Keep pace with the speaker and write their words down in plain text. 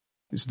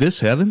Is this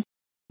heaven?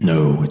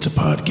 No, it's a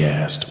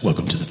podcast.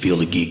 Welcome to the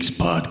Field of Geeks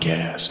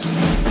podcast.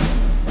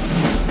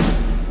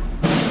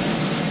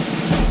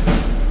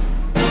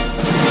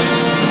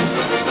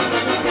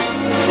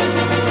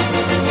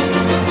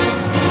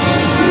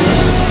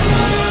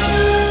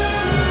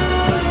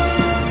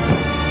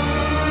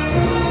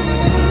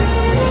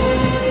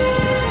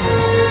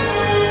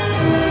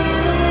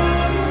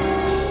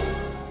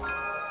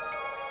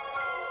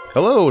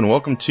 Hello and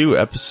welcome to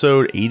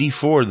episode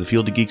 84 of the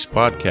Field of Geeks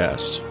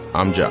podcast.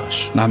 I'm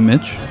Josh. I'm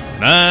Mitch.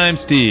 And I'm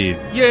Steve.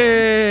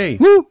 Yay!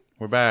 Woo!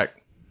 We're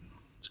back.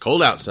 It's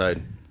cold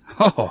outside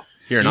Oh,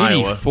 here in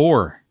Iowa.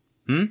 84.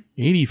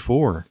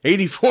 84.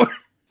 84.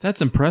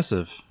 That's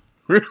impressive.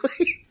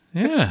 Really?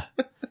 Yeah.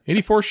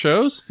 84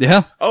 shows?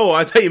 yeah. Oh,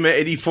 I thought you meant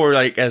 84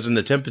 like as in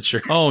the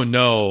temperature. Oh,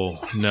 no.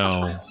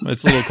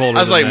 It's a little colder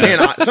I was than like,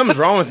 that. man, something's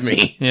wrong with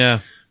me. Yeah.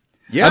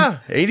 Yeah,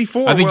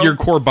 84. I think well, your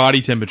core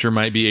body temperature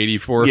might be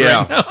 84 Yeah,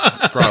 right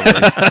now.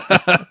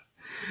 probably.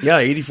 Yeah,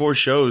 84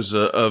 shows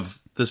of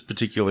this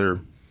particular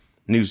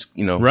news,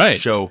 Right.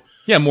 show.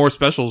 Yeah, more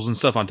specials and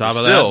stuff on top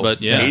of Still, that.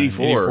 But yeah,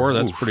 84.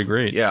 that's Oof. pretty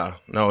great. Yeah,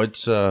 no,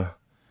 it's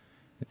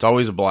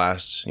always a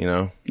blast,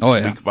 Oh,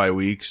 yeah. week by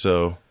week.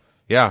 So,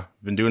 yeah,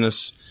 been doing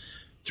this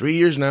 3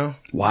 years now.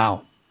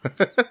 Wow.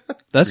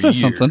 That says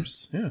something.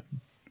 Yeah.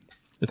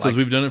 It says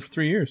we've done it for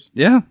 3 years.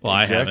 Yeah. Well,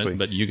 I Exactly. haven't,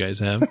 but you guys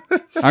have.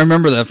 I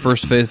remember that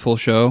first Faithful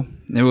show.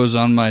 It was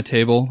on my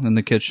table in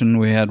the kitchen.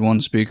 We had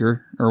one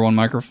speaker or one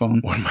microphone,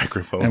 One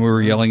microphone. and we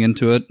were yelling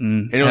into it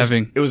and And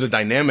having. it was a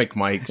dynamic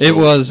mic. So It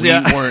was, we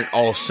yeah. weren't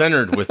all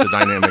centered with the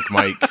dynamic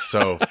mic.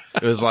 So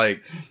it was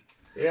like,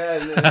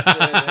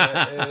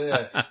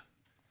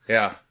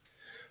 yeah.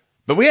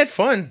 But we had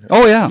fun.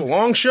 Oh, It yeah. was a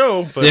long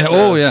show. But, Yeah.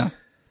 Oh, yeah.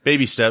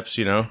 Baby steps,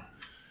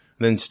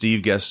 Then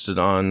Steve guested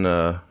on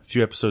a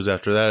few episodes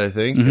after that, I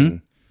think. Mm-hmm.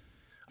 And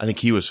I think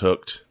he was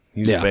hooked. He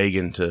was Yeah.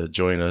 begging to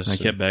join us. I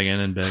kept begging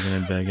and begging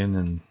and begging.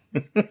 And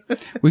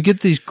We get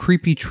these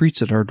creepy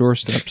treats at our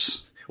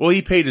doorsteps. Well,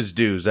 he paid his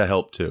dues. That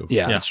helped too.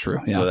 Yeah, Yeah. that's true.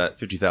 Yeah. So that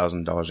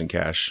 $50,000 in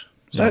cash.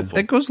 was that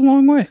helpful. goes a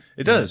long way.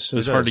 It does. it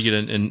was hard to get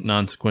in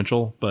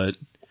non-sequential, but,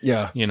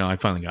 Yeah. I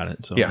finally got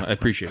it. So Yeah. I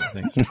appreciate it.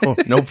 Thanks. Oh,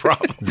 no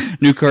problem.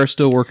 New car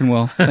still working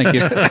well. Thank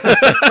you.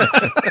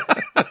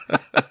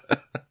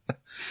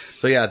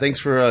 So yeah, thanks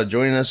for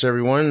joining us,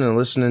 everyone, and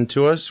listening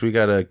to us. We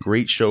got a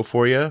great show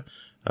for you.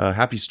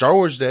 Happy Star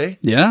Wars Day.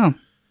 Yeah.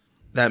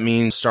 That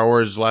means Star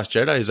Wars Last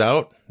Jedi is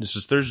out. This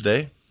is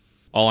Thursday.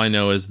 All I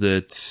know is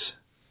that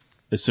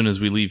as soon as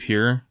we leave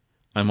here,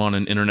 I'm on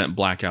an internet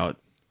blackout.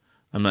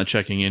 I'm not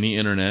checking any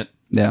internet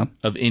Yeah.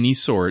 of any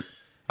sort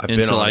I've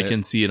been until on I it.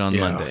 can see it on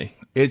Yeah. Monday.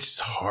 It's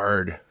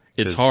hard.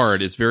 It's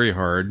hard. It's very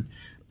hard,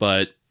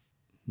 but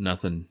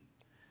nothing.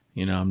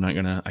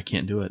 I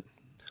can't do it.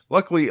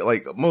 Luckily,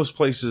 like most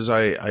places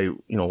I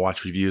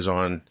watch reviews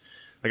on,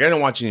 like I don't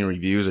watch any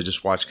reviews. I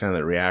just watch kind of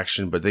the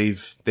reaction, but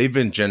they've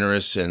been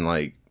generous and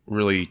like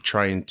really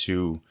trying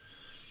to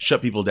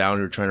shut people down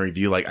who are trying to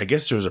review. Like I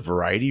guess there was a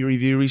Variety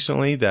review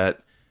recently that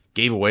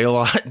gave away a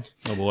lot.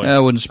 Oh boy. That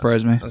wouldn't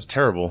surprise me. That's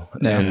terrible.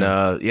 Yeah.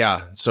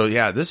 And so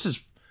this is,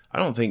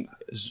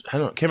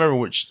 can't remember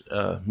which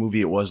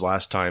movie it was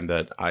last time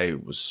that I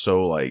was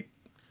so like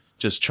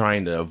just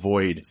trying to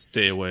avoid.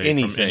 Stay away from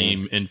Anything.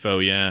 any info,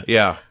 yeah.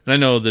 Yeah. And I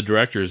know the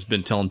director's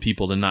been telling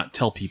people to not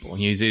tell people.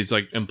 He's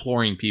like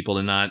imploring people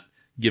to not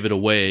give it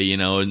away,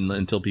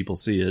 until people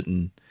see it.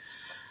 And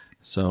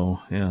so,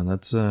 yeah,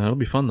 that's it'll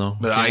be fun though.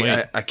 But Can't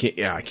wait.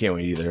 I can't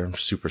wait either. I'm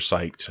super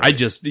psyched. I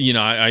just,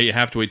 I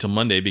have to wait till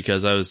Monday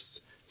because I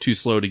was too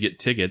slow to get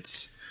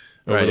tickets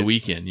over Right. the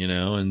weekend,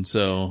 and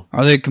so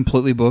Are they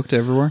completely booked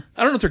everywhere?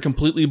 I don't know if they're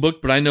completely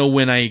booked, but I know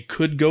when I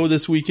could go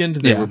this weekend,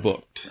 they Yeah. were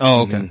booked.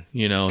 Oh, okay.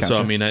 So Gotcha.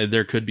 I mean,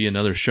 there could be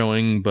another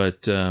showing,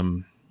 but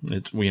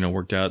it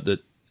worked out that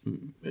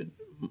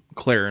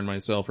Claire and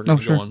myself are going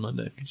to sure. go on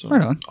Monday. So.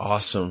 Right on.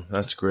 Awesome.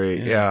 That's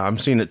great. Yeah. I'm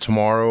seeing it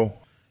tomorrow.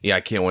 Yeah,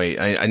 I can't wait.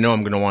 I know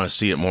I'm going to want to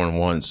see it more than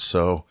once.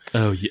 So,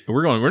 Oh yeah,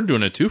 we're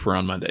doing a twofer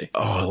on Monday,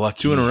 oh,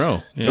 lucky. 2 in a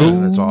row. Yeah. Yeah,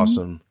 that's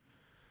awesome.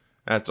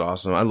 That's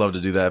awesome. I'd love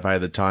to do that if I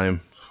had the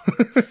time.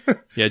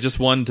 Yeah, just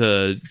one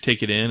to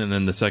take it in, and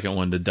then the second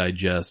one to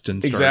digest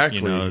and start,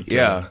 Exactly. to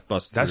Yeah.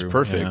 bust That's through.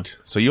 perfect.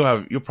 So you'll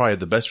probably have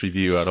the best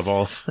review out of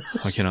all of us.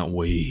 Yeah. I cannot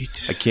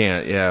wait. I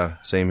can't. Yeah.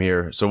 Same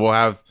here. So we'll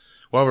have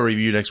a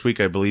review next week,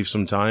 I believe,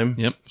 sometime.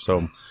 Yep.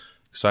 So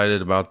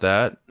excited about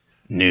that.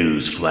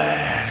 News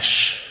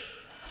flash.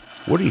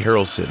 Woody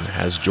Harrelson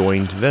has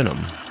joined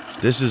Venom.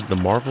 This is the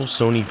Marvel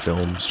Sony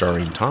film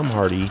starring Tom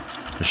Hardy,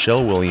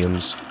 Michelle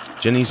Williams,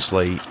 Jenny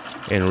Slate,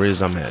 and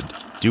Riz Ahmed.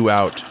 Due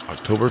out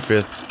October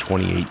 5th,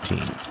 2018.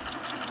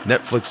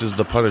 Netflix's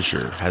The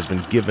Punisher has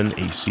been given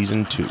a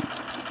Season 2.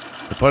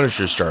 The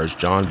Punisher stars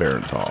John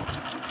Barenthal.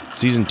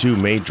 Season 2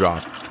 may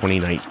drop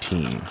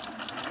 2019.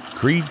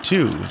 Creed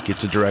 2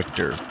 gets a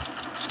director.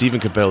 Stephen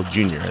Campbell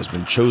Jr. has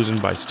been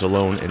chosen by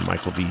Stallone and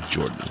Michael V.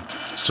 Jordan.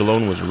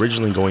 Stallone was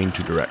originally going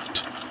to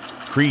direct.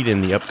 Creed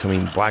and the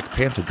upcoming Black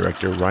Panther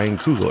director Ryan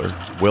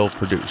Coogler will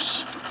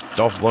produce.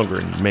 Dolph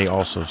Lundgren may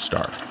also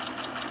star.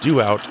 Due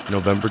out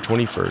November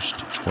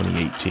 21st,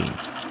 2018.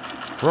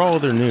 For all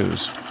other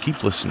news,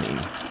 keep listening.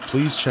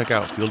 Please check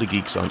out Field of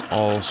Geeks on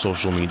all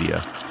social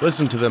media.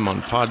 Listen to them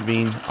on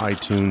Podbean,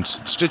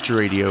 iTunes, Stitcher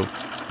Radio,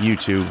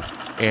 YouTube,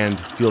 and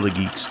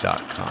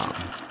fieldofgeeks.com.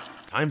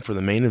 Time for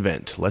the main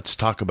event. Let's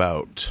talk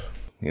about,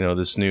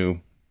 this new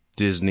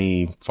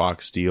Disney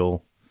Fox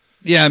deal.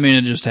 Yeah, I mean,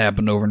 it just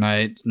happened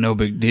overnight. No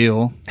big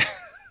deal.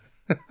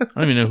 I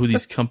don't even know who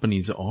these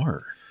companies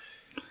are.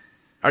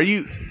 Are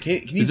you?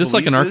 Can you Is this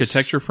like an this?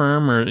 architecture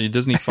firm or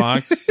Disney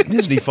Fox?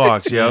 Disney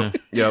Fox, yep.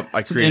 Yep,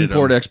 I created them.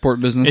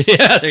 Import-export business.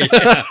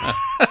 yeah.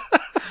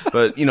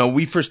 But,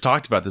 we first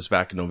talked about this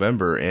back in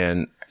November,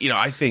 and,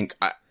 I think,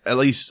 at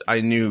least I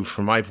knew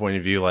from my point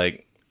of view,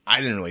 like, I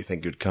didn't really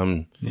think it would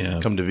come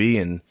to be,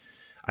 and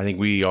I think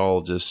we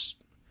all just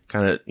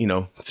kind of,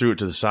 threw it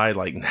to the side,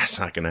 like, that's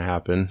not going to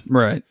happen.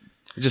 Right.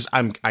 Just,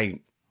 I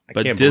can't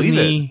But believe it.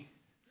 Disney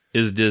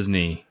is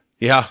Disney.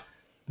 Yeah.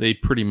 They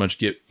pretty much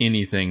get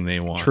anything they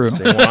want. True.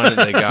 They wanted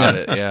it, they got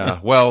it, yeah.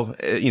 Well,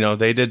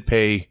 they did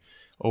pay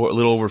a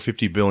little over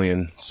 $50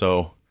 billion,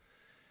 so,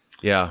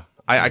 yeah.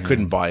 I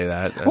couldn't buy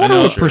that. I wonder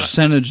what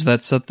percentage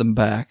that set them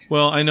back.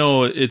 Well, I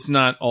know it's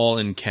not all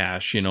in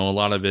cash. A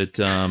lot of it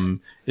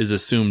is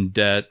assumed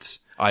debt.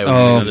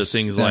 Other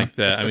things like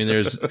that. I mean,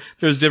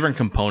 there's different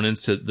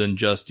components than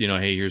just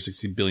hey, here's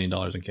 $60 billion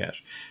in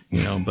cash.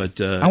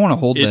 But I want to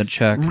hold that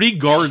check.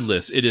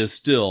 Regardless, it is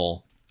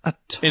still a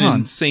ton. an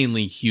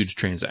insanely huge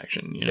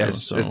transaction.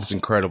 It's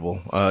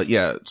incredible.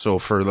 So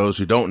for those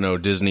who don't know,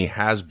 Disney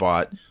has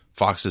bought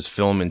Fox's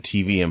film and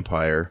TV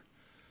empire.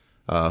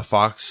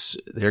 Fox,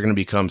 they're going to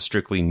become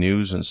strictly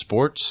news and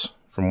sports,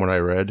 from what I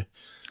read.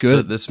 Good.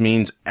 So this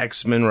means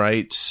X-Men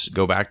rights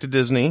go back to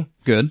Disney.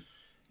 Good.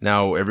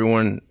 Now,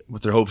 everyone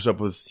with their hopes up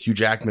with Hugh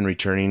Jackman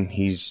returning,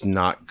 he's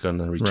not going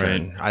to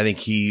return. Right. I think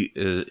he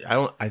is.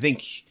 I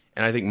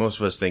think most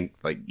of us think,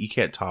 like, you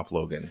can't top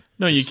Logan.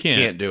 No, you Just can't.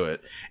 Can't do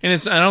it. And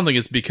I don't think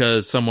it's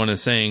because someone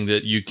is saying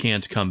that you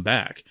can't come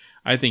back.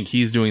 I think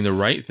he's doing the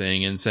right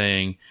thing and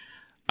saying,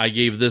 I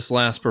gave this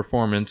last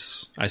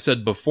performance. I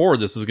said before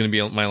this was going to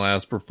be my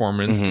last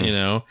performance,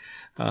 and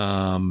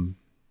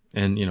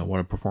what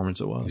a performance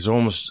it was. He's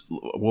almost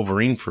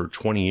Wolverine for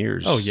 20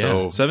 years. Oh yeah,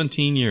 So,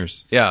 17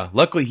 years. yeah.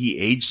 Luckily, he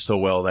aged so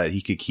well that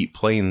he could keep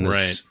playing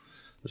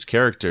this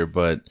character.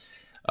 But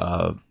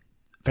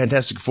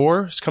Fantastic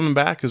Four is coming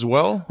back as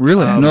well.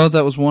 Really? I know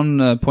that was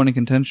one point of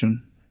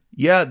contention.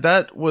 Yeah,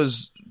 that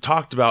was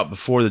talked about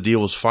before the deal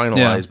was finalized.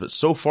 Yeah. But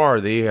so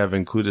far, they have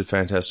included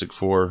Fantastic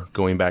Four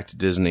going back to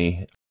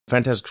Disney.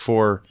 Fantastic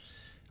Four,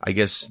 I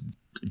guess,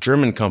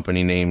 German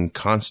company named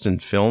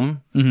Constant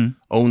Film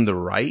owned the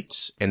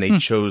rights, and they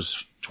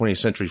chose 20th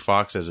Century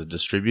Fox as a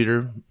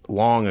distributor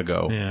long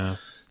ago. Yeah.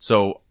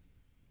 So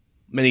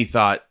many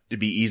thought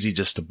it'd be easy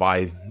just to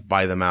buy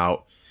them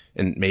out,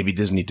 and maybe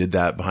Disney did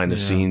that behind the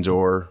scenes,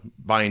 or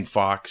buying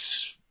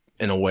Fox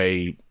in a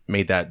way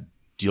made that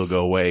deal go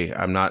away.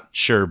 I'm not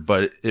sure,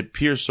 but it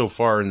appears so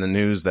far in the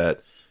news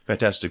that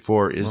Fantastic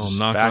Four is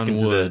back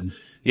into the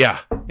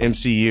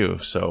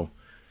MCU. So.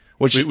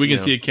 Which, we can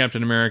see a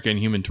Captain America and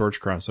Human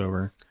Torch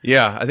crossover.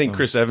 Yeah, I think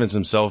Chris Evans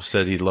himself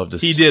said he'd love to.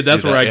 He did.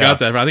 That's where I got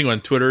that. I think on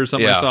Twitter or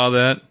something I saw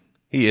that.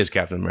 He is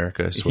Captain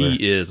America. I swear.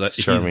 He is.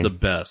 He's the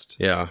best.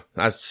 Yeah,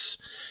 that's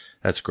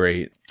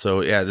great.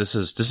 So yeah, this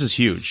is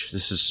huge.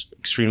 This is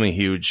extremely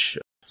huge.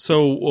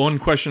 So one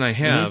question I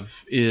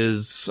have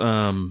is,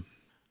 so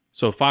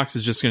Fox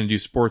is just going to do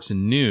sports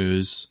and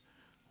news.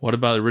 What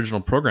about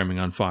original programming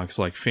on Fox,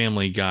 like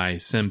Family Guy,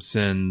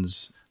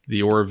 Simpsons,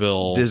 The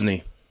Orville?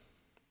 Disney.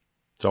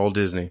 It's all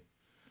Disney.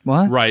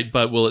 What? Right,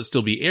 but will it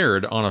still be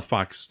aired on a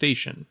Fox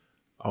station?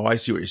 Oh, I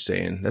see what you're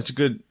saying. That's a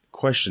good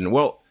question.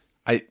 Well,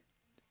 I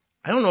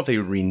don't know if they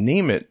would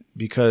rename it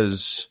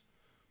because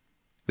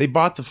they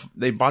bought the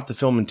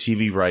film and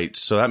TV rights,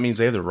 so that means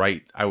they have the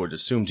right, I would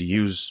assume, to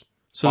use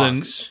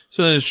Fox.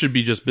 So then it should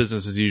be just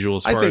business as usual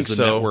as far as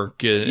the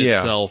network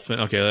itself.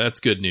 Okay, that's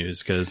good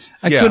news because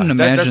I couldn't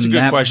imagine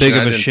that big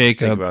of a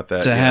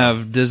shakeup to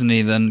have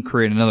Disney then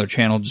create another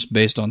channel just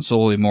based on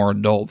solely more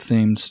adult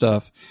themed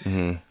stuff.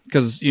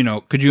 Because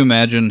could you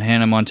imagine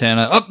Hannah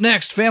Montana up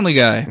next, Family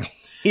Guy?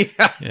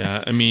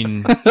 Yeah. I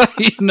mean,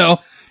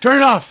 turn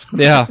it off.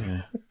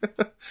 Yeah.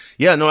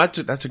 Yeah, no,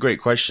 that's a great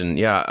question.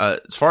 Yeah,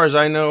 as far as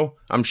I know,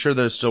 I'm sure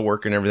they're still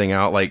working everything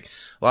out. Like,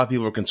 a lot of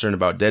people are concerned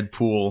about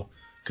Deadpool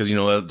because,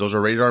 those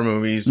are rated R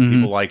movies.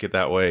 People like it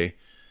that way.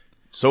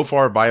 So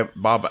far, Bob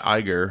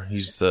Iger,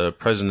 he's the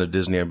president of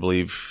Disney, I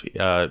believe.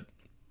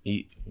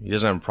 He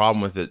doesn't have a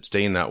problem with it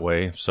staying that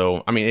way.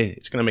 So, I mean,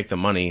 it's going to make them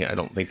money. I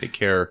don't think they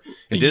care.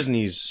 And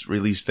Disney's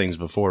released things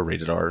before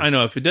rated R. I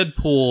know if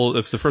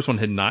the first one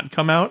had not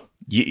come out,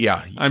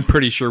 I'm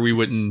pretty sure we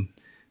wouldn't.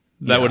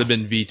 That would have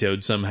been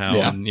vetoed somehow,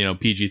 and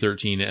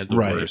PG-13 at the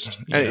worst.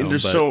 And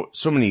there's so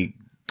many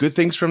good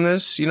things from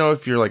this.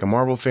 If you're like a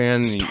Marvel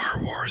fan,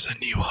 Star Wars: A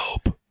New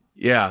Hope.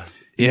 Yeah,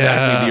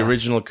 exactly. The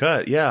original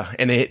cut. Yeah,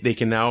 and they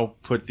can now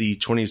put the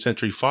 20th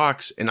Century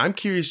Fox. And I'm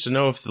curious to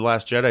know if The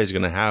Last Jedi is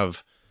going to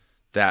have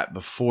that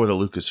before the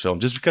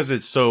Lucasfilm, just because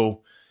it's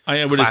so.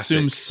 I would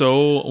assume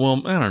so.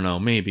 Well, I don't know.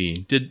 Maybe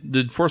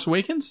did Force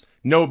Awakens?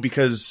 No,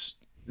 because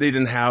they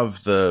didn't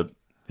have the,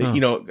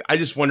 I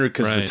just wondered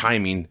because of the Right.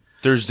 timing.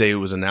 Thursday it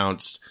was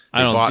announced.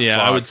 They I bought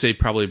Fox. would say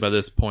probably by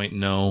this point,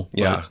 no.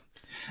 Yeah.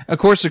 Of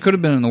course, it could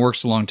have been in the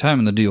works a long time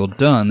and the deal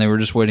done. They were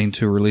just waiting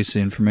to release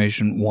the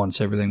information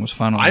once everything was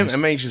finalized.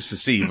 I'm anxious to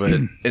see, but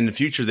in the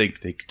future they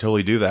could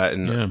totally do that,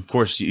 and of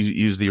course you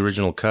use the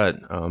original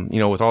cut.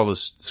 With all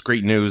this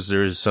great news,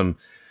 there's some,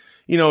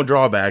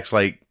 drawbacks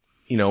like,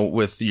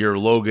 with your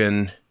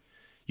Logan,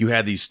 you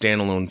had these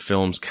standalone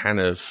films kind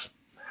of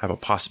have a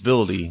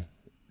possibility,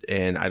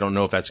 and I don't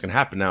know if that's going to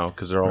happen now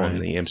because they're all in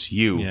the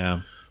MCU.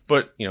 Yeah,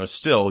 but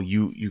still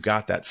you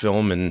got that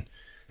film and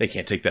they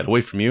can't take that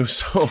away from you.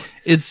 So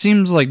it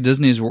seems like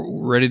Disney's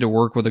ready to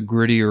work with a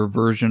grittier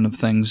version of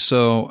things.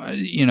 So,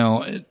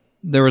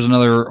 there was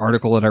another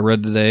article that I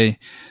read today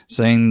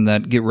saying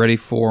that get ready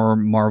for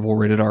Marvel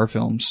rated R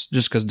films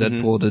just because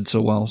Deadpool did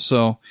so well.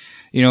 So,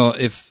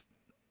 if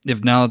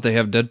now that they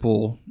have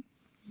Deadpool,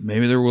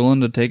 maybe they're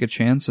willing to take a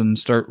chance and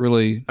start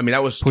really. I mean,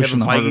 that was pushing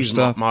Kevin the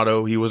Feige's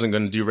motto. He wasn't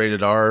going to do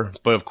rated R,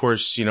 but of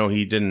course,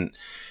 he didn't.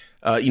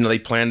 They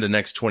planned the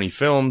next 20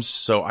 films,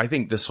 so I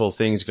think this whole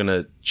thing is going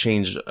to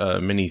change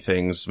many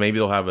things. Maybe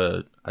they'll have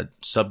a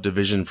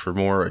subdivision for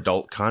more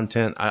adult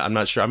content. I'm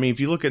not sure. I mean,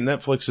 if you look at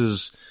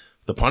Netflix's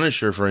The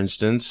Punisher, for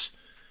instance,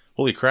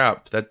 holy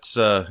crap, that's,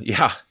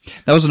 yeah.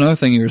 That was another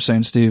thing you were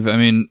saying, Steve. I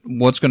mean,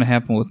 what's going to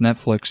happen with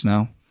Netflix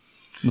now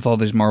with all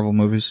these Marvel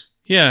movies?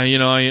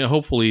 Yeah,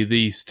 hopefully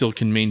they still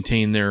can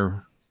maintain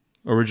their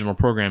original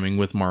programming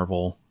with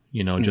Marvel,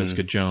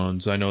 Jessica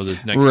Jones. I know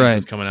this next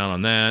season's coming out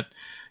on that.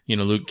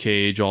 Luke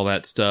Cage, all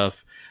that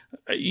stuff.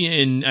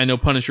 And I know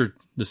Punisher,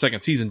 the second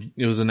season,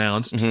 it was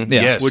announced,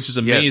 which is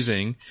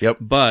amazing. Yes. Yep.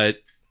 But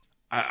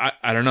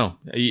I don't know.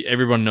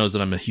 Everyone knows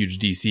that I'm a huge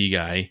DC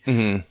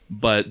guy,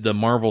 but the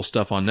Marvel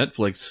stuff on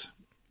Netflix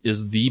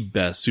is the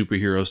best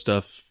superhero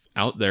stuff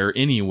out there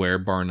anywhere,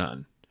 bar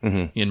none,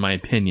 in my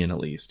opinion, at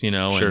least. Sure.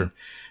 And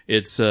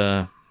it's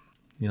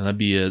that'd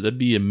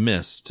be a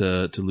miss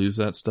to lose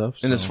that stuff.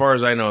 So. And as far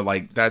as I know,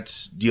 like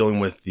that's dealing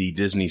with the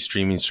Disney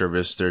streaming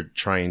service they're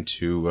trying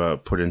to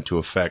put into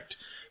effect.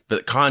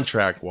 But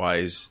contract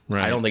wise,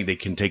 I don't think they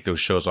can take those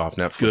shows off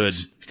Netflix. Good.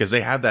 Because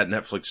they have that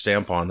Netflix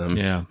stamp on them.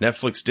 Yeah.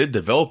 Netflix did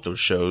develop those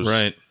shows.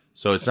 Right.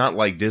 So it's not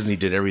like Disney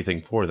did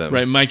everything for them.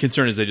 Right. My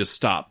concern is they just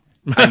stop.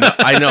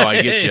 I know.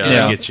 I get you.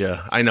 Yeah. I get you.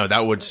 I know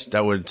that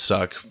would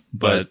suck.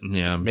 But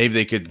yeah, maybe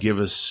they could give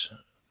us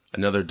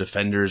another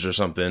Defenders or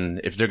something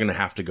if they're going to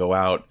have to go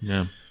out.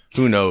 Yeah.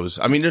 Who knows?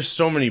 I mean, there's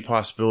so many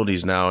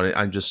possibilities now, and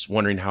I'm just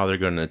wondering how they're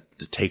going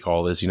to take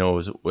all this.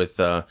 With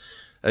I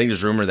think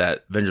there's rumor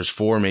that Avengers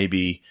 4 may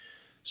be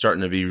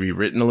starting to be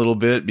rewritten a little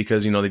bit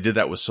because they did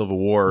that with Civil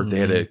War. They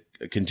had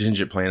a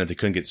contingent plan if they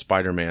couldn't get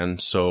Spider-Man.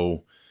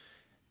 So,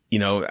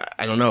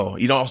 I don't know.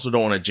 You also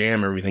don't want to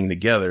jam everything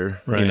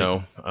together. Right.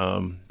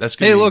 That's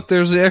Hey, look,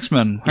 there's the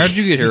X-Men. How'd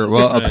you get here?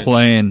 Well, a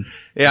plane.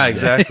 Yeah,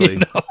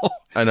 exactly.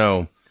 I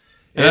know.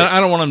 And I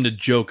don't want them to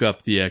joke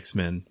up the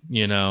X-Men,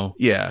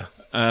 Yeah.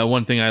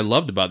 One thing I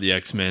loved about the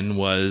X-Men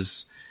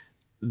was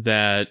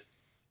that,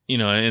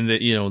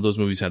 those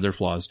movies had their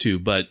flaws too,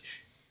 but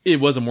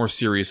it was a more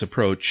serious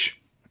approach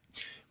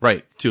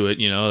Right. to it.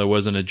 There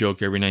wasn't a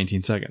joke every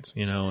 19 seconds,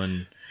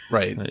 and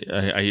Right.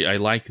 I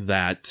like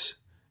that.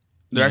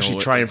 They're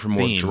actually trying for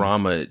more theme.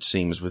 drama, it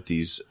seems, with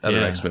these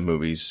other X-Men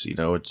movies.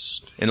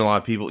 It's, and a lot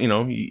of people,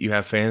 you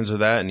have fans of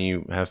that, and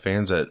you have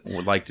fans that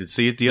would like to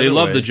see it the other way. They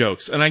love the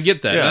jokes, and I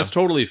get that. Yeah. That's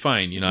totally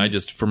fine. I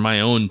just, for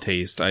my own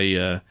taste,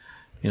 I'd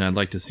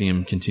like to see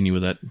him continue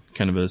with that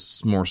kind of a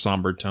more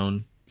somber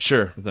tone.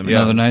 Sure.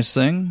 Another nice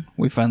thing,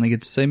 we finally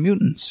get to say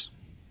mutants.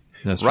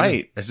 That's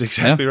right. true. That's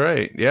exactly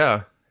right.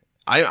 Yeah.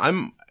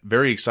 I'm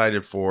very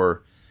excited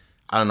for,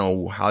 I don't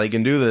know how they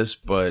can do this,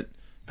 but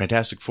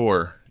Fantastic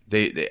Four.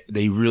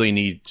 They really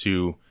need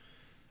to.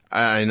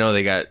 I know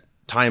they got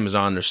time is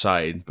on their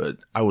side, but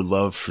I would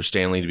love for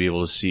Stan Lee to be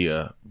able to see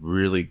a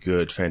really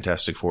good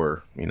Fantastic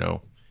Four.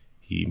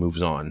 He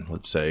moves on,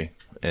 let's say,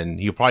 and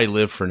he'll probably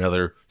live for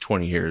another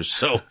 20 years,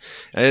 so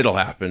it'll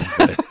happen.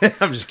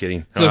 I'm just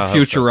kidding. The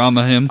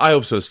Futurama him. I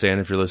hope so, Stan,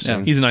 if you're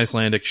listening. He's an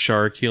Icelandic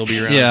shark. He'll be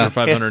around for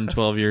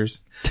 512 years.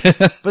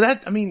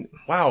 But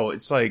wow,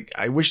 it's like,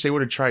 I wish they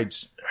would have tried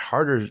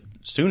harder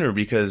sooner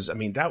because,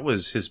 that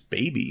was his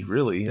baby,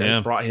 really.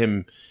 That brought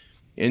him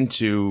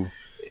into,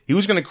 he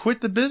was going to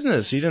quit the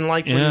business. He didn't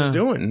like what he was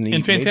doing.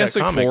 In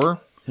Fantastic Four,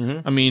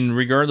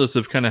 regardless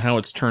of kind of how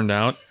it's turned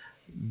out,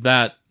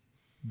 that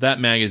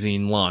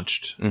magazine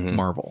launched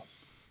Marvel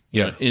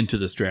into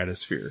the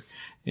stratosphere.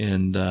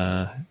 And,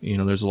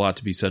 there's a lot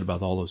to be said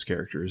about all those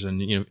characters. And,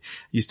 you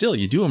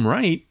do them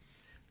right.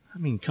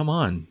 Come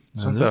on.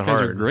 Those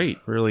guys are great.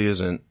 It really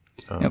isn't.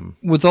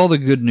 With all the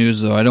good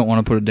news, though, I don't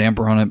want to put a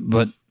damper on it,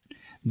 but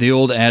the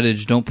old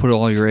adage, don't put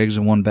all your eggs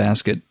in one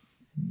basket.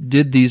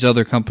 Did these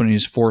other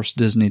companies force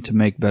Disney to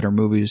make better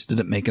movies? Did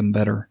it make them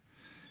better?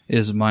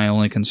 Is my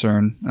only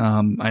concern.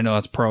 I know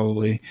that's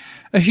probably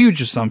a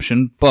huge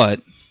assumption,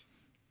 but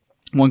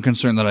one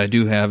concern that I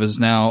do have is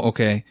now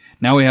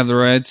we have the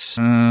rights,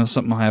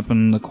 something will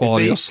happen, the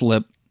quality will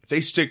slip. If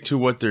they stick to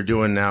what they're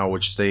doing now,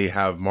 which they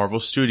have Marvel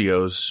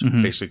Studios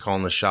basically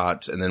calling the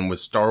shots, and then with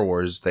Star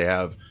Wars, they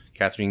have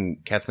Kathleen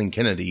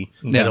Kennedy,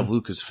 head of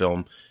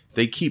Lucasfilm.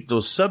 They keep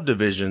those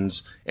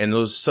subdivisions, and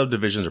those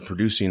subdivisions are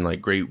producing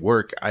like great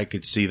work. I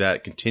could see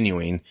that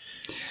continuing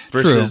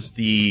versus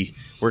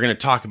we're going to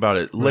talk about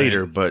it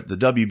later, but the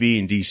WB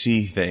and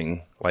DC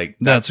thing, like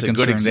that's a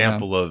good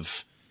example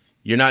of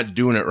you're not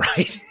doing it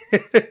right,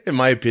 in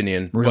my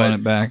opinion. Reeling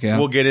it back, yeah.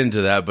 We'll get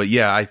into that, but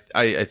yeah,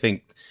 I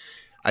think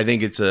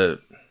it's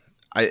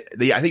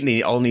I think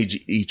they all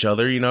need each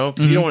other, you know,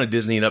 because you don't want to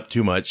Disney it up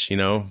too much, you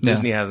know. Yeah.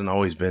 Disney hasn't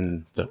always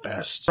been the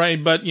best.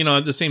 Right, but, you know,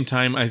 at the same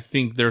time, I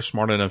think they're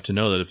smart enough to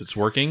know that if it's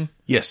working,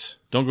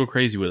 don't go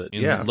crazy with it.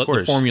 You know, let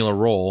the formula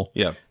roll.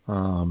 Yeah.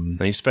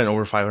 And he spent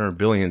over $500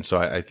 billion, so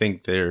I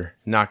think they're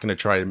not going to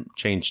try to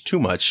change too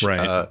much.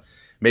 Right.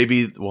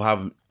 Maybe we'll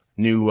have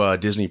new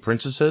Disney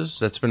princesses.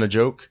 That's been a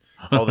joke.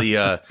 All the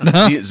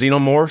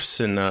xenomorphs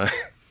and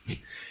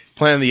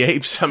Planet of the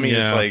Apes. I mean,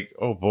 it's like,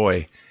 oh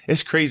boy.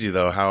 It's crazy,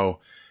 though, how,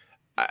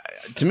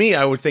 to me,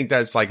 I would think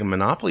that's like a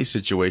monopoly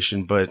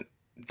situation, but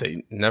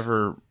they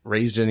never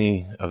raised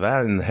any of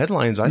that in the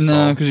headlines I saw.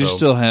 No, because you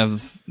still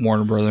have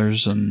Warner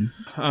Brothers. And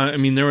I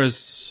mean,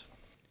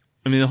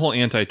 the whole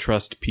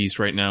antitrust piece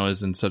right now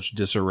is in such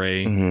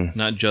disarray,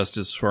 not just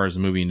as far as the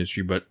movie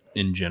industry, but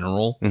in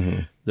general,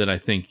 that I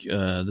think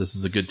this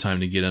is a good time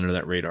to get under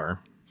that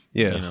radar.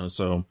 Yeah. You know,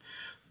 so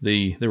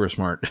they were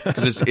smart.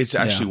 Because it's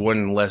actually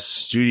one less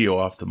studio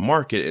off the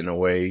market in a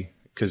way.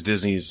 Because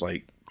Disney's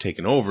like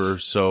taken over,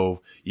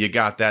 so you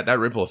got that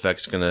ripple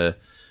effect's gonna,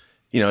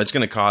 you know, it's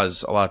gonna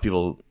cause a lot of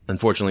people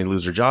unfortunately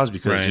lose their jobs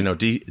because you know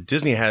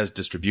Disney has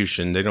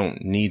distribution; they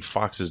don't need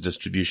Fox's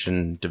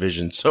distribution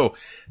division. So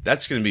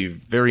that's gonna be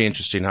very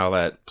interesting how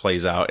that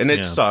plays out, and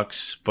it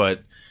sucks,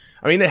 but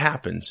I mean it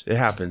happens. It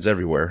happens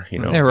everywhere, you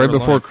know. Yeah, right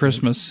before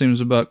Christmas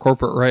seems about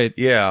corporate right.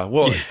 Yeah,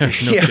 well, no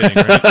kidding,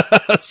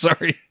 right?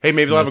 Sorry. Hey,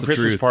 maybe they'll have a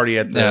Christmas party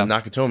at the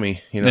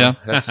Nakatomi. You know,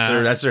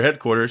 that's their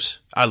headquarters.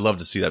 I'd love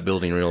to see that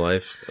building in real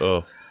life.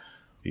 Oh,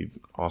 be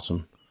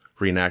awesome.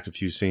 Reenact a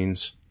few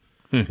scenes.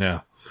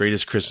 Yeah.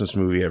 Greatest Christmas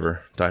movie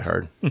ever. Die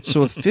Hard.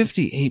 So with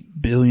 $58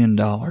 billion,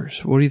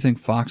 what do you think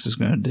Fox is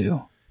going to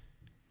do?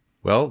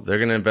 Well, they're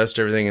going to invest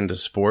everything into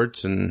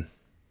sports, and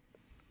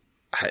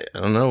I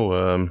don't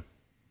know.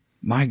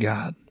 My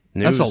God,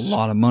 that's a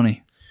lot of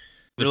money.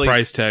 The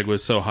price tag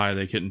was so high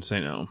they couldn't say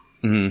no.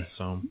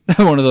 So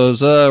one of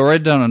those,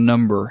 write down a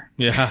number.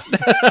 Yeah.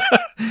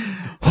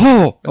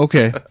 Oh,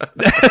 okay.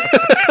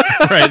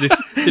 Right. They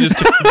just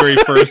took the very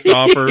first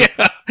offer.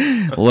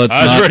 I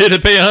was ready to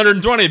pay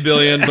 $120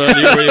 billion, but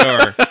here we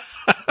are.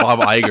 Bob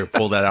Iger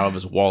pulled that out of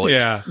his wallet.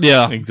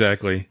 Yeah.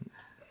 Exactly.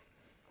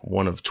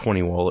 One of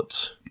 20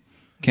 wallets.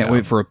 Can't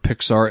wait for a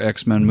Pixar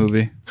X-Men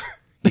movie.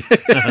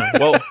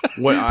 Well,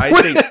 what I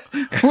think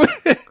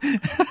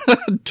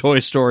Toy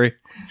Story.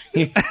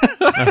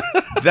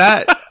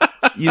 That,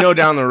 you know,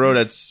 down the road,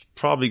 that's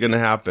probably going to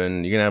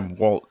happen. You're going to have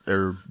Walt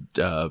or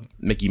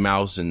Mickey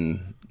Mouse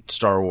and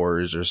Star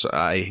Wars, or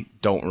I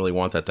don't really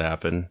want that to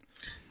happen.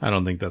 I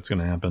don't think that's going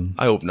to happen.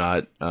 I hope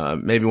not.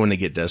 Maybe when they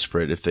get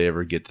desperate, if they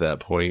ever get to that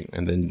point,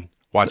 and then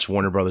watch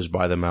Warner Brothers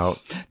buy them out.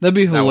 That'd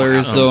be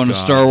hilarious, though, in a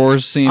Star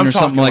Wars scene or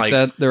something like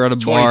that. They're at a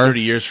 20, bar.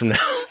 30 years from now.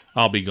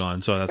 I'll be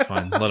gone, so that's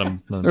fine. Let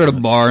them They're at a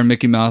bar and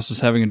Mickey Mouse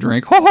is having a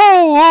drink. Ho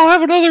ho! I'll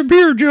have another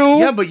beer, Joe.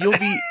 Yeah, but you'll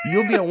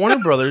be at Warner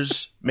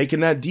Brothers making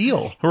that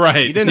deal,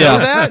 right? You didn't know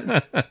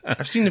that?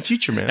 I've seen the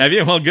future, man. Have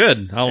you? Well,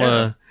 good.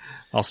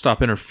 I'll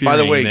stop interfering. By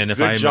the way, then if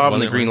good job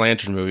in the Green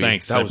Lantern movie.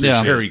 Thanks. That was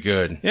very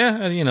good.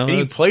 Yeah, you know, and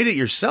you played it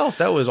yourself.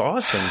 That was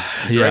awesome.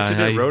 You directed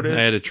it, wrote it.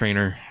 I had a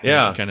trainer.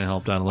 Yeah, kind of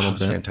helped out a little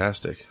bit.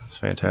 Fantastic. It's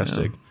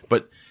fantastic. Yeah.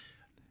 But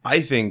I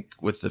think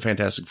with the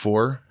Fantastic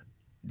Four,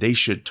 they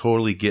should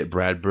totally get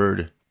Brad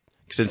Bird.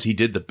 Since he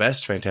did the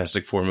best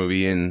Fantastic Four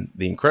movie in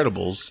The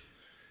Incredibles,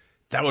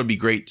 that would be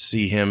great to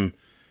see him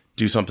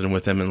do something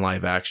with them in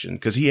live action.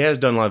 Because he has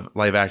done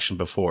live action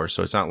before,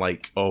 so it's not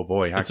like, oh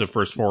boy. It's a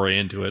first foray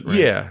into it, right?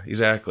 Yeah,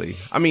 exactly.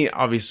 I mean,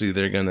 obviously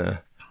they're going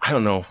to, I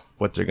don't know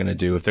what they're going to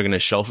do. If they're going to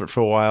shelf it for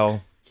a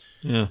while.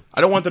 Yeah.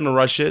 I don't want them to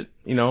rush it,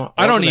 you know.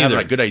 I don't either.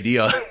 Have a good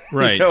idea.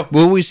 Right. You know?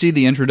 Will we see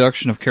the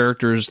introduction of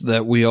characters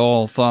that we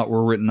all thought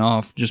were written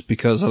off just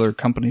because other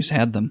companies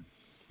had them?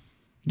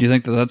 Do you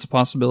think that that's a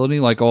possibility?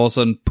 Like all of a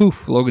sudden,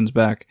 poof, Logan's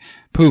back.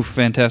 Poof,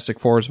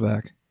 Fantastic Four's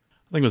back.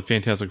 I think with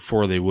Fantastic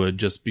Four they would,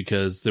 just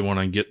because they want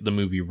to get the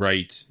movie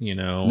right, you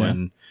know. Yeah.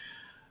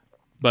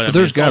 But I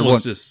mean, it's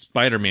almost a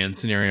Spider-Man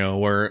scenario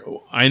where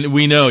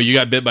we know you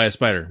got bit by a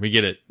spider. We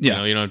get it. Yeah. You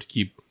know, you don't have to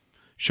keep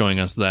showing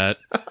us that.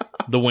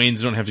 The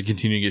Waynes don't have to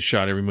continue to get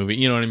shot every movie.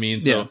 You know what I mean?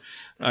 So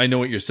I know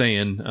what you're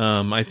saying.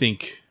 I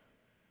think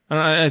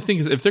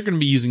if they're going to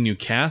be using new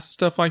cast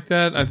stuff like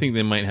that, I think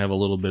they might have a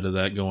little bit of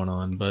that going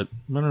on. But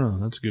I don't know.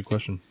 That's a good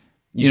question.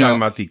 You're talking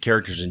about the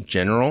characters in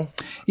general?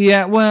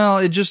 Yeah,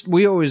 well,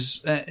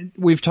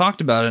 we've talked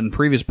about it in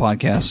previous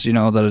podcasts, you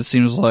know, that it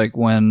seems like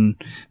when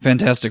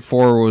Fantastic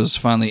Four was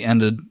finally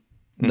ended,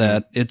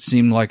 that it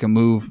seemed like a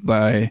move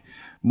by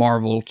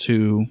Marvel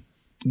to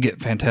get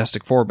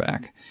Fantastic Four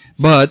back.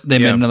 But they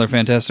made another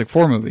Fantastic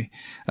Four movie.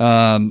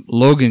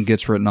 Logan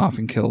gets written off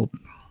and killed.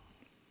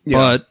 Yeah.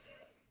 But,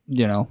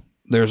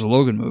 there's a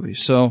Logan movie.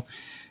 So,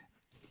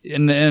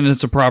 and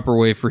it's a proper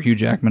way for Hugh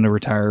Jackman to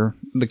retire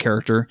the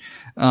character.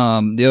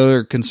 The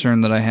other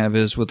concern that I have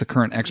is with the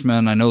current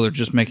X-Men, I know they're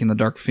just making the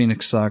Dark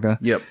Phoenix saga.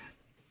 Yep.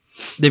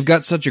 They've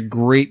got such a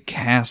great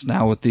cast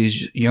now with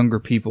these younger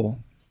people.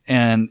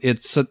 And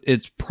it's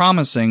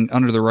promising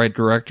under the right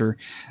director.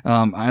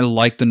 I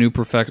like the new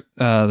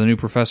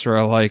professor.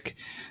 I like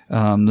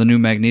the new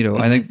Magneto.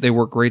 I think they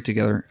work great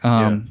together.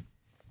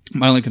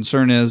 My only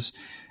concern is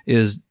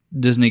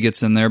Disney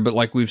gets in there, but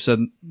like you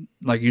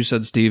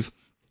said, Steve,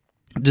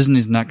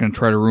 Disney's not going to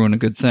try to ruin a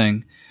good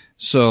thing.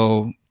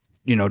 So,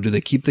 do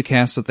they keep the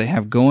cast that they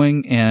have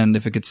going? And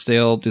if it gets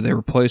stale, do they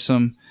replace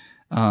them?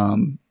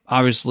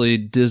 Obviously,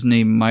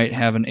 Disney might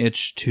have an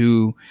itch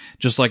to,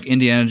 just like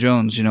Indiana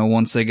Jones,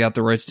 once they got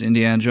the rights to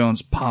Indiana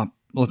Jones,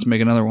 let's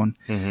make another one.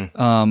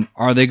 Mm-hmm.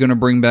 Are they going to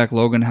bring back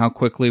Logan? How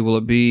quickly will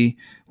it be?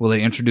 Will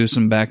they introduce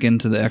him back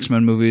into the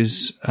X-Men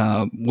movies?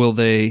 Will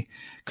they?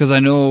 Because I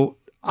know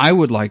I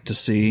would like to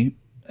see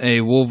a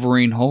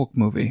Wolverine Hulk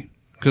movie.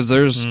 Because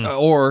there's,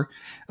 or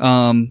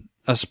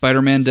a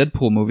Spider-Man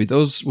Deadpool movie.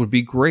 Those would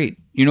be great.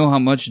 You know how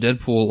much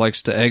Deadpool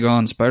likes to egg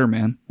on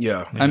Spider-Man.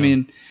 Yeah. I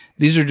mean,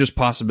 these are just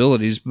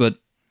possibilities, but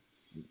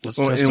let's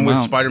test them with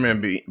out.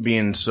 Spider-Man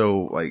being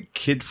so like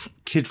kid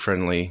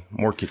friendly,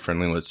 more kid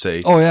friendly, let's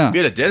say. Oh yeah. If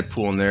you had a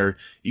Deadpool in there,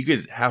 you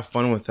could have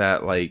fun with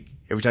that. Like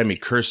every time he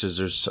curses,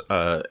 there's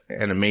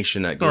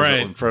animation that goes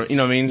in front. You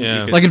know what I mean?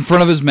 Yeah. Like in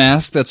front of his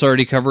mask that's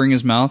already covering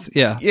his mouth.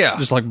 Yeah. Yeah.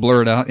 Just like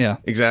blur it out. Yeah.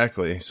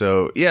 Exactly.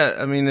 So yeah,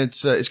 I mean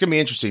it's gonna be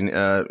interesting.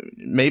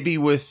 Maybe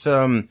with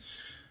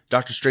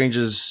Doctor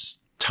Strange's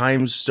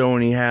time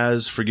stone he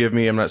has. Forgive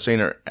me, I'm not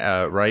saying it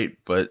right,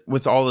 but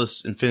with all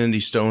this Infinity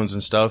Stones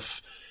and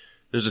stuff,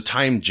 there's a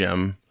time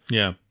gem.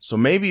 Yeah. So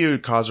maybe it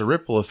would cause a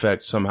ripple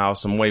effect somehow,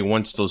 some way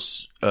once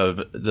those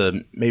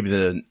the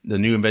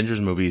new Avengers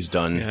movie is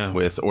done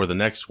with, or the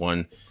next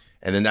one,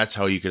 and then that's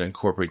how you can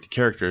incorporate the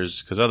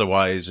characters. Because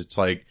otherwise, it's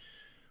like,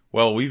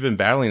 well, we've been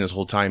battling this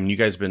whole time, and you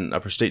guys been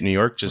upstate New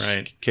York just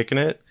kicking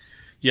it.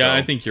 Yeah, So,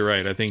 I think you're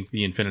right. I think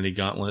the Infinity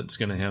Gauntlet's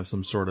going to have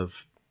some sort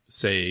of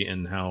say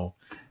in how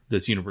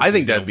this universe. I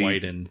think is that'd be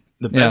widen.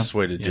 the best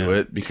way to do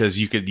it, because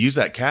you could use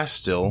that cast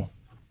still,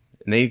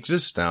 and they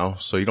exist now,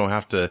 so you don't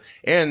have to.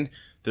 And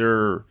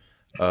their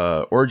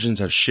origins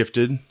have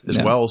shifted as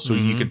well, so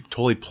you could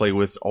totally play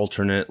with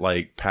alternate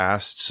like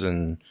pasts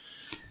and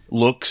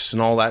looks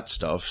and all that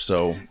stuff.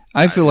 So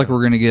I feel like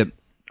we're going to get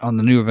on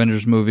the new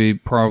Avengers movie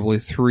probably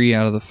 3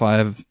 out of the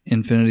 5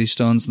 Infinity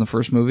Stones in the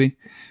first movie.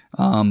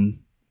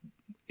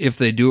 If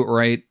they do it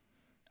right,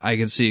 I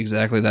can see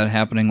exactly that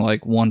happening.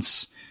 Like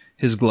once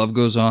his glove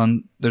goes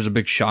on, there's a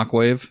big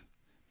shockwave,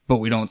 but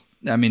we don't.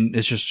 I mean,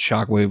 it's just a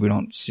shockwave. We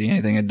don't see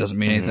anything. It doesn't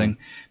mean anything.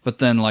 But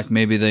then, like,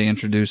 maybe they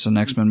introduce an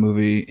X-Men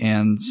movie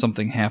and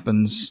something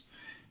happens,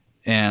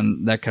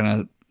 and that kind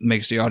of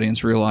makes the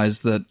audience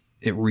realize that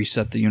it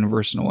reset the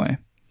universe in a way.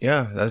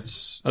 yeah,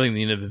 that's I think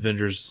the end of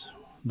Avengers,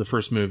 the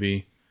first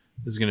movie,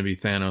 is going to be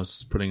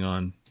Thanos putting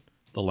on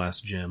the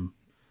last gem.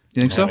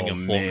 You think so?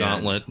 Having a full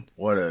gauntlet.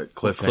 what a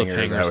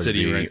cliffhanger that would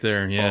city be. right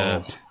there.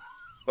 Yeah.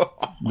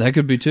 That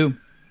could be too.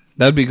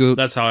 That'd be good.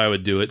 That's how I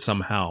would do it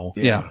somehow.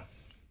 Yeah.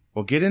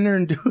 Well, get in there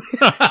and do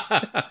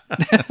it.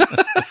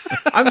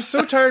 I'm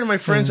so tired of my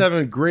friends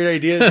having great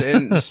ideas,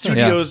 and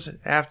studios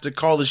have to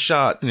call the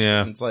shots.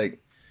 Yeah. And it's like,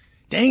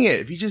 dang it,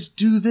 if you just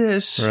do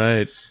this.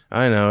 Right.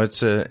 I know,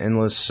 it's an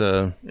endless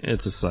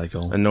It's a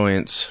cycle.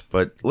 annoyance.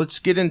 But let's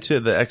get into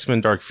the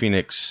X-Men Dark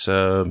Phoenix.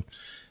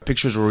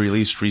 Pictures were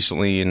released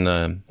recently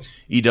in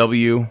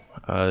EW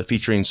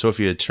featuring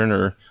Sophia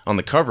Turner on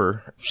the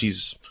cover.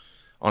 She's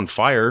on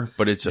fire,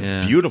 but it's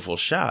a beautiful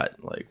shot.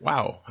 Like,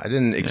 wow, I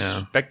didn't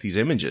expect these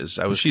images.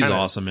 She's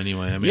awesome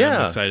anyway. I mean,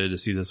 I'm excited to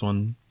see this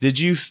one. Did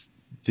you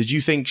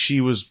think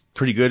she was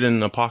pretty good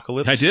in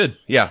Apocalypse? I did.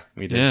 Yeah,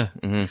 me did. Yeah.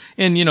 Mm-hmm.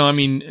 And, I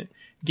mean,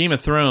 Game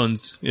of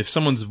Thrones, if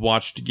someone's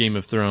watched Game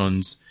of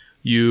Thrones,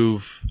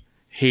 you've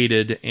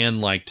hated and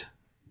liked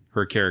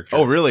her character.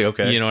 Oh, really?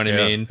 Okay. You know what I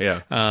mean?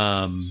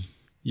 Yeah.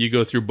 You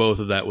go through both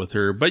of that with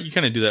her, but you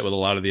kind of do that with a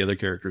lot of the other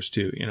characters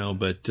too,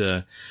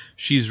 but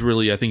she's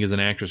really, I think, as an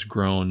actress,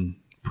 grown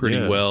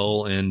pretty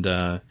well,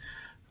 and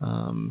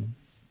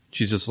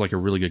she's just like a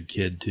really good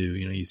kid too.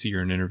 You see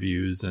her in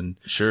interviews, and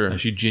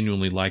she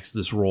genuinely likes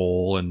this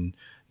role, and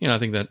I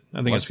think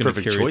it's going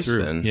to carry choice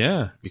through. then.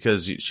 Yeah,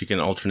 because she can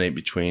alternate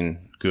between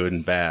good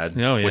and bad,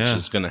 which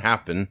is going to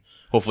happen.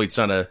 Hopefully it's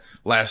not a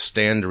Last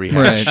Stand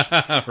rehash.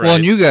 Right. Well,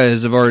 and you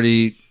guys have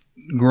already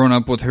grown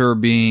up with her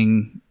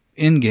being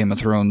in Game of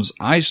Thrones.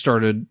 I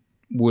started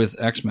with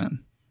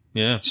X-Men.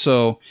 Yeah.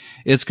 So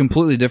it's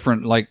completely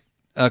different, like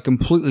a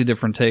completely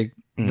different take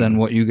than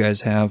what you guys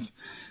have.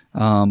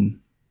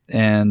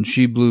 And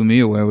she blew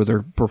me away with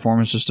her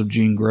performance just of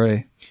Jean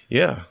Grey.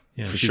 Yeah,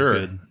 for sure.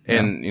 Good.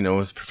 And,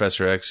 with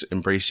Professor X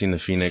embracing the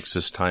Phoenix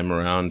this time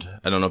around,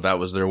 I don't know if that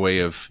was their way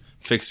of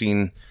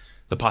fixing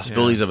the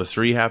possibilities of a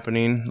 3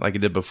 happening like it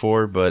did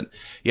before. But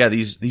yeah,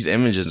 these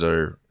images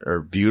are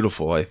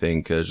beautiful. I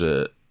think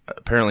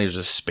apparently there's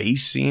a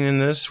space scene in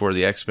this where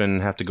the X-Men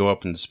have to go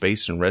up in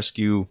space and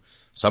rescue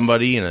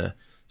somebody, and a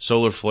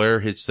solar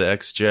flare hits the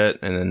X-Jet,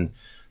 and then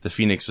the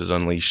Phoenix is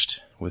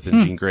unleashed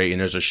within Jean Grey, and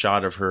there's a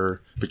shot of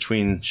her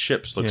between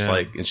ships, looks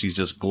like, and she's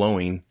just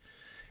glowing.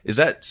 Is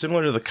that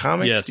similar to the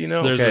comics? Yes, do you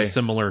know? There's a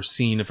similar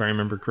scene, if I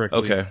remember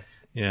correctly. Okay.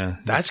 Yeah.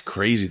 That's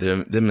crazy,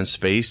 them in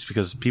space,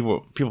 because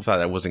people thought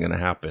that wasn't going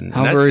to happen.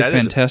 How very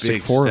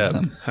Fantastic Four of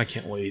them. I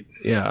can't wait.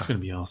 Yeah. It's going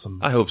to be awesome.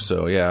 I hope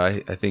so, yeah.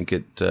 I think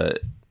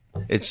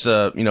it's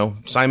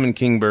Simon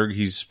Kinberg.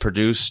 He's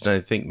produced, and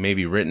I think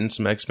maybe written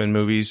some X-Men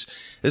movies.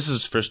 This is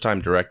his first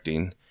time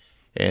directing.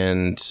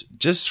 And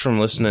just from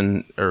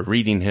listening or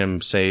reading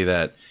him say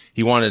that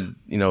he wanted,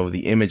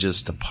 the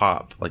images to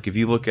pop. Like if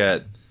you look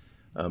at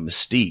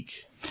Mystique,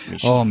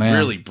 she's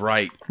really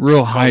bright,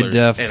 real high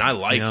def, and I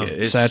like it.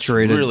 It's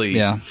saturated, really,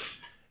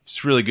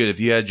 it's really good. If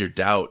you had your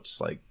doubts,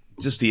 like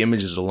just the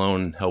images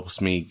alone helps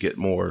me get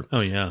more. Oh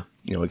yeah,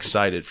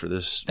 excited for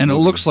this. And movie.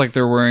 It looks like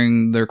they're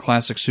wearing their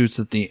classic suits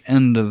at the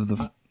end of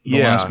the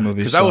last movie.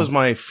 Because that was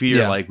my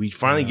fear. Like we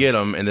finally get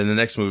them, and then the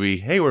next movie,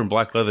 hey, we're in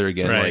black leather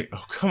again. Right.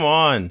 Like, oh come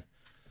on.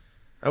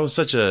 That was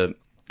such a,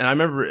 and I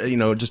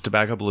remember, just to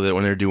back up a little bit,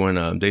 when they were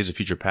doing Days of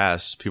Future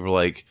Past, people were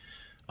like,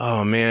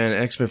 "Oh man,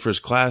 X-Men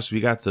First Class, we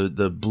got the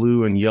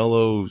blue and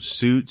yellow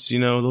suits,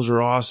 those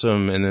are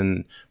awesome." And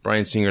then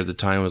Bryan Singer at the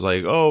time was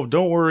like, "Oh,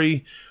 don't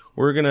worry,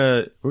 we're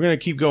gonna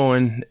keep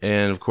going."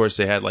 And of course,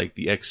 they had like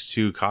the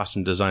X2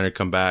 costume designer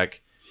come back,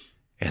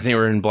 and they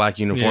were in black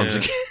uniforms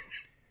again.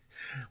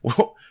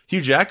 Well, Hugh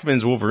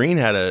Jackman's Wolverine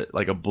had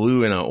a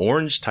blue and an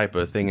orange type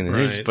of thing in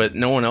his, but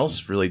no one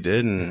else really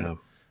did, and.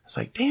 It's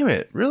like, damn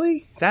it,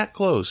 really? That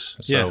close?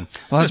 So, yeah.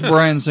 Well, that's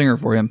Bryan Singer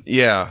for him.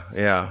 Yeah.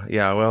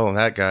 Well,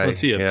 that guy. What's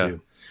he up to?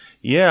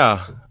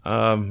 Yeah.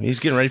 He's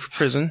getting ready for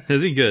prison.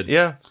 Is he good?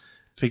 Yeah.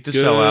 Picked a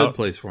good sellout.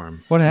 Place for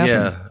him. What happened?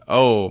 Yeah.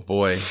 Oh,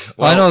 boy.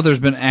 Well, I know there's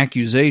been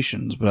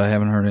accusations, but I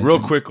haven't heard anything.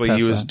 Real quickly,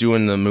 he was that.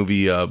 doing the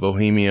movie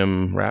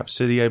Bohemian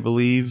Rhapsody, I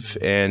believe,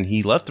 and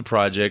he left the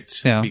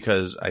project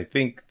because I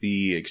think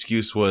the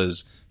excuse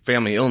was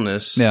family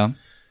illness. Yeah.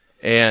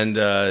 And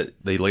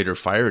they later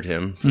fired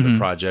him from the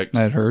project.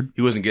 I'd heard.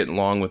 He wasn't getting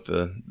along with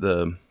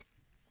the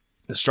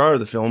star of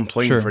the film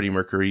playing Freddie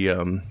Mercury.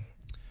 I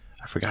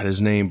forgot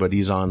his name, but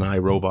he's on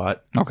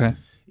iRobot. Okay.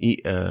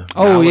 Malik, I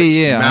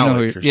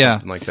know or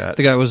something like that.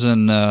 The guy was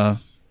in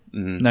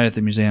Night at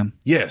the Museum.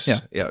 Yes.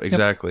 Yeah,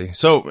 exactly. Yep.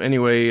 So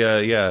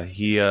anyway,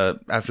 he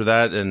after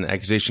that, an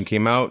accusation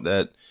came out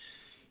that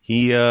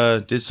he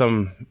did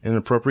some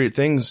inappropriate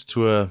things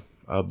to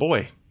a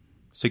boy.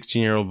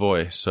 16-year-old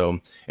boy.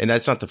 So, and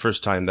that's not the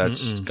first time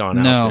that's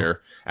gone out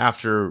there.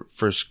 After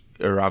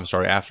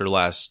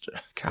last,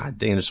 God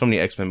dang, there's so many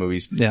X-Men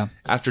movies. Yeah.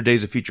 After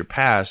Days of Future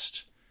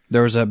Past,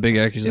 there was that big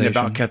accusation. And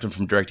about kept him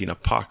from directing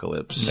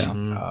Apocalypse.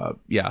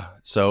 Yeah.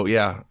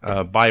 So,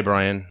 bye,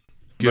 Brian.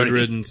 Good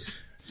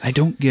riddance. I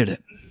don't get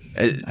it.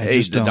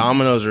 The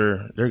dominoes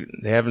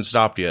they haven't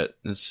stopped yet.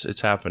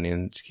 It's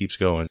happening. It keeps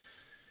going.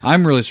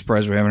 I'm really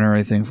surprised we haven't heard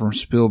anything from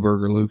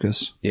Spielberg or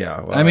Lucas.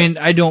 Yeah. Well, I mean,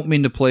 I don't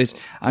mean to place.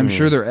 I'm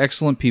sure they're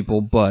excellent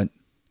people, but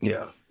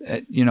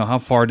how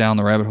far down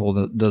the rabbit hole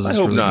does this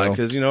really go? I hope not,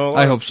 because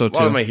I hope so too. A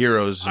lot of my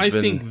heroes. I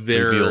think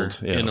they're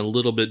in a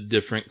little bit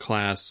different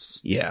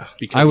class. Yeah,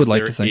 because I would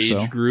like their to think age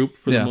so. Group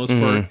for the most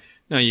part.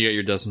 Now you got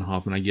your Dustin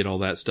Hoffman. I get all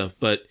that stuff,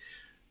 but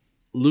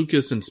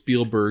Lucas and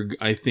Spielberg,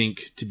 I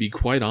think, to be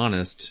quite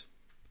honest,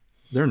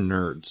 they're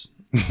nerds.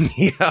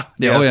 Yeah.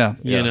 Oh yeah.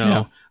 You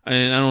know.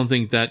 And I don't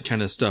think that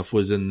kind of stuff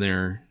was in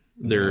their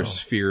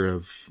sphere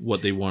of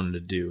what they wanted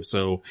to do.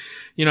 So,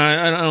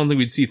 I don't think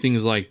we'd see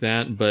things like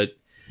that, but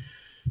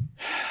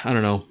I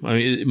don't know. I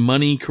mean,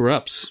 money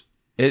corrupts.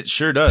 It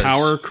sure does.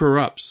 Power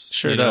corrupts.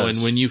 Sure does.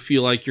 And when you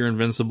feel like you're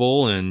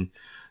invincible and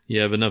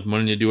you have enough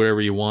money to do whatever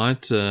you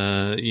want,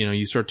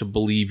 you start to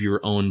believe your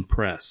own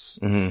press.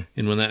 Mm-hmm.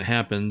 And when that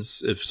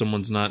happens, if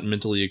someone's not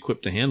mentally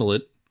equipped to handle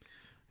it,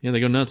 they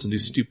go nuts and do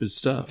stupid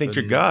stuff. Think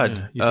you're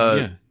God.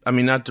 I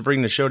mean, not to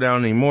bring the show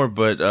down anymore,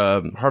 but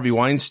Harvey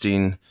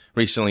Weinstein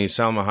recently,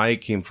 Salma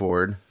Hayek came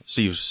forward,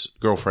 Steve's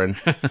girlfriend,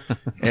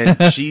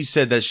 and she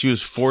said that she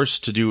was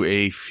forced to do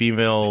a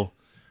female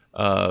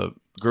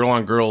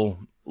girl-on-girl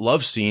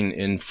love scene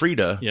in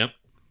Frida. Yep.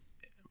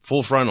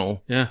 Full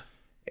frontal. Yeah.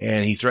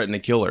 And he threatened to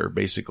kill her,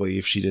 basically,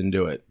 if she didn't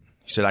do it.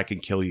 He said, I can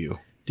kill you.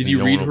 Did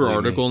you read her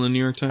article in the New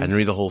York Times? I didn't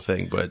read the whole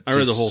thing, but I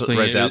read the whole thing.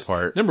 Read that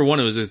part. Number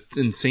one, it's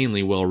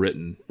insanely well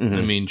written. Mm-hmm.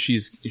 I mean,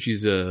 she's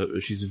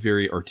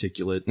very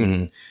articulate.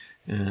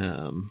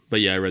 Mm-hmm.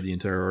 But yeah, I read the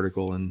entire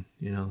article, and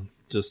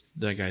just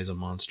that guy's a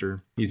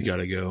monster. He's got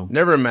to go.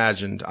 Never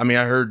imagined. I mean,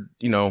 I heard,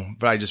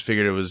 but I just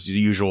figured it was the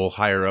usual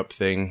higher up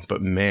thing.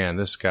 But man,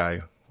 this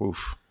guy,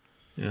 oof.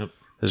 Yep.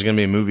 There's going to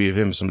be a movie of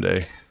him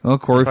someday. Well,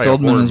 Corey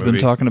Feldman has been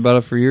talking about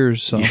it for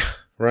years, so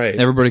right.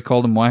 Everybody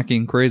called him wacky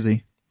and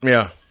crazy.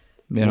 Yeah.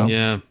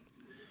 Yeah.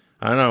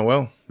 I don't know.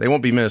 Well, they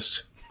won't be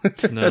missed.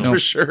 That's for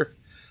sure.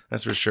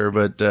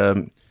 But,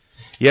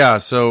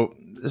 so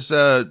this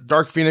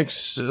Dark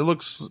Phoenix, it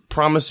looks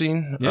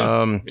promising.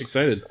 Yeah,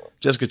 excited.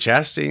 Jessica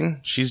Chastain,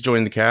 she's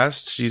joined the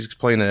cast. She's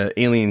playing an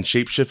alien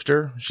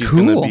shapeshifter. She's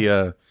going to be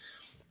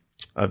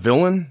a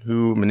villain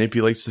who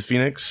manipulates the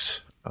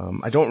Phoenix.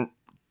 I don't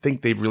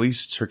think they've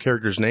released her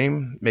character's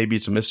name. Maybe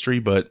it's a mystery,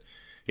 but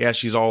yeah,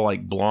 she's all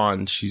like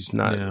blonde. She's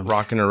not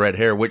rocking her red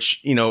hair,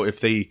 which, if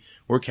they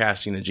were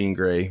casting a Jean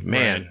Grey,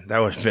 man, that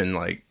would have been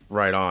like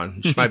right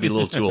on. She might be a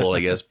little too old, I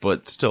guess,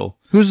 but still.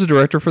 Who's the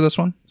director for this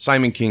one?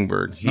 Simon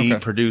Kinberg. He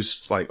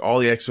produced like all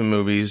the X-Men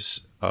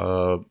movies,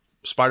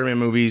 Spider-Man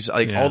movies,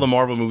 like all the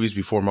Marvel movies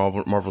before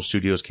Marvel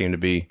Studios came to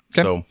be.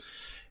 Okay. So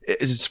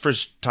it's his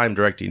first time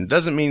directing. It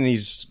doesn't mean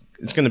it's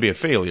going to be a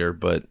failure,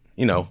 but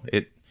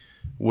it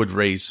would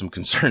raise some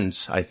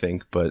concerns, I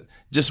think. But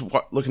just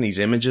looking at these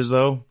images,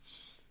 though,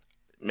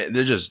 man,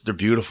 they're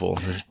beautiful.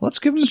 Let's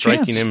give him a chance.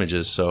 Striking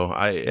images. So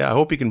I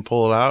hope he can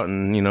pull it out,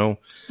 and And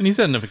he's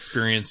had enough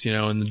experience,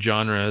 in the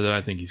genre that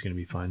I think he's going to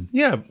be fine.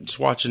 Yeah, just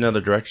watching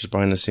other directors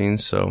behind the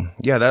scenes. So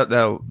yeah,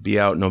 that'll be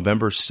out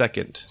November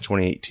 2nd,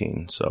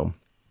 2018. So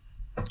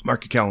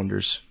mark your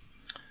calendars.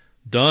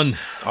 Done.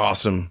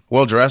 Awesome.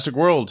 Well, Jurassic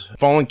World: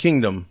 Fallen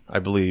Kingdom, I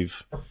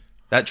believe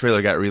that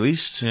trailer got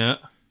released. Yeah.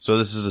 So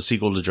this is a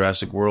sequel to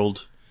Jurassic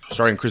World,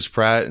 starring Chris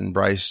Pratt and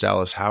Bryce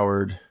Dallas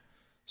Howard.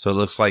 So it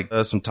looks like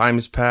some time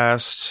has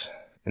passed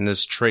in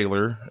this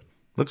trailer.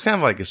 Looks kind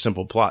of like a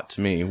simple plot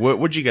to me.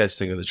 What'd you guys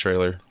think of the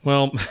trailer?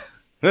 Well,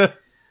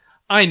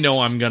 I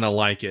know I'm going to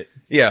like it.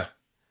 Yeah.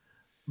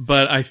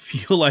 But I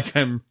feel like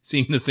I'm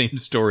seeing the same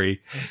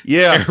story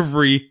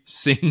every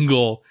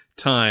single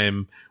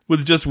time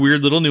with just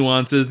weird little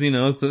nuances,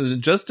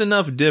 just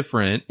enough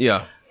different.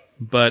 Yeah.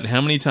 But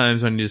how many times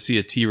do I need to see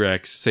a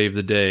T-Rex save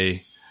the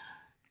day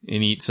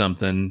and eat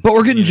something? But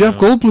we're getting Jeff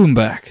Goldblum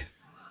back.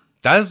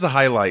 That is the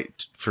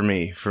highlight for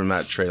me from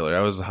that trailer. That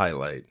was the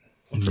highlight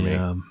for me.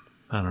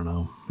 I don't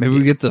know. Maybe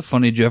we get the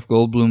funny Jeff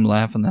Goldblum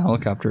laugh in the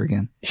helicopter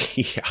again.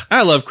 Yeah.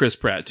 I love Chris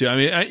Pratt, too. I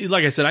mean,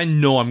 like I said, I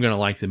know I'm going to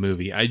like the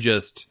movie.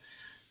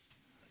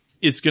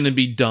 It's going to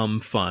be dumb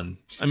fun.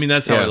 I mean,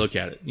 that's how I look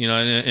at it,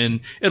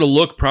 and it'll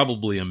look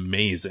probably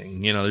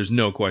amazing. There's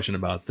no question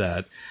about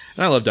that.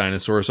 And I love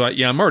dinosaurs. So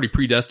I'm already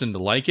predestined to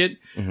like it,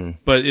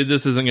 but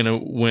this isn't going to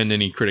win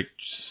any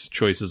Critics'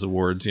 Choices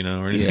Awards,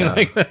 or anything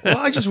like that. Well,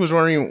 I just was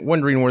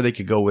wondering where they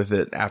could go with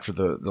it after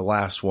the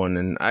last one.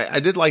 And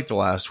I did like the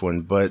last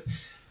one, but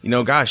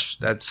gosh,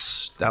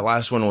 that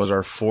last one was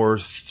our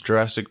 4th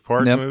Jurassic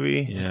Park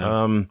movie.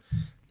 Yeah.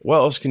 What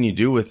else can you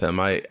do with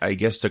them? I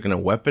guess they're going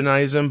to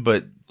weaponize them,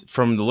 but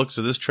from the looks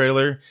of this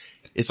trailer,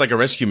 it's like a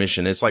rescue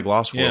mission. It's like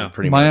Lost World,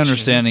 pretty much. My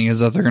understanding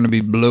is that they're going to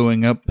be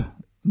blowing up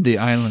the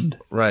island.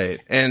 Right.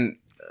 And,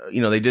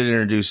 they did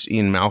introduce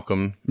Ian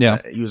Malcolm.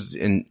 Yeah.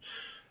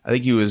 I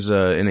think he was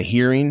in a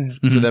hearing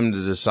for them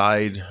to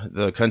decide,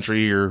 the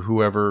country or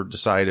whoever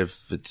decide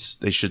if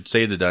they should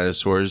save the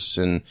dinosaurs.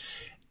 And,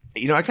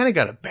 I kind of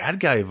got a bad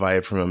guy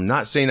vibe from him.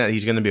 Not saying that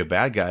he's going to be a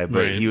bad guy,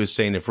 but he was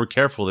saying if we're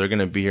careful, they're going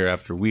to be here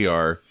after we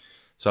are.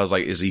 So I was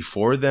like, is he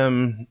for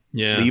them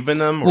leaving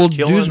them or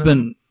killing them? Dude's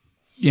been,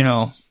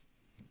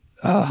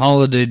 a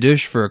holiday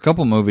dish for a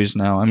couple movies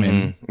now. I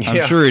mean,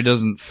 I'm sure he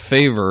doesn't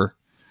favor,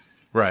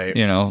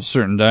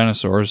 certain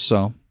dinosaurs.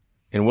 So,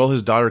 and will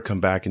his daughter come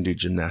back and do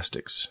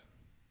gymnastics?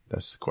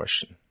 That's the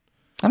question.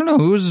 I don't know.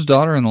 Who was his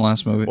daughter in the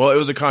last movie? Well, it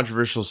was a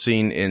controversial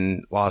scene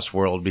in Lost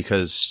World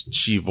because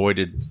she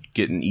avoided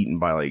getting eaten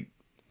by like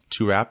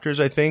 2 raptors,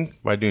 I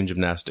think, by doing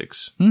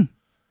gymnastics.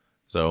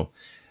 So,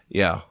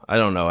 yeah, I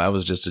don't know. That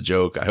was just a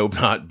joke. I hope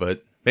not,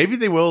 but maybe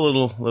they will.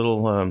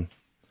 Little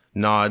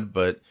nod,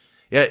 but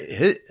yeah,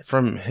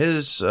 from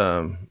his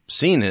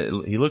scene,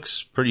 he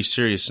looks pretty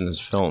serious in his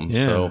film.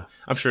 Yeah. So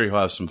I'm sure he'll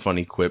have some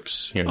funny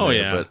quips here and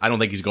there. But I don't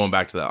think he's going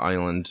back to that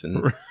island.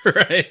 And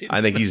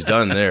I think he's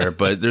done there.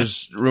 But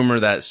there's rumor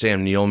that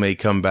Sam Neill may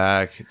come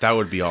back. That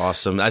would be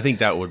awesome. I think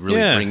that would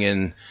really bring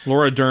in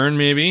Laura Dern,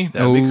 maybe.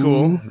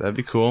 That'd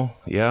be cool.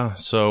 Yeah.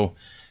 So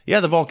yeah,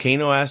 the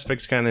volcano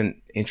aspect's kind of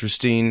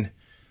interesting.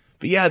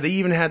 But yeah, they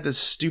even had this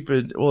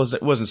stupid. Well,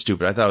 it wasn't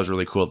stupid. I thought it was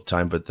really cool at the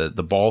time. But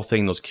the ball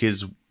thing those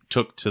kids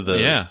took to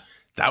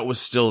that was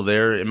still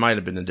there. It might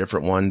have been a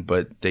different one,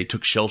 but they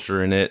took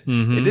shelter in it.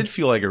 It did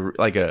feel like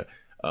a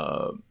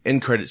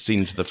end credit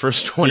scene to the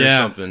first one or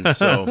something.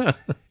 So,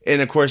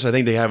 and of course, I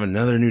think they have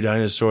another new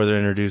dinosaur they're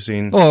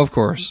introducing. Oh, of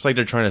course. It's like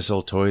they're trying to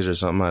sell toys or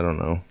something. I don't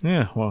know.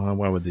 Yeah. Well,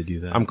 why would they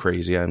do that? I'm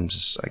crazy. I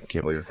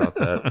can't believe I thought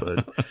that.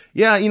 But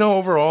yeah,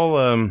 overall,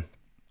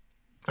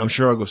 I'm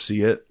sure I'll go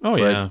see it. Oh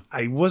yeah.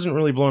 I wasn't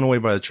really blown away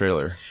by the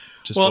trailer.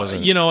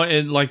 Wasn't.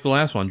 And like the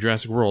last one,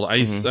 Jurassic World,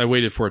 I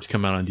waited for it to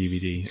come out on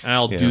DVD.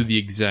 I'll do the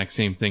exact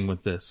same thing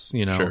with this,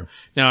 Sure.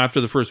 Now,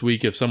 after the first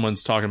week, if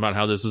someone's talking about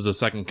how this is a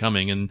second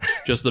coming and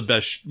just the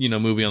best,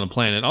 movie on the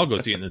planet, I'll go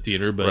see it in the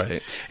theater.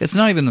 But it's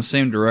not even the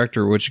same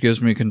director, which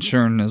gives me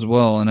concern as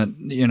well.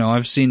 And it,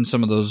 I've seen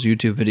some of those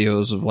YouTube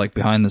videos of like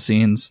behind the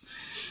scenes.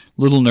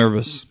 Little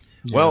nervous.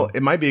 Well,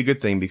 it might be a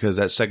good thing because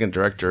that second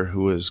director,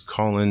 who was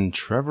Colin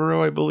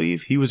Trevorrow, I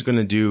believe, he was going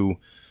to do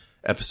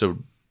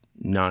episode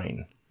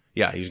 9.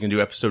 Yeah, he was going to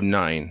do episode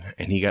 9,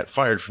 and he got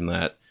fired from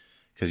that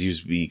because he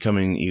was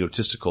becoming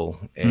egotistical,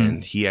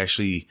 and he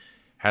actually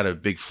had a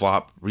big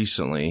flop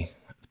recently.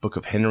 The Book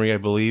of Henry, I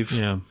believe.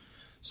 Yeah.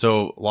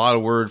 So a lot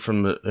of word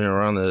from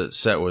around the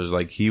set was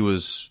like he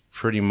was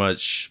pretty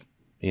much,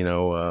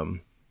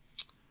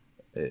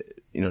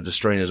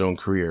 destroying his own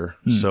career.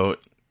 So,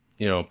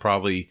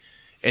 probably,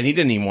 and he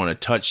didn't even want to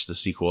touch the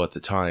sequel at the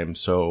time.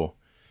 So,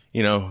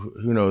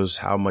 who knows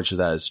how much of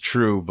that is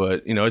true,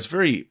 but, it's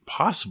very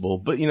possible.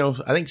 But,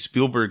 I think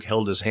Spielberg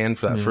held his hand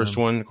for that first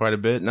one quite a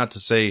bit. Not to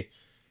say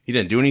he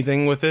didn't do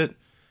anything with it.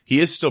 He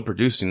is still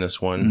producing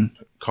this one.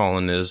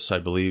 Colin is, I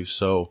believe.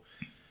 So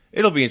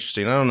it'll be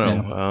interesting. I don't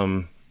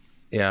know.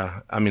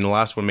 Yeah. I mean, the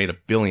last one made $1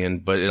 billion,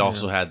 but it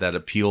also had that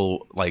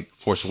appeal like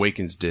Force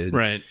Awakens did.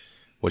 Right.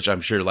 Which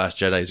I'm sure Last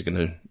Jedi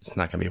it's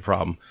not going to be a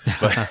problem.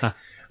 But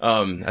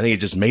I think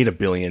it just made $1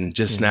 billion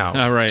just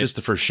now. Right. Just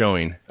the first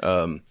showing.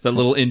 That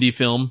little indie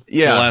film,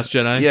 The Last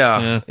Jedi.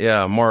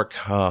 Yeah. Mark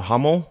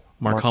Hamill.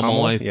 Mark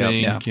Hamill, I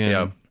think.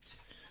 Yeah.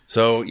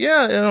 So,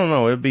 I don't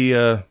know.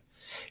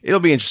 It'll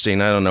be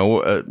interesting. I don't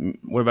know.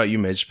 What about you,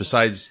 Mitch?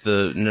 Besides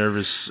the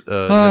nervousness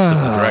of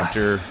the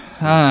director,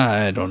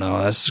 I don't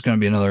know. This is going to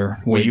be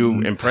another. Were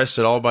you impressed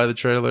at all by the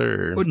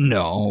trailer? Or?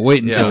 No,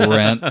 wait until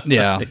Rent.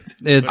 Yeah,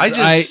 it's.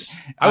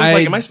 I was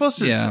like, am I supposed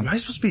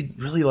to be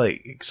really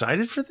like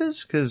excited for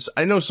this? Because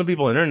I know some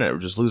people on the internet were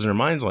just losing their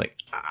minds. Like,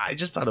 I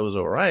just thought it was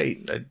all right.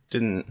 I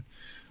didn't.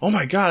 Oh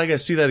my god, I got to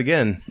see that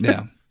again.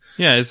 Yeah,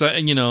 yeah. It's that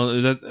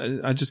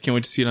I just can't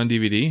wait to see it on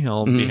DVD.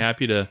 I'll be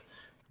happy to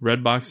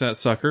Redbox that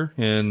sucker,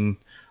 and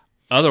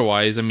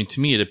otherwise, I mean, to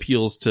me, it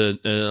appeals to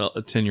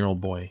a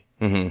 10-year-old boy,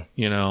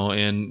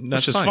 and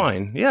that's just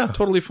fine. Yeah,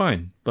 totally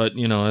fine. But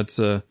it's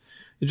it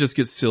just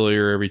gets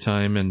sillier every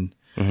time, and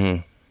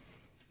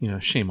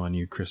shame on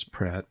you, Chris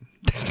Pratt.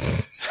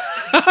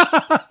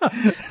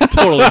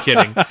 Totally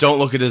kidding. Don't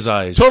look at his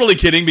eyes. Totally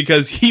kidding,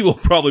 because he will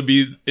probably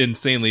be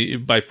insanely,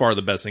 by far,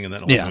 the best thing in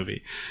that whole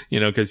movie.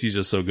 Because he's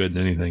just so good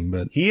in anything.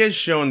 But he has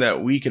shown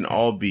that we can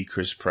all be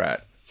Chris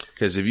Pratt.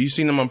 Because if you've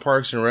seen him on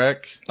Parks and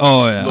Rec, he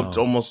looked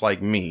almost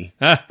like me.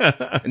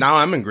 Now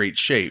I'm in great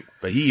shape,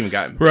 but he even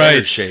got in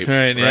better shape.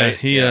 Right,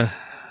 yeah.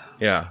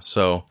 Yeah,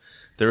 so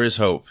there is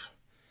hope.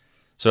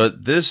 So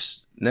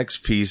this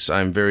next piece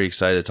I'm very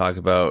excited to talk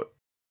about.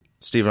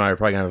 Steve and I are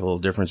probably going to have a little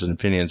difference in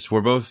opinions.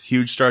 We're both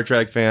huge Star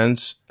Trek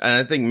fans. And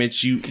I think,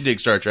 Mitch, you dig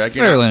Star Trek.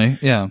 Fairly,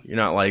 yeah. You're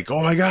not like,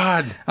 oh my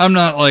God. I'm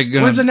not like...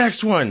 When's the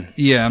next one?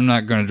 Yeah, I'm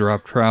not going to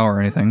drop Trow or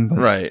anything.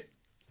 But.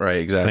 Right,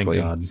 exactly.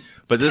 Thank God.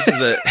 But this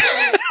is a...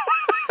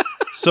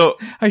 So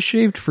I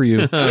shaved for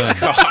you.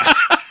 God.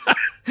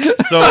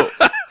 So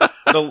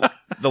the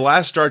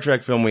last Star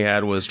Trek film we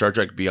had was Star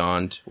Trek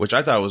Beyond, which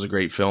I thought was a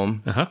great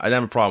film. I didn't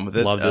have a problem with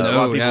it. Loved it. A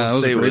lot of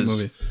people say it was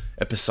movie.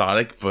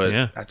 Episodic,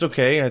 but that's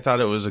okay. I thought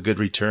it was a good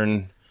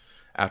return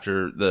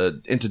after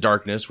the Into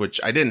Darkness, which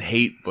I didn't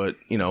hate, but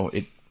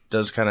it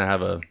does kind of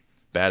have a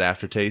bad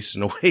aftertaste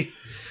in a way.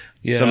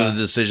 Yeah. Some of the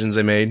decisions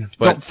they made,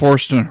 but felt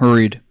forced and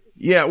hurried.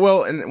 Yeah,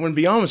 well, and when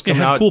Beyond was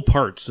coming out... It had cool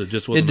parts. It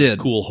just wasn't a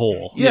cool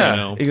whole.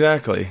 Yeah,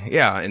 exactly.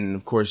 Yeah, and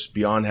of course,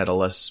 Beyond had a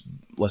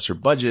lesser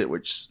budget,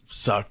 which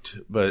sucked.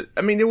 But,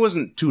 I mean, it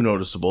wasn't too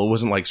noticeable. It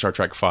wasn't like Star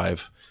Trek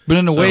 5. But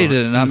in a way,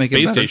 did it not make it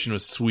better? The space station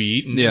was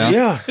sweet. And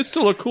yeah. It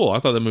still looked cool. I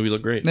thought the movie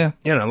looked great. Yeah,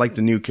 and I like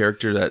the new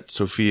character that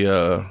Sophia...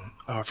 Oh,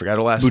 I forgot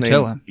her last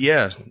name.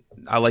 Yeah,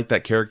 I like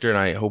that character, and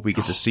I hope we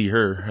get to see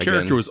her again.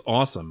 Character was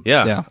awesome.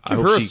 Yeah. I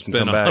hope she can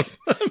come back.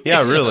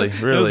 Yeah, really.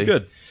 That was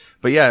good.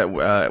 But yeah,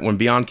 when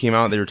Beyond came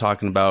out, they were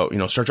talking about,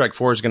 Star Trek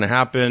 4 is going to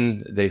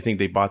happen. They think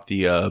they bought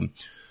the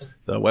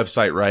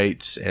website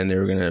rights, and they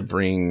were going to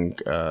bring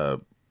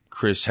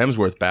Chris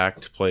Hemsworth back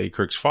to play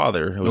Kirk's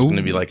father. It was going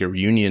to be like a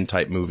reunion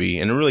type movie,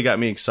 and it really got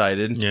me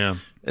excited. Yeah.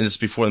 And this is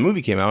before the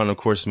movie came out, and of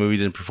course the movie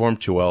didn't perform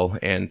too well,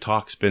 and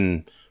talk's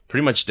been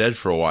pretty much dead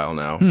for a while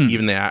now.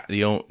 Even the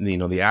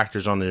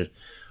actors on the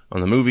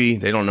movie,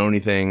 they don't know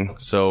anything.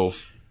 So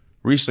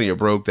recently it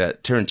broke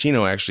that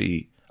Tarantino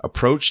actually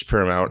approached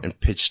Paramount and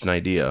pitched an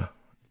idea,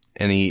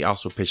 and he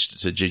also pitched it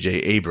to J.J.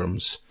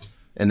 Abrams,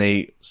 and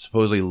they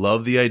supposedly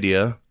love the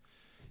idea.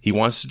 He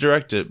wants to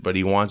direct it, but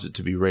he wants it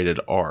to be rated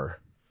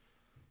R.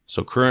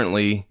 So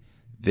currently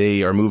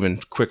they are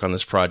moving quick on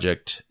this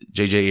project.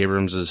 J.J.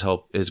 Abrams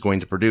is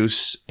going to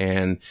produce,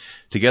 and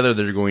together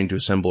they're going to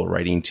assemble a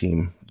writing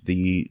team.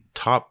 The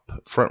top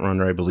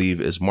frontrunner, I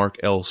believe, is Mark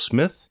L.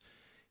 Smith.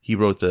 He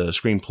wrote the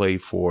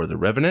screenplay for The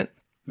Revenant.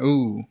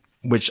 Ooh.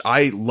 Which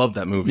I love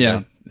that movie.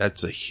 Yeah.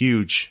 That's a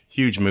huge,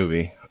 huge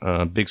movie.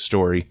 Big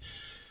story.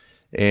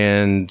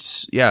 And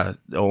yeah,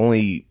 the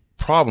only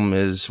problem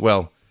is,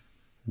 well,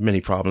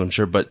 many problems, I'm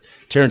sure, but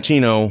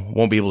Tarantino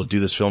won't be able to do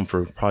this film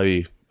for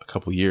probably a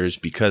couple years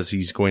because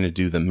he's going to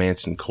do the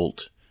Manson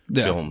cult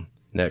film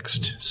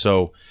next.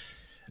 So,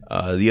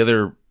 the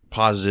other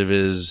positive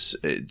is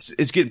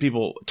it's getting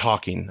people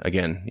talking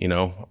again,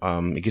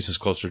 it gets us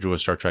closer to a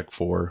Star Trek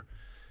 4.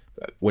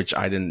 Which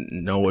I didn't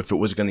know if it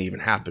was going to even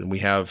happen. We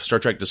have Star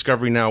Trek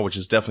Discovery now, which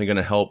is definitely going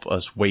to help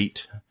us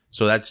wait.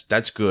 So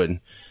that's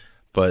good.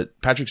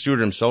 But Patrick Stewart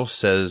himself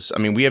says, I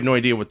mean, we have no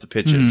idea what the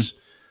pitch is,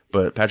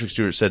 But Patrick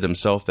Stewart said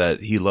himself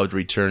that he loved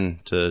Return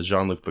to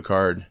Jean-Luc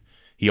Picard.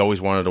 He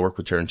always wanted to work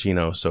with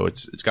Tarantino, so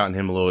it's gotten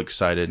him a little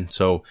excited.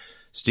 So,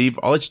 Steve,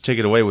 I'll let you take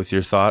it away with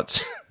your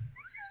thoughts.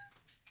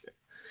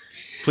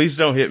 Please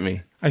don't hit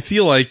me. I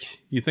feel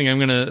like you think I'm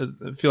going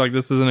to feel like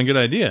this isn't a good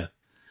idea.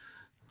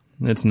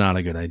 It's not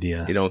a good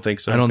idea. You don't think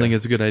so? I don't think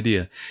it's a good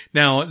idea.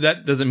 Now,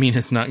 that doesn't mean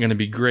it's not going to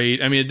be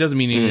great. I mean, it doesn't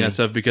mean any of that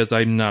stuff because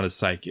I'm not a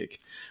psychic.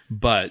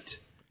 But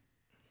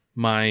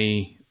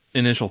my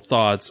initial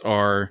thoughts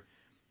are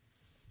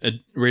a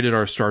rated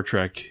R Star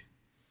Trek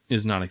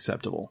is not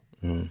acceptable.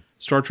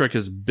 Star Trek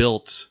is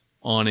built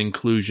on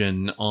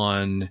inclusion,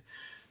 on,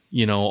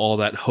 you know, all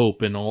that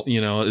hope and all,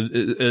 you know,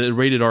 a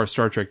rated R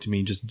Star Trek to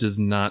me just does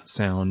not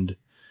sound.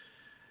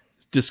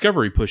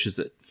 Discovery pushes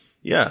it.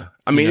 Yeah.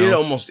 I mean, it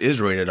almost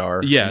is rated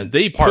R. Yeah,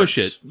 they push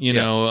it, you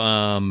know.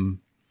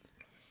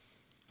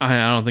 I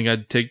don't think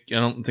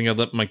I'd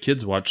let my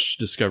kids watch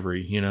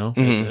Discovery, you know.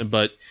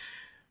 But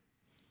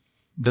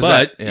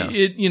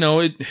it, you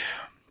know,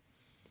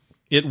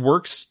 it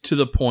works to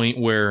the point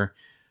where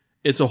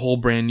it's a whole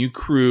brand new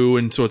crew,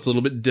 and so it's a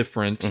little bit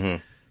different.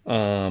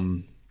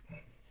 Doing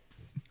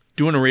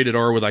a rated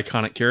R with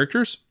iconic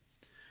characters,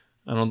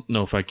 I don't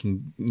know if I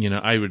can, you know,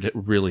 I would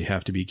really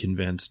have to be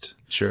convinced.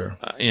 Sure.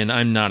 And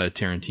I'm not a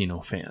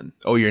Tarantino fan.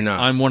 Oh, you're not?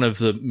 I'm one of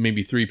the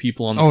maybe 3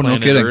 people on the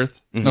planet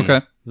Earth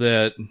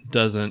that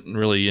doesn't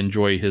really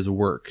enjoy his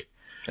work.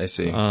 I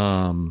see.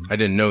 I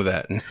didn't know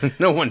that.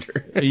 No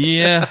wonder.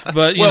 Yeah,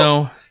 but, you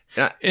know,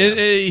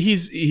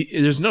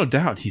 there's no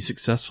doubt he's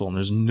successful, and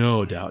there's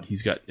no doubt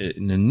he's got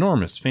an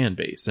enormous fan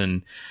base,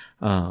 and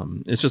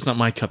it's just not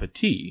my cup of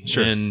tea.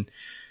 Sure. And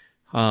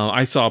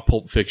I saw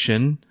Pulp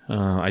Fiction.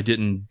 I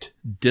didn't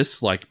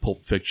dislike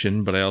Pulp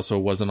Fiction, but I also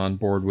wasn't on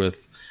board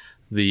with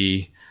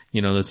the,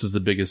 you know, this is the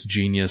biggest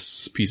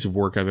genius piece of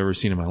work I've ever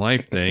seen in my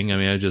life thing. I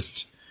mean, I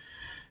just,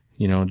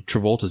 you know,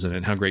 Travolta's in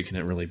it. How great can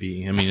it really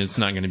be? I mean, it's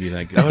not going to be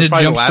that good. That was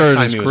probably the last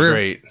time he was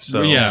great.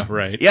 So yeah,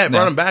 right. Yeah, it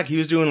brought him back. He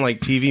was doing like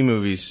TV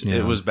movies. Yeah.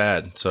 It was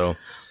bad. So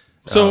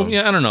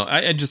yeah, I don't know.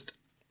 I just,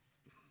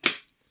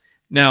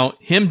 now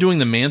him doing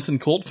the Manson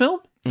cult film.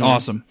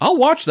 Awesome. I'll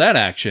watch that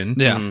action.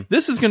 Yeah.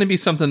 This is going to be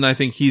something I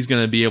think he's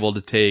going to be able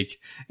to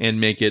take and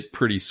make it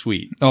pretty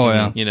sweet. Oh,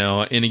 yeah. You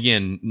know, and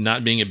again,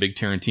 not being a big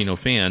Tarantino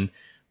fan,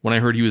 when I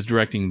heard he was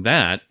directing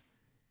that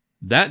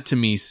to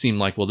me seemed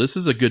like, well, this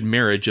is a good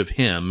marriage of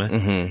him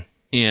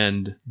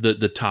and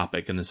the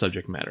topic and the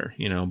subject matter,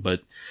 you know,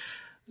 but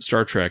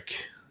Star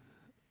Trek,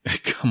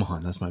 come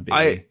on, that's my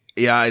baby.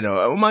 I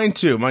know. Mine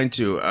too.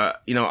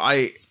 You know,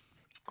 I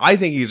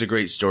think he's a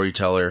great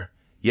storyteller.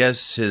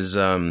 Yes, his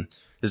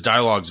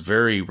dialogue's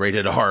very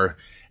rated R,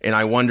 and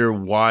I wonder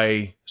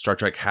why Star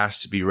Trek has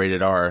to be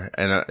rated R.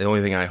 And the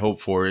only thing I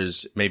hope for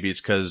is maybe it's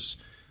because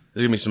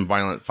there's gonna be some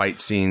violent fight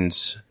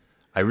scenes.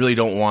 I really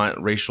don't want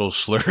racial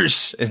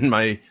slurs in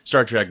my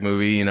Star Trek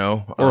movie, you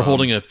know, or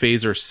holding a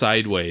phaser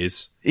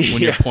sideways when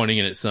you're pointing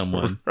it at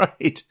someone.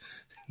 Right?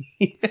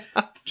 Yeah.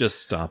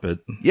 Just stop it.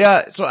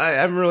 Yeah. So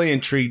I'm really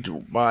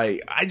intrigued by.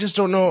 I just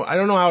don't know. I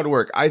don't know how it would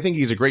work. I think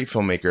he's a great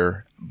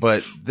filmmaker,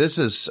 but this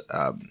is.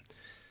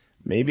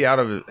 Maybe out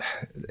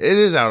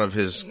of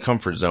his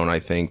comfort zone, I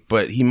think,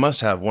 but he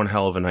must have one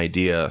hell of an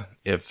idea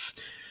if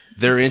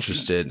they're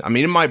interested. I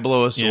mean, it might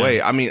blow us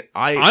away. I mean,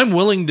 I'm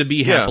willing to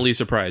be happily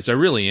surprised. I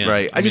really am.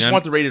 Right. I just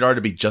want the rated R to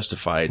be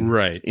justified.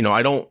 Right. You know,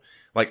 I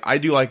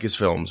do like his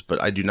films,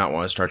 but I do not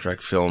want a Star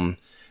Trek film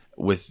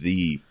with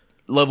the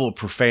level of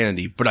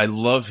profanity, but I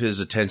love his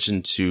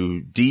attention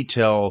to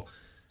detail,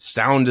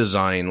 sound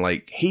design,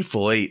 like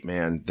Hateful Eight,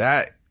 man.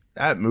 That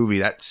movie,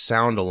 that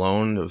sound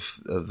alone of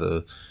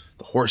the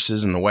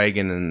horses and the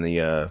wagon and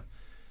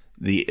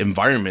the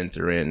environment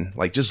they're in,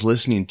 like just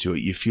listening to it,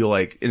 you feel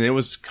like, and it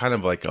was kind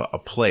of like a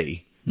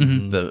play.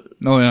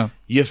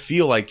 You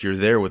feel like you're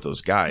there with those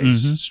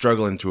guys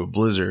struggling through a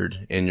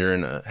blizzard, and you're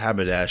in a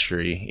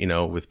haberdashery, you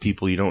know, with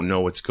people you don't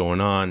know what's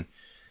going on.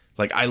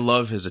 Like, I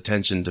love his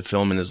attention to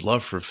film and his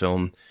love for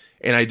film.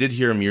 And I did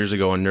hear him years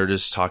ago on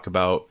Nerdist talk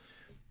about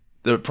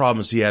the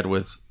problems he had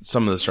with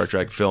some of the Star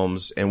Trek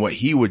films and what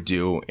he would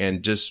do.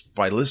 And just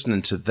by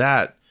listening to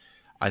that,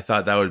 I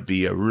thought that would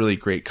be a really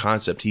great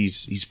concept.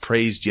 He's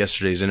praised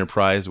Yesterday's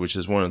Enterprise, which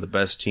is one of the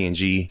best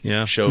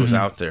TNG shows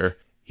out there.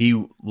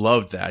 He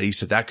loved that. He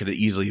said that could have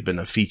easily been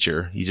a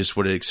feature. He just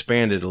would have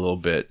expanded a little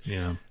bit.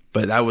 Yeah.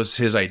 But that was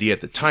his idea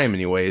at the time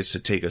anyways, to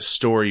take a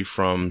story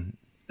from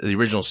the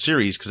original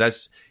series, because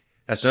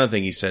that's another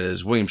thing he said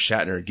is William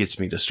Shatner gets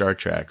me to Star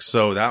Trek.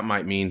 So that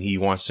might mean he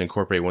wants to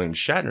incorporate William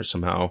Shatner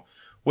somehow,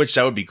 which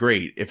that would be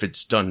great if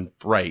it's done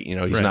right. You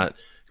know, he's not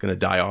going to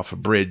die off a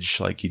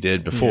bridge like he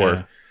did before.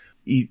 Yeah.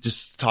 He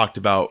just talked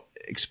about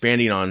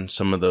expanding on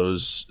some of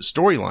those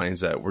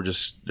storylines that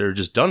they're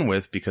just done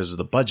with because of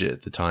the budget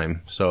at the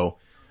time. So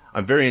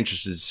I'm very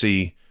interested to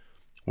see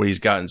what he's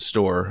got in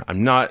store.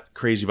 I'm not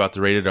crazy about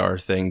the rated R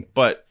thing,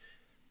 but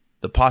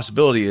the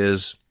possibility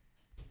is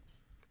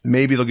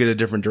maybe they'll get a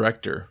different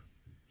director.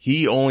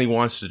 He only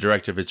wants to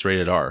direct if it's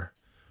rated R,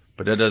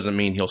 but that doesn't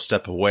mean he'll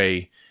step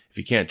away if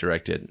he can't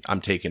direct it.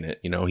 I'm taking it.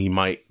 You know, he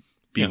might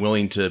be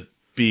willing to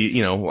be,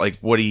 you know, like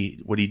what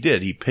he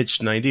did. He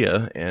pitched an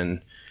idea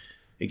and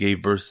it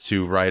gave birth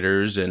to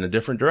writers and a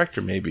different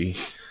director, maybe.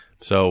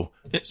 So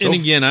and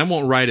again, I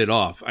won't write it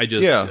off. I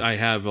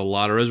have a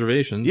lot of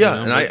reservations. Yeah, you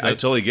know, and I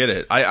totally get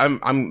it.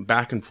 I'm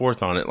back and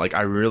forth on it. Like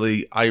I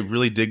really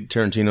dig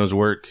Tarantino's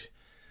work,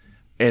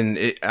 and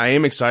I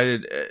am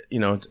excited. You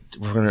know,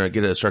 we're gonna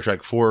get a Star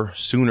Trek 4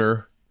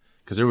 sooner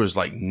because there was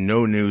like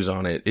no news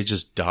on it. It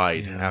just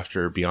died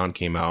after Beyond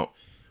came out,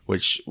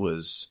 which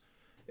was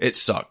it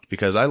sucked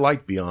because I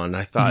liked Beyond.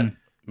 I thought.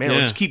 Man,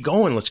 let's keep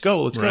going. Let's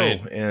go.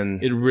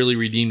 And it really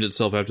redeemed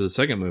itself after the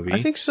second movie.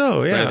 I think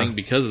so. Yeah. But I think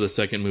because of the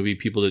second movie,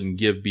 people didn't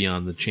give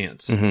Beyond the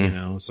chance. You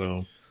know,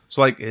 so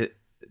like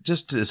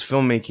just as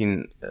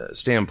filmmaking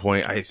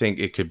standpoint, I think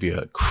it could be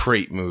a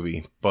great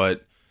movie.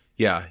 But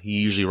yeah, he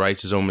usually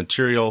writes his own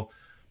material.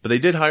 But they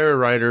did hire a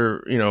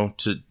writer, you know,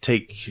 to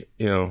take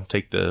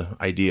the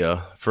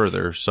idea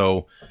further.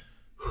 So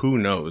who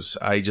knows?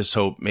 I just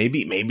hope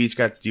maybe it's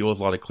got to deal with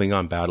a lot of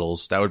Klingon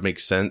battles. That would make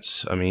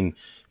sense. I mean.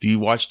 If you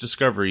watch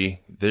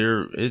Discovery,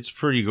 it's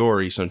pretty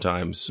gory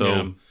sometimes.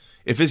 So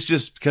if it's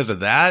just because of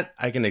that,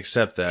 I can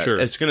accept that. Sure.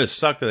 It's going to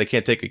suck that I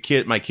can't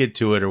take my kid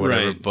to it or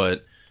whatever, right.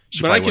 but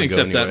I can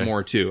accept that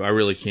more too. I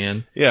really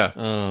can. Yeah.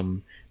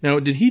 Now,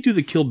 did he do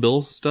the Kill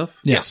Bill stuff?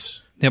 Yes.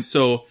 Yep.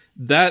 So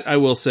that I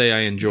will say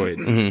I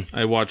enjoyed.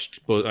 I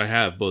watched both. I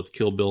have both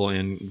Kill Bill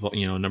and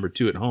number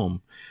 2 at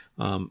home.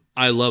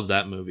 I love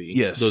that movie.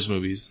 Yes. Those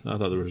movies. I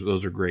thought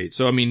those are great.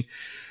 So I mean.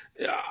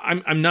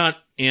 I'm not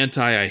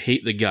I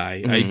hate the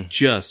guy. I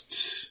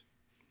just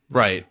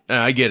right.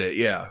 I get it.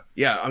 Yeah.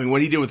 I mean,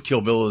 what he did with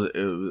Kill Bill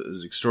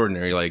was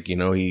extraordinary. Like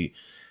he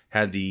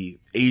had the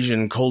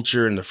Asian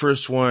culture in the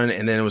first one,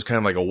 and then it was kind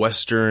of like a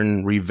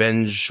Western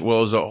revenge. Well,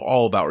 it was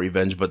all about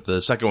revenge, but the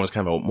second one was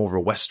kind of more of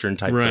a Western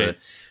type. Right.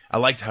 I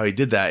liked how he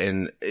did that,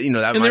 and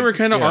and they were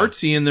kind of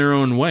artsy in their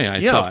own way. I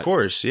thought, of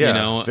course,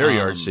 yeah, very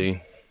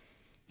artsy.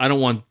 I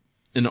don't want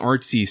an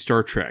artsy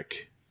Star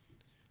Trek.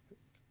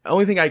 The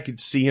only thing I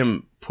could see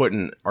him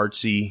putting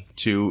artsy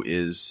to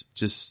is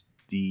just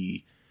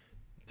the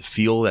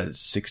feel that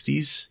it's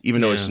 60s,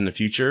 even though it's in the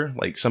future.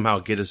 Like somehow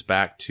get us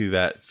back to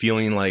that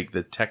feeling like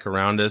the tech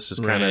around us is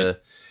kind of,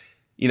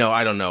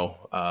 I don't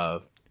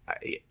know.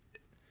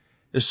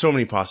 There's so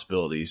many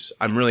possibilities.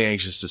 I'm really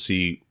anxious to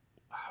see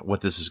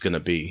what this is going to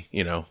be,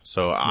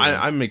 So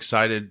I'm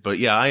excited, but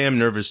I am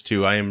nervous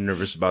too. I am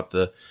nervous about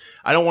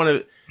I don't want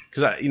to,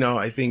 because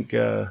I think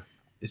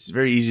it's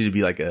very easy to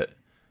be like a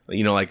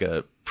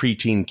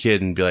preteen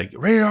kid and be like,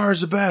 radar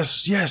is the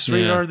best. Yes,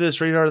 radar this,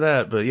 radar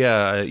that. But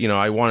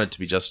I want it to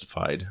be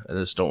justified. I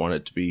just don't want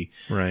it to be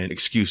an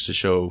excuse to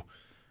show,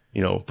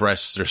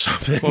 breasts or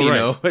something.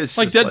 Well, It's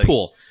like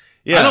Deadpool.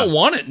 I don't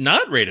want it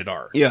not rated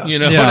R. Yeah. You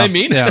know what I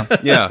mean?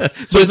 Yeah.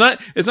 So it's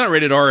not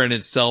rated R in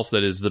itself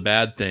that is the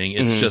bad thing.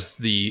 It's just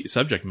the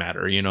subject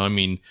matter. I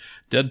mean,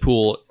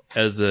 Deadpool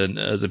as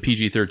a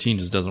PG-13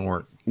 just doesn't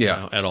work.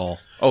 At all.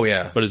 Oh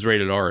yeah. But as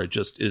rated R, it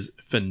just is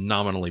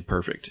phenomenally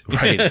perfect.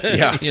 Right.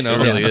 Yeah. It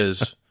really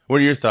is. What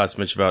are your thoughts,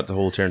 Mitch, about the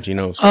whole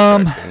Tarantino?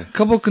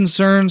 Couple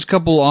concerns,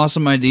 couple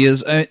awesome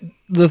ideas.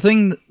 The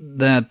thing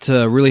that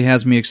really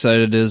has me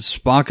excited is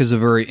Spock is a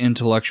very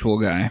intellectual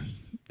guy,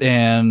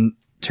 and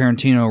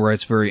Tarantino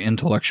writes very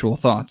intellectual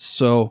thoughts.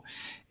 So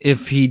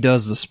if he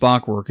does the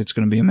Spock work, it's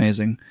going to be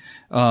amazing.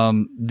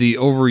 The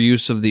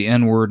overuse of the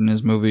N-word in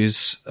his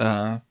movies,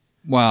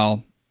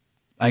 wow.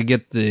 I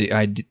get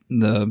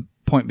the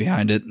point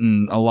behind it,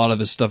 and a lot of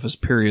his stuff is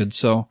period.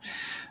 So,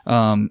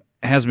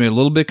 has me a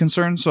little bit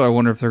concerned. So I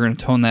wonder if they're going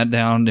to tone that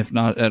down, if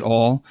not at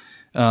all,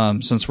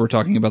 since we're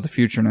talking about the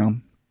future now.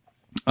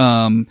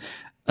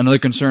 Another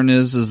concern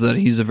is that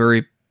he's a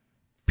very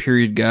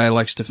period guy,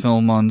 likes to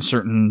film on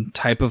certain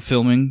type of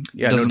filming.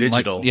 Yeah, no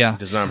digital.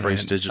 Does not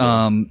embrace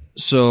digital.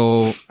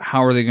 So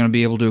how are they going to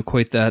be able to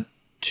equate that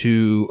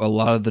to a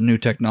lot of the new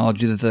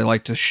technology that they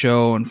like to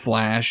show and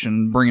flash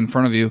and bring in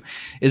front of you?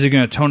 Is it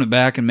going to tone it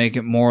back and make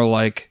it more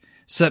like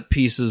set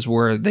pieces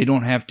where they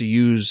don't have to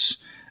use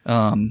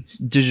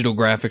digital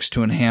graphics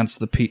to enhance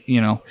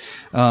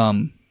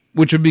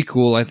which would be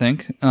cool, I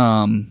think.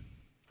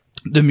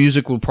 The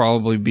music will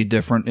probably be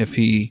different if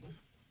he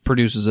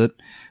produces it,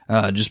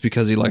 just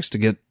because he likes to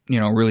get,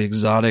 really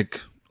exotic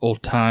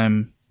old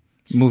time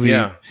movie.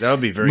 Yeah, that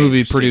would be very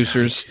movie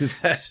producers.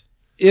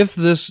 If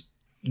this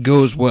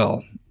goes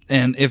well,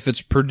 and if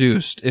it's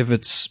produced, if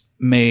it's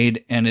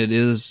made, and it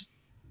is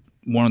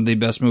one of the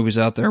best movies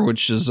out there,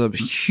 which is a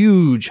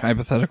huge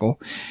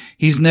hypothetical,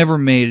 he's never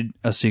made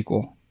a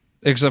sequel,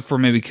 except for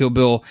maybe Kill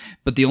Bill,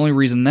 but the only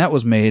reason that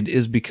was made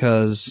is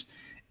because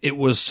it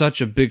was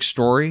such a big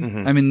story.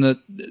 I mean,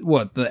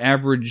 the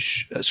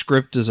average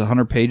script is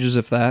 100 pages,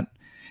 if that.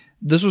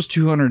 This was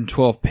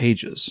 212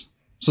 pages.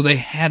 So they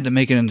had to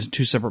make it into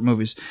 2 separate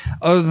movies.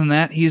 Other than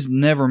that, he's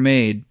never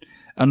made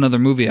another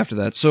movie after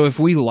that. So if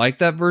we like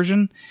that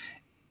version,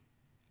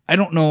 I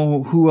don't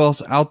know who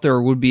else out there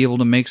would be able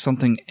to make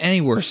something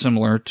anywhere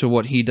similar to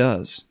what he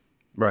does.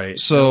 Right.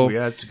 So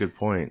that's a good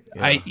point.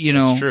 That's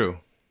true.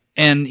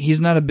 And he's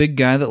not a big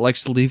guy that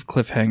likes to leave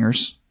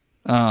cliffhangers.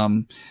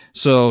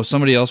 So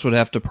somebody else would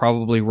have to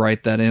probably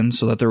write that in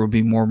so that there would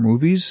be more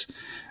movies.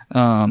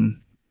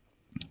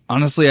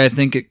 Honestly, I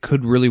think it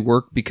could really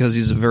work because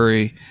he's a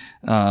very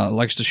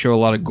likes to show a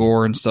lot of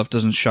gore and stuff,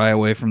 doesn't shy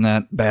away from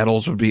that.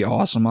 Battles would be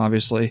awesome,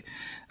 obviously.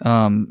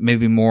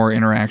 Maybe more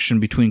interaction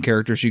between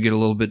characters. You get a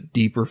little bit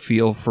deeper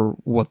feel for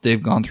what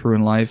they've gone through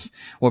in life,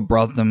 what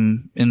brought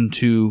them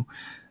into,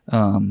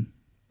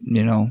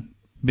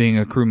 being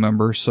a crew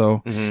member.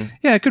 So,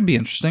 yeah, it could be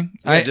interesting.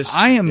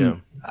 Yeah,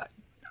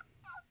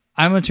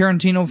 I'm a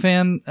Tarantino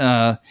fan.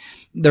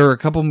 There are a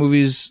couple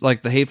movies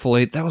like The Hateful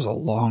Eight. That was a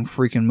long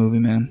freaking movie,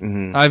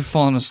 man. I've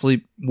fallen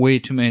asleep way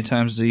too many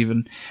times to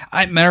even...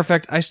 matter of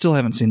fact, I still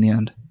haven't seen the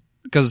end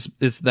because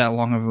it's that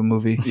long of a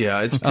movie. Yeah,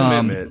 it's a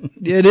commitment.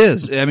 It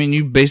is. I mean,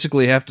 you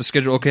basically have to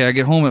schedule, okay, I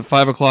get home at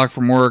 5 o'clock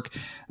from work.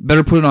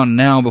 Better put it on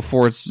now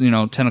before it's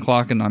 10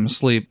 o'clock and I'm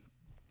asleep.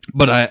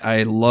 But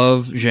I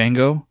love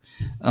Django.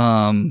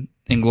 Inglourious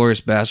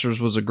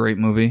Basterds was a great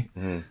movie.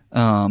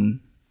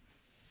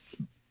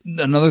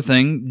 Another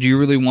thing, do you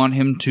really want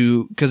him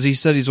to... Because he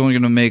said he's only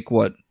going to make,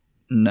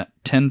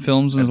 10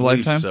 films in his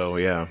lifetime? So,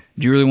 yeah.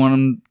 Do you really want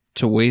him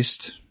to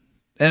waste...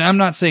 And I'm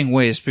not saying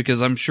waste,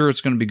 because I'm sure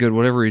it's going to be good.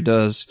 Whatever he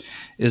does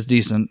is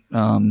decent.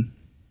 And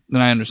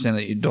I understand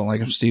that you don't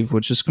like him, Steve,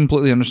 which is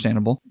completely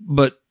understandable.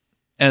 But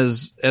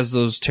as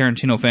those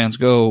Tarantino fans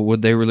go,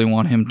 would they really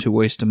want him to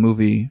waste a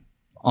movie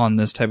on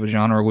this type of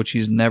genre, which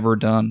he's never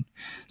done?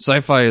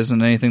 Sci-fi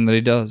isn't anything that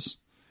he does.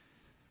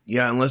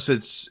 Yeah, unless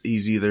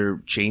he's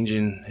either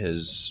changing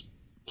his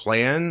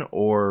plan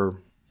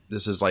or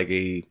this is like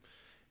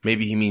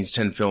maybe he means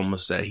 10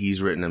 films that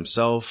he's written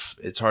himself.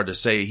 It's hard to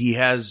say. He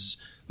has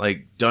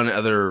done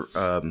other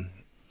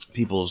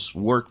people's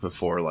work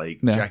before.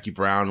 Jackie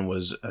Brown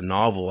was a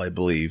novel, I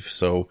believe.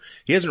 So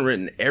he hasn't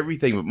written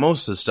everything, but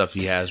most of the stuff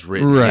he has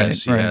written. Right,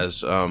 yes, he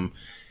has.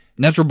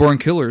 Natural Born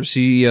Killers.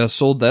 He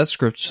sold that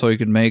script so he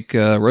could make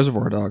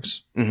Reservoir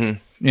Dogs. So.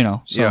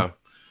 Yeah.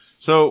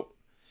 So.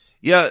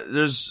 Yeah,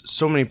 there's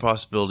so many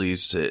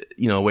possibilities.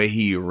 The way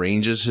he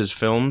arranges his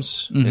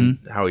films and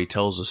how he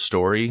tells a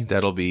story,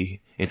 that'll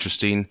be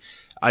interesting.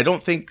 I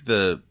don't think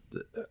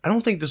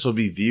this will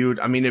be viewed.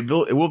 I mean, it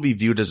will be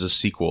viewed as a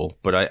sequel,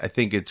 but I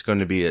think it's going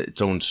to be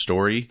its own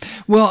story.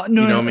 Well,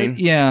 no, you know what I mean?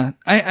 Yeah,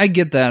 I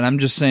get that. I'm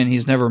just saying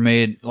he's never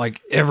made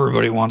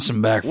everybody wants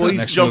him back for the next movie.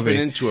 Well, he's jumping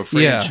into a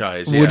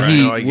franchise.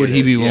 Yeah. Would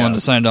he be willing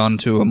to sign on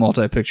to a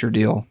multi-picture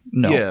deal?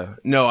 No. Yeah,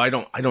 no, I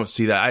don't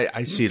see that.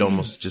 I see it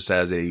almost just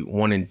as a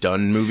one and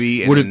done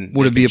movie. Would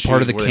it be a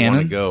part of the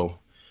canon? Go.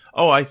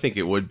 Oh, I think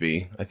it would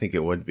be.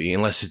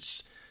 Unless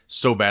it's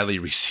so badly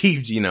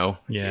received, I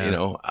don't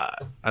know.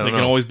 They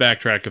can always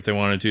backtrack if they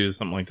wanted to,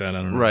 something like that.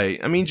 I don't know. Right.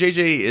 I mean,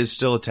 JJ is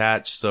still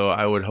attached, so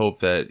I would hope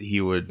that he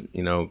would,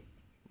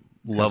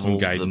 level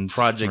the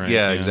project. Right,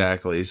 yeah,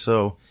 exactly.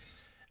 So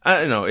I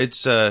don't know.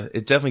 It's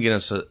definitely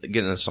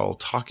getting us all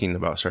talking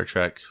about Star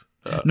Trek.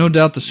 No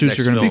doubt the suits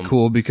are going to be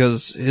cool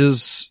because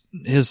his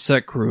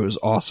set crew is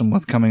awesome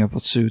with coming up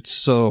with suits.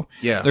 So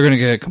yeah, they're going to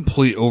get a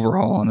complete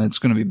overhaul and it's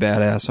going to be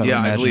badass.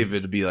 I believe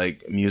it'd be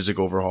like music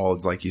overhaul,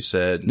 like you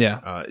said.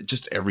 Yeah.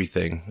 Just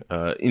everything.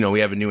 We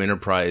have a new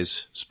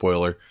Enterprise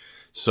spoiler.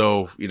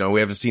 So, we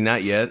haven't seen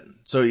that yet.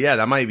 So yeah,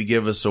 that might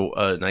give us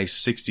a nice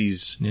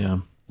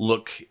 60s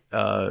look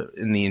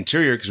in the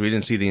interior because we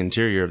didn't see the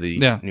interior of the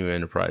new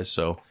Enterprise.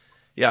 So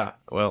yeah,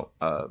 well,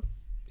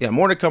 yeah,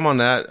 more to come on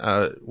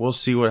that. We'll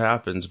see what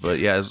happens. But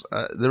yeah,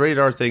 the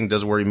radar thing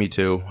does worry me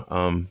too.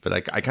 But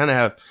I kind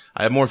of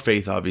have more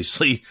faith,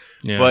 obviously.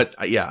 Yeah.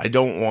 But yeah, I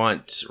don't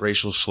want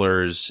racial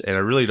slurs and I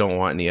really don't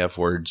want any F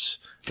words.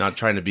 Not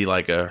trying to be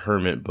like a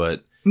hermit,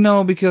 but.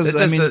 No, because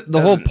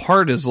the whole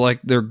part is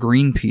they're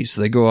Greenpeace.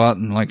 They go out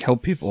and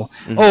help people.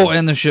 Mm-hmm. Oh,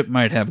 and the ship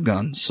might have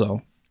guns,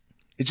 so.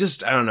 It's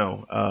just, I don't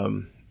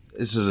know.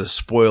 This is a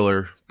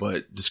spoiler,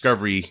 but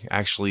Discovery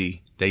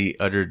actually, they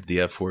uttered the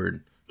F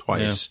word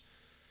twice.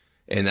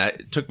 Yeah. And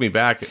that took me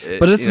back.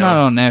 But it's not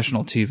on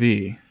national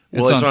TV.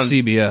 It's on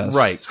CBS.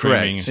 Right,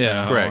 Streaming, correct.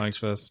 Yeah, correct.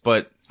 Access.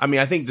 But, I mean,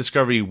 I think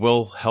Discovery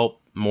will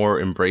help more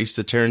embrace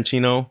the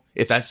Tarantino,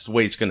 if that's the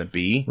way it's going to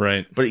be.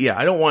 Right. But yeah,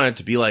 I don't want it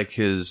to be like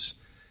his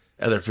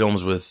other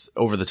films with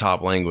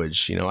over-the-top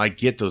language. I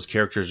get those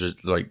characters are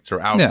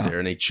they're out there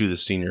and they chew the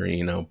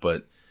scenery,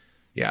 But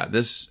yeah,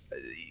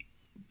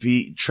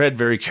 tread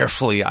very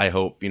carefully, I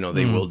hope,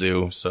 they will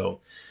do.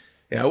 So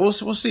yeah, we'll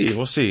see.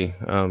 We'll see.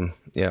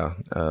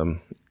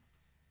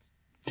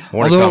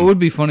 Although it would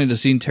be funny to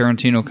see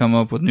Tarantino come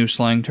up with new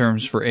slang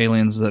terms for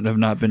aliens that have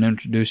not been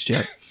introduced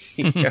yet.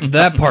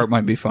 That part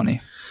might be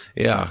funny.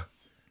 Yeah.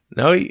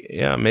 No,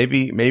 yeah,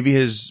 maybe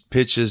his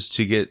pitch is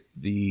to get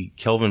the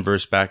Kelvin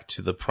verse back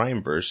to the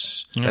Prime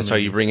verse. That's how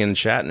you bring in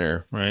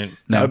Shatner. Right.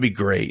 That would be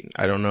great.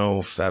 I don't know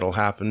if that'll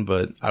happen,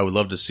 but I would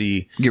love to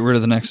see. Get rid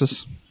of the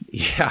Nexus?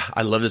 Yeah,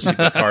 I'd love to see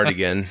Picard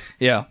again.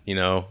 Yeah.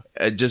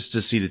 Just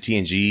to see the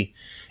TNG.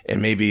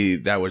 And maybe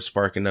that would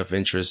spark enough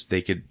interest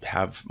they could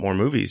have more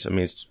movies. I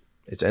mean,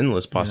 it's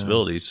endless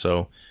possibilities,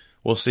 so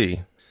we'll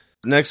see.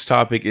 Next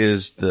topic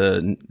is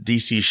the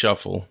DC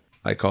Shuffle,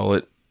 I call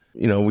it.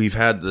 We've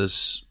had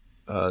this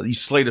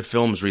these slate of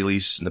films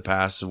released in the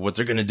past of what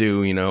they're going to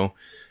do, you know.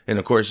 And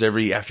of course,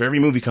 after every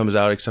movie comes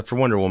out, except for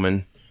Wonder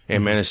Woman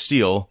and Man of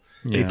Steel,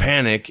 they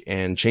panic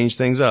and change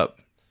things up.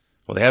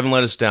 Well, they haven't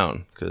let us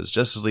down because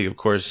Justice League, of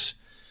course,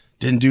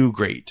 didn't do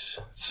great.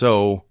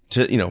 So,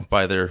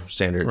 by their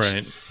standards.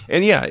 Right.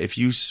 And yeah, if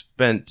you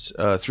spent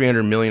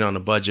 $300 million on a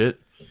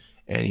budget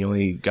and you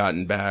only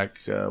gotten back,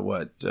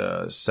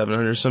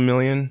 700 some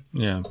million?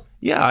 Yeah.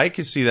 Yeah, I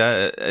could see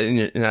that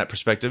in that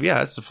perspective.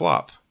 Yeah, it's a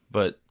flop,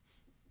 but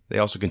they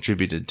also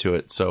contributed to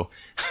it. So,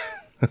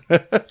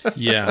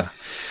 yeah.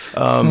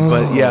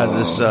 But yeah,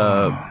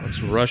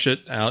 let's rush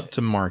it out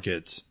to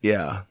market.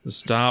 Yeah.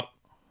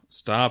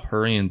 Stop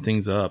hurrying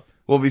things up.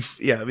 Well,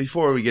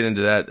 before we get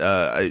into that,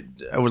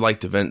 I would like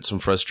to vent some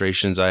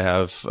frustrations I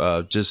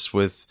have just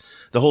with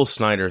the whole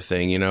Snyder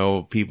thing. You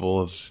know,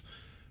 people have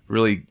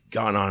really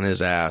gotten on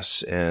his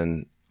ass,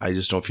 and I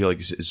just don't feel like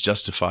it's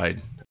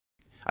justified.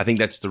 I think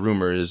that's the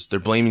rumor, is they're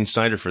blaming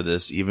Snyder for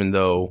this, even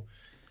though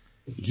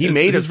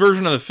his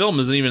version of the film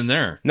isn't even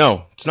there.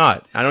 No, it's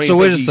not. I don't. So even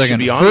wait think a he second. should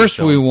be on First,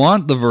 the film. we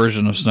want the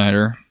version of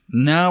Snyder.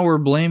 Now we're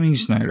blaming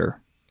Snyder.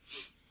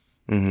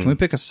 Can we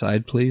pick a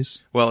side,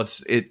 please? Well,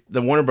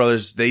 the Warner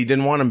Brothers, they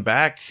didn't want him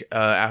back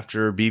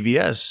after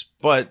BVS,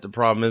 but the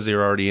problem is they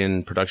were already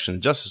in production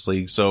of Justice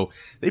League, so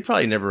they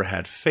probably never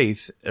had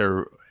faith,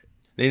 or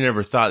they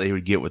never thought they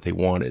would get what they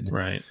wanted.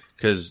 Right.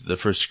 Because the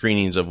first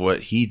screenings of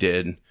what he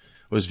did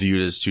was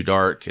viewed as too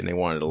dark, and they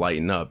wanted to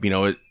lighten up. You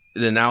know,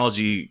 the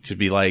analogy could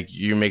be like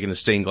you're making a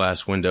stained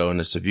glass window,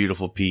 and it's a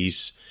beautiful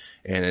piece,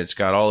 and it's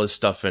got all this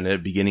stuff in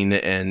it, beginning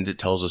to end. It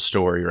tells a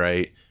story,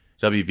 right?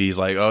 WB's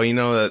like, oh, you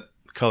know that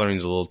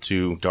coloring's a little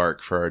too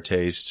dark for our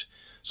taste,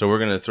 so we're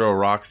going to throw a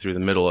rock through the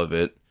middle of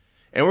it,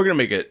 and we're going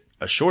to make it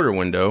a shorter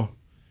window,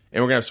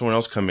 and we're going to have someone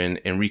else come in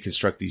and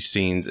reconstruct these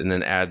scenes and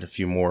then add a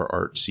few more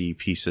artsy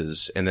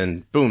pieces, and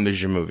then boom,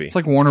 there's your movie. It's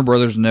like Warner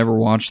Brothers never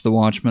watched The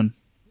Watchmen.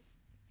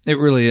 It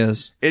really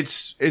is.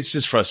 It's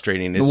just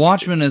frustrating. The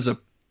Watchmen is a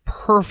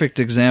perfect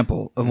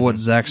example of what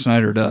Zack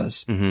Snyder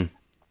does. Mm-hmm.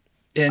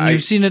 And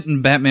you've seen it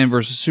in Batman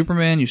vs.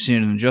 Superman, you've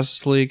seen it in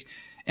Justice League,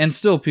 and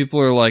still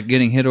people are like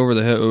getting hit over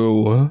the head.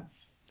 Oh, what?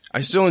 I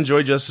still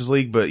enjoy Justice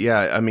League, but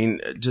yeah, I mean,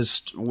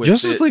 just with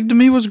Justice League to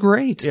me was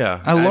great. Yeah,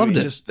 I loved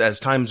it. Just as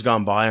time's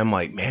gone by, I'm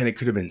like, man, it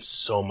could have been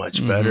so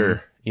much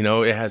better. You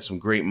know, it had some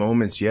great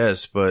moments,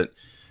 yes, but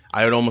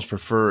I would almost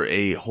prefer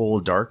a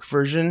whole dark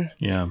version.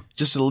 Yeah,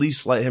 just at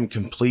least let him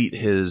complete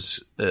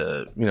his,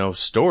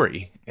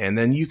 story, and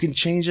then you can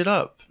change it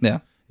up. Yeah,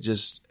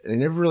 they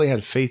never really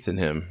had faith in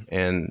him,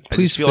 and I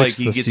Please just feel like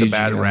he fix the gets a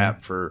bad CGI.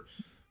 rap for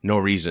no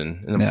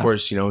reason. And of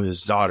course,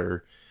 his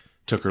daughter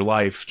took her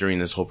life during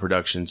this whole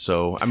production.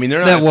 So, I mean, they're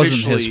not that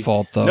wasn't officially- his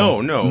fault,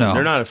 though. No,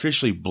 they're not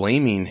officially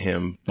blaming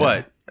him,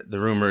 but the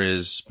rumor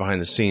is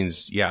behind the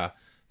scenes,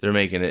 they're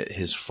making it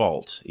his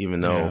fault,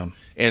 even though,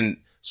 and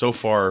so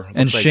far,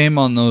 And shame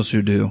on those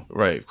who do.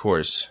 right, of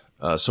course.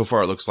 So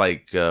far, it looks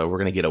like we're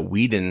going to get a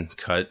Whedon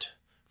cut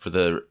for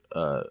the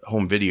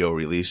home video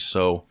release.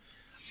 So,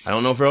 I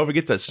don't know if we'll ever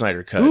get that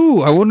Snyder cut.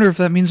 Ooh, I wonder if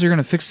that means they're going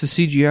to fix the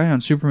CGI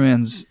on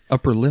Superman's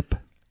upper lip.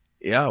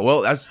 Yeah,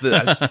 well, that's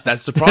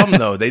the problem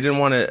though. They didn't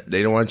want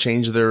to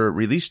change their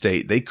release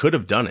date. They could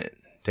have done it.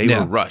 They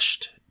were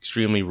rushed,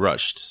 extremely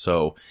rushed.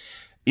 So,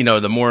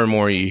 the more and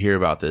more you hear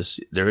about this,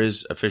 there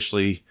was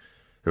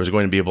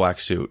going to be a black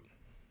suit.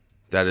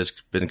 That has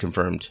been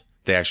confirmed.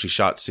 They actually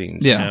shot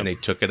scenes, and they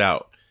took it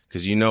out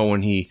because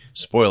when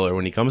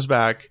he comes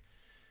back,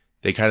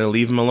 they kind of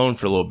leave him alone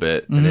for a little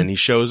bit, and then he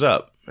shows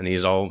up and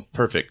he's all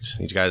perfect.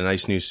 He's got a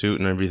nice new suit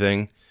and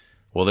everything.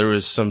 Well, there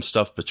was some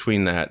stuff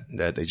between that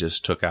they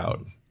just took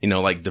out,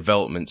 like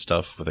development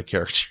stuff with a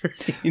character.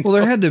 Well,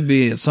 there had to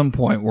be at some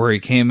point where he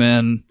came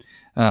in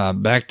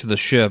back to the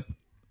ship,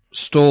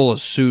 stole a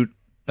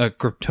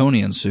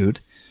Kryptonian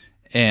suit,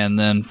 and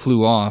then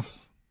flew off.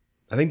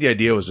 I think the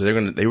idea was they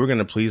were going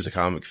to please the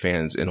comic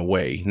fans in a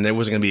way, and it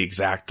wasn't going to be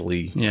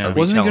exactly. Yeah,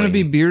 wasn't he going to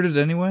be bearded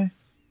anyway?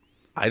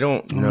 I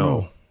don't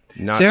know.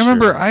 Not See, I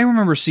sure.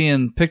 remember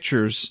seeing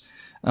pictures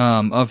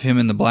of him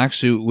in the black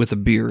suit with a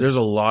beard. There's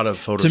a lot of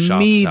Photoshop. To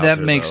me, out that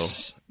there,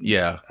 makes though.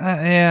 Yeah.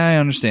 I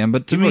understand,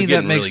 but to People me are that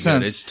getting makes really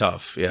sense. Good. It's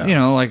tough.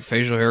 Yeah. Like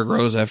facial hair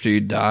grows after you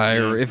die,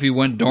 or if he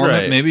went dormant,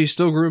 Right. maybe he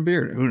still grew a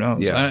beard. Who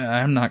knows? Yeah.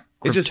 I'm not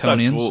It just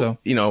sucks. Kryptonian, Well,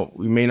 so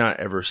we may not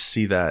ever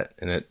see that,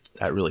 and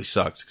that really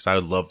sucks because I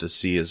would love to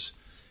see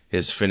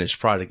his finished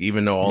product,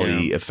 even though all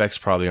the effects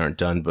probably aren't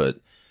done. But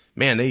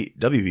man,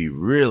 WB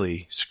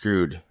really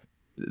screwed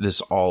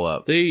this all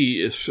up.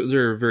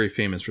 They're very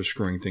famous for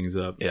screwing things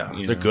up. Yeah,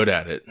 they're good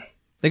at it.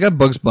 they got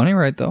Bugs Bunny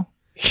right though.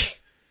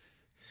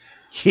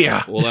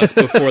 Yeah. Well, that's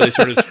before they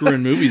started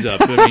screwing movies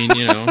up. I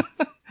mean,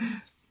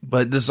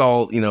 But this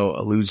all,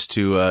 alludes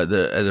to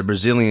the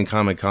Brazilian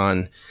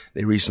Comic-Con.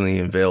 They recently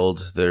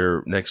unveiled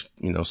their next,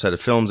 set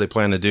of films they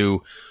plan to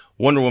do.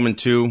 Wonder Woman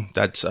 2,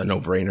 that's a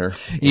no-brainer.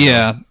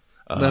 Yeah,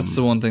 that's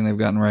the one thing they've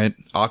gotten right.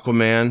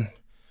 Aquaman,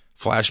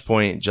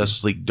 Flashpoint,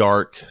 Justice League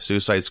Dark,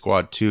 Suicide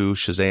Squad 2,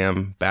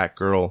 Shazam,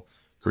 Batgirl,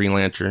 Green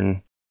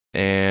Lantern,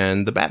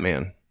 and The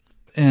Batman.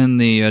 in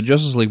the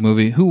Justice League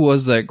movie, who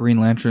was that Green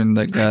Lantern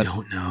that got... I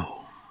don't know.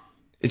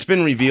 It's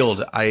been revealed.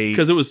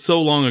 Because it was so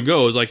long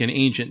ago. It was like in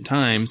ancient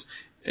times.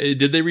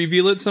 Did they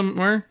reveal it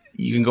somewhere?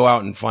 You can go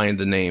out and find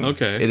the name.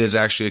 Okay. It is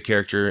actually a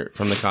character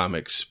from the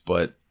comics,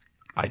 but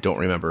I don't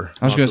remember.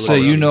 I was going to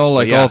say,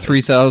 all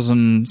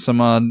 3,000 some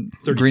odd...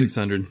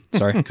 3,600.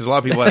 Sorry. Because a lot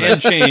of people have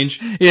And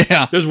change.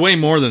 Yeah. There's way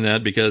more than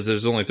that because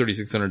there's only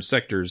 3,600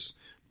 sectors.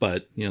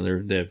 But, they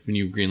have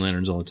new Green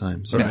Lanterns all the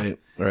time. So.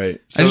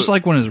 Right. I just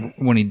like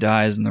when he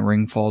dies and the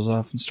ring falls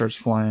off and starts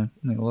flying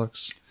and he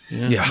looks...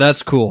 Yeah.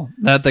 That's cool.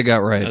 That they got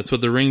right. That's what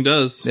the ring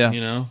does.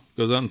 Yeah.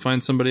 Goes out and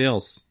finds somebody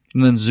else.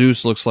 And then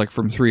Zeus looks like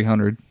from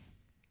 300.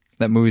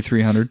 That movie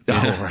 300. Oh,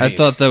 right. I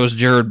thought that was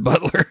Jared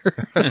Butler.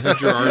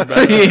 Gerard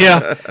Butler.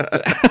 Yeah.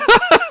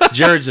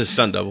 Jared's a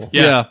stunt double.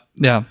 Yeah.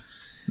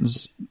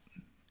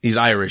 He's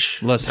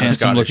Irish. Less Not handsome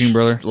Scottish. looking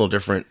brother. It's a little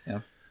different. Yeah.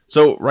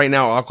 So right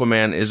now,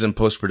 Aquaman is in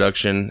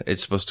post-production.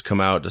 It's supposed to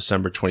come out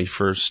December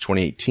 21st,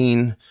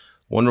 2018.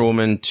 Wonder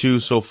Woman 2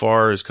 so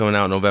far is coming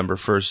out November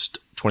 1st,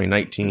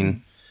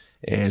 2019.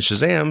 And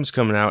Shazam's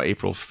coming out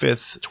April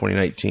 5th,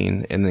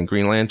 2019. And then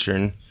Green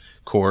Lantern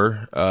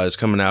Corps is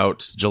coming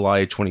out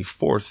July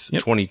 24th,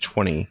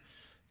 2020.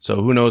 So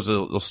who knows,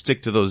 they'll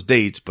stick to those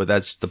dates, but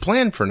that's the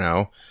plan for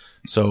now.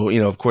 So,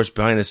 of course,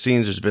 behind the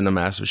scenes, there's been a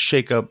massive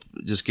shakeup,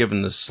 just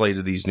given the slate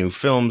of these new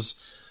films.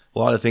 A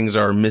lot of things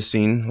are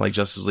missing, like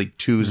Justice League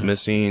 2 is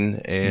missing.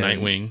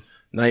 And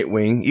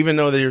Nightwing, even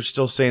though they're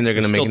still saying they're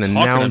going to make an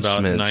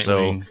announcement.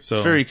 So it's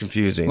very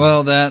confusing.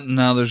 Well,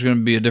 now there's going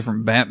to be a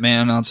different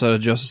Batman outside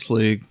of Justice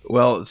League.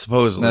 Well,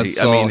 supposedly. That's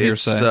all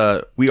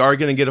hearsay. We are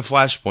going to get a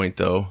Flashpoint,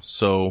 though.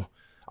 So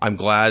I'm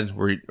glad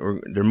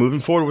they're moving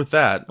forward with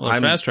that. Well,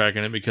 they're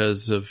fast-tracking it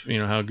because of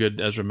how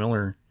good Ezra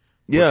Miller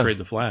portrayed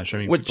the Flash. I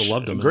mean, people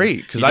loved him.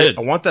 Great, because I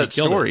want that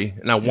story,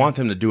 and I want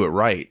them to do it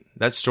right.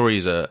 That story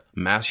is a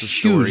massive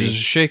story. Huge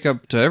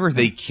shake-up to everything.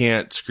 They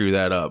can't screw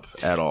that up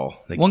at all.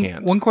 They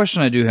can't. One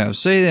question I do have,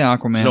 say the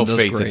Aquaman There's does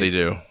faith great. that they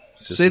do.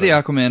 Say the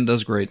Aquaman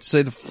does great.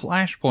 Say the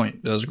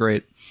Flashpoint does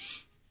great.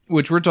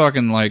 Which we're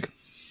talking like,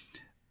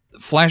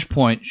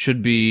 Flashpoint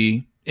should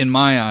be, in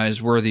my eyes,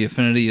 where the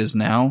Affinity is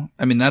now.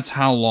 I mean, that's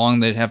how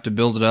long they'd have to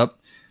build it up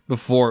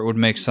before it would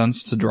make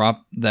sense to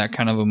drop that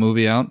kind of a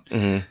movie out.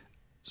 Mm-hmm.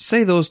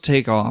 Say those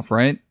take off,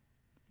 right?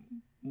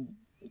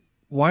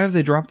 Why have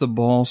they dropped the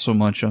ball so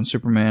much on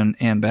Superman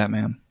and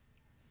Batman?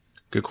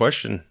 Good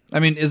question. I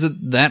mean, is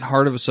it that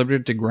hard of a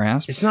subject to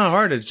grasp? It's not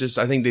hard. It's just,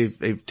 I think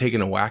they've taken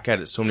a whack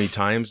at it so many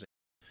times.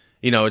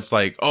 It's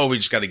like, oh, we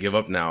just got to give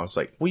up now. It's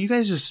like, well, you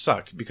guys just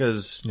suck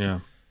because,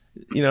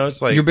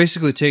 it's like. You're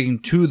basically taking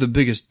two of the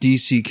biggest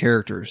DC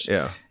characters.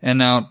 Yeah. And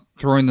now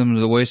throwing them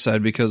to the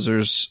wayside because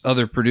there's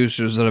other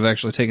producers that have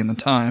actually taken the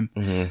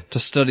time to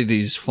study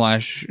these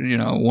Flash,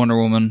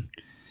 Wonder Woman.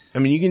 I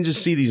mean, you can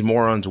just see these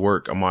morons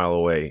work a mile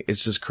away.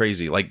 It's just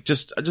crazy. Like,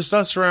 just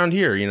us around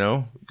here,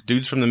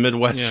 dudes from the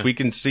Midwest, we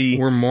can see.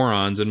 We're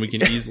morons and we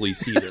can easily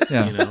see this,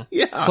 Yeah.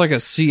 It's like a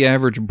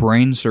C-average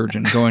brain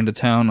surgeon going to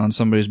town on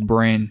somebody's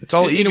brain. It's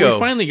all ego. We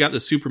finally got the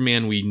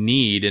Superman we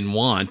need and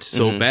want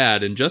so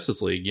bad in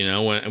Justice League,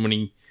 when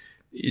he,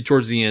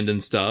 towards the end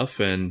and stuff.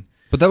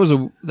 But that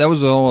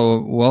was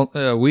all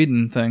a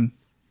Whedon thing.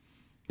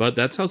 But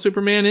that's how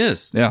Superman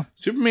is. Yeah.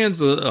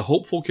 Superman's a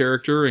hopeful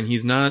character and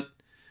he's not,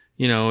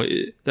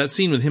 that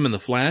scene with him in the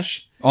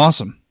Flash.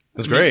 Awesome. It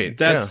was great.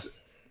 That's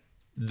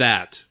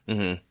that.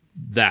 Mm-hmm.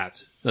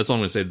 That's all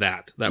I'm going to say.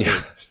 That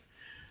word.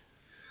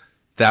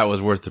 That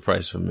was worth the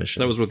price of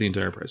admission. That was worth the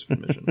entire price of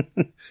admission.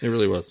 It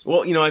really was.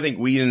 Well, I think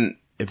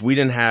if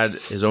Whedon had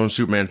his own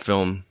Superman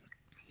film,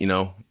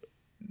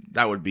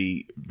 that would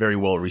be very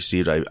well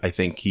received. I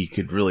think he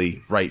could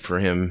really write for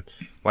him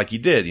like he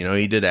did.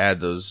 He did add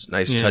those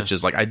nice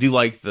touches. Like, I do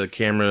like the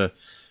camera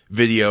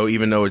video,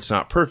 even though it's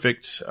not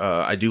perfect.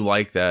 I do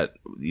like that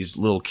these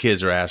little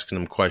kids are asking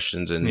him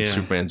questions and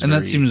Superman's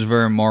that seems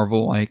very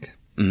Marvel-like.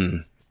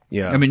 Mm-hmm.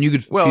 Yeah. I mean, you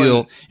could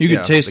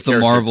taste the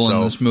Marvel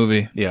in this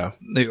movie. Yeah.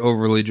 The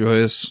overly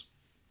joyous.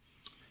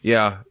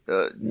 Yeah.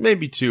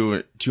 Maybe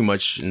too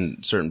much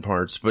in certain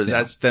parts, but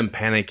that's them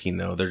panicking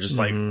though. They're just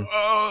like,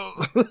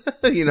 oh,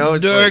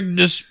 it's dark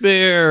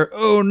despair.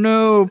 Oh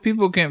no,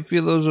 people can't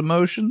feel those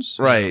emotions.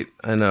 Right.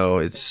 I know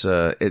it's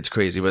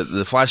crazy, but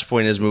the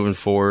Flashpoint is moving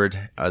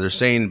forward. They're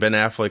saying Ben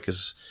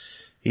Affleck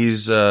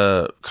he's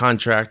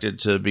contracted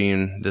to be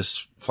in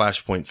this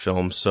Flashpoint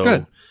film. So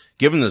good.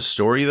 Given the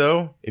story,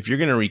 though, if you're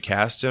going to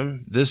recast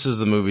him, this is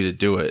the movie to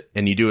do it.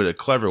 And you do it a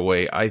clever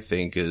way, I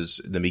think,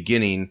 is in the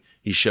beginning,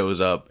 he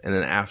shows up, and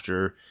then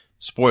after,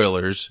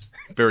 spoilers,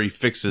 Barry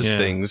fixes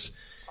things.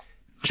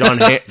 John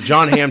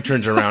Hamm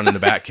turns around in the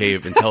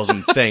Batcave and tells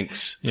him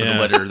thanks for the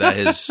letter that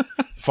his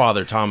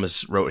father,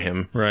 Thomas, wrote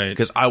him. Right.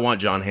 Because I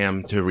want John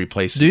Hamm to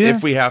replace him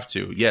if we have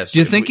to. Yes. Do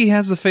you think he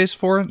has the face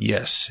for it?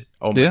 Yes.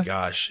 Oh, my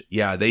gosh.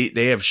 Yeah,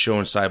 they have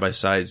shown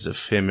side-by-sides of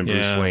him and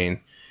Bruce Wayne.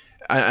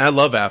 I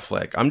love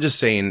Affleck. I'm just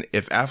saying,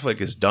 if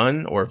Affleck is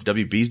done, or if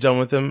WB's done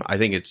with him, I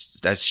think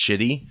that's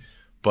shitty.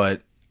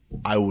 But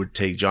I would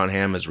take John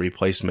Hamm as a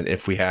replacement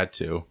if we had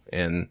to.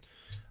 And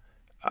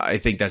I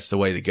think that's the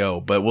way to go.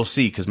 But we'll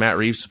see, because Matt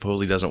Reeves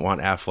supposedly doesn't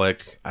want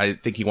Affleck. I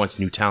think he wants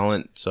new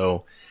talent.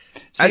 So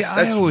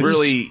that's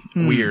really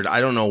weird.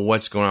 I don't know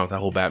what's going on with that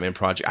whole Batman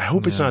project. I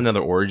hope it's not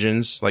another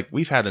Origins. Like,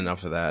 we've had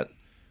enough of that.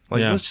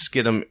 Like, let's just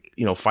get him,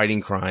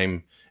 fighting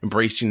crime,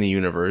 embracing the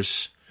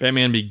universe.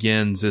 Batman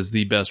Begins is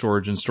the best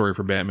origin story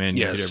for Batman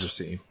you could ever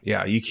see.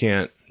 Yeah, you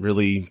can't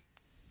really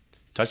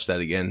touch that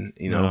again.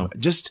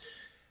 Just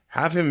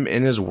have him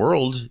in his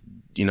world,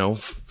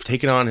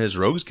 taking on his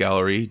rogues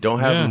gallery. Don't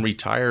have him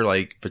retire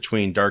like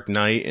between Dark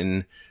Knight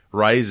and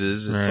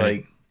Rises. It's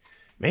like,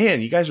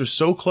 man, you guys are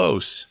so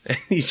close. And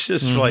he's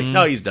just like,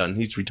 no, he's done.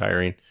 He's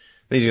retiring.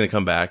 Then he's going to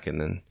come back. And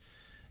then,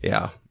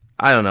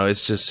 I don't know.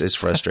 It's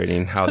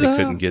frustrating how they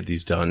couldn't get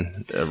these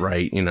done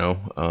right,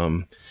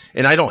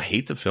 and I don't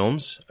hate the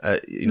films.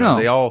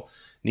 They all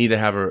need to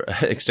have an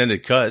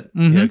extended cut,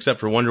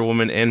 except for Wonder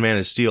Woman and Man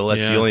of Steel.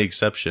 That's the only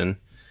exception.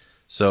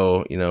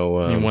 So,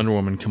 Wonder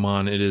Woman, come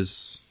on. It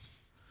is.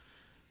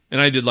 And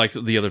I did like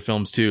the other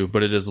films too,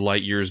 but it is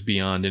light years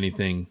beyond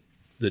anything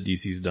that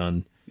DC's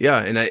done. Yeah.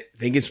 And I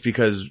think it's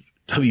because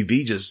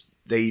WB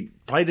they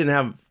probably didn't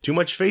have too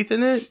much faith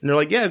in it. And they're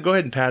like, yeah, go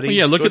ahead and Patty.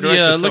 Well, look at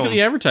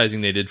the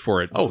advertising they did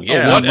for it. Oh,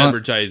 yeah. What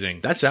advertising?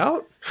 That's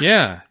out?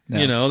 Yeah. They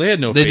had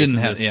no faith in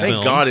this film.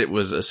 Thank God it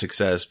was a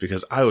success,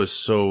 because I was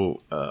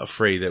so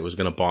afraid it was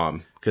going to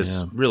bomb.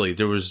 Because really,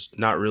 there was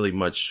not really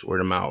much word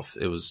of mouth.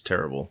 It was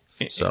terrible.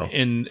 So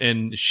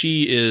And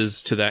she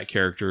is to that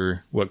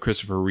character what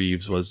Christopher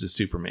Reeves was to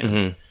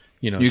Superman.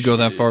 You go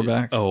that far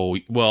back? Oh,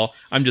 well,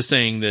 I'm just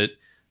saying that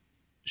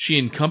she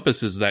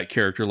encompasses that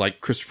character like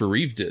Christopher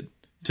Reeve did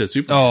to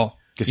Superman. Oh,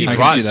 because he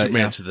brought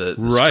Superman to the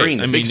screen,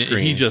 the big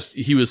screen.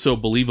 He was so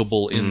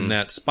believable in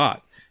that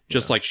spot,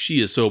 just like she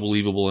is so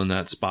believable in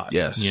that spot.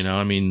 Yes,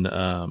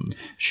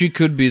 she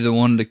could be the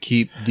one to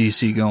keep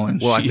DC going.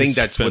 Well, I think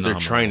that's phenomenal. What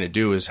they're trying to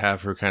do is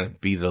have her kind of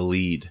be the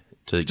lead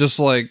to just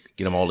like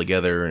get them all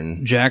together,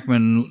 and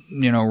Jackman,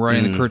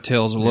 riding the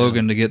curtails of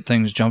Logan to get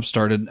things jump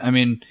started. I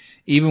mean,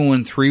 even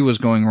when 3 was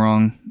going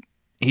wrong,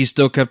 he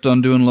still kept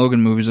on doing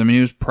Logan movies. I mean,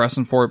 he was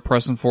pressing for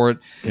it.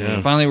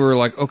 Yeah. Finally, we were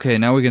like, okay,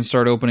 now we can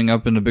start opening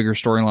up into bigger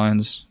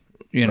storylines,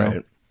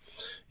 Right.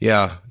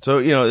 Yeah. So,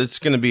 it's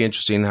going to be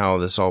interesting how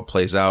this all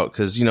plays out,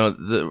 because,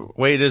 the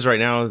way it is right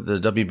now, the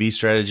WB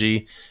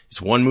strategy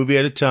is one movie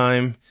at a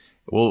time.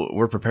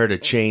 We're prepared to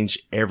change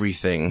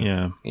everything.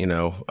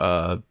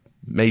 Yeah.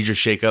 Major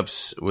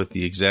shakeups with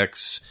the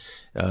execs.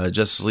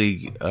 Justice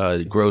League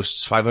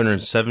grossed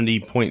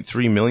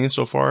 $570.3 million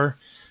so far.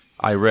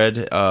 I read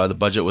the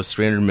budget was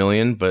 $300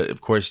 million, but of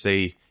course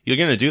you're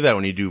going to do that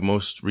when you do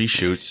most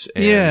reshoots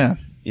and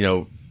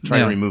try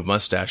to remove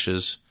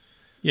mustaches.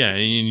 Yeah,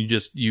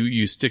 and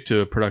you stick to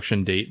a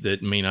production date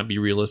that may not be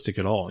realistic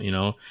at all,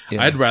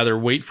 I'd rather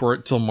wait for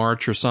it till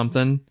March or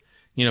something,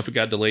 if it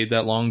got delayed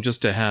that long,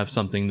 just to have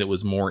something that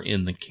was more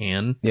in the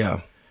can.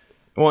 Yeah.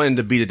 Well, and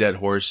to beat a dead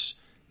horse,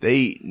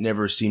 they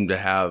never seemed to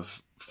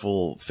have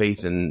full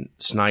faith in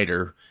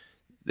Snyder.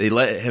 They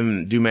let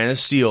him do Man of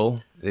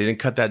Steel. They didn't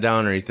cut that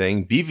down or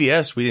anything.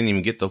 BVS, we didn't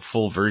even get the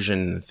full version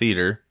in the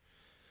theater.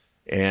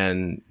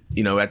 And,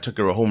 that took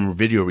a home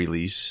video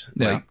release.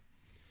 Yeah. Like,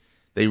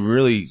 they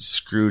really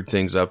screwed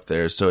things up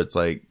there. So it's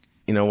like,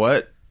 you know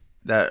what?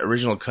 That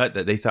original cut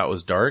that they thought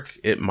was dark,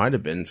 it might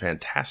have been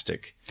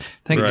fantastic.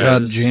 Thank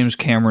God James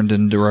Cameron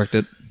didn't direct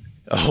it.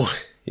 Oh,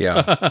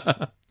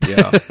 yeah.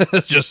 Yeah.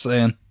 Just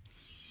saying.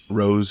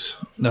 Rose.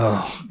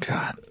 Oh,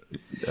 God.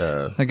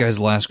 That guy's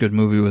last good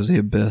movie was The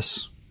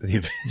Abyss. The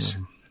Abyss.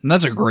 And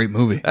that's a great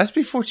movie. That's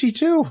before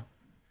T2.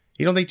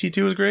 You don't think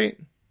T2 was great?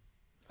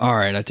 All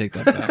right, I take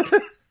that back.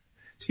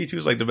 T2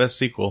 is like the best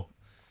sequel.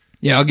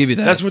 Yeah, I'll give you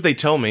that. That's what they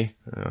tell me.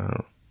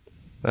 I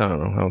don't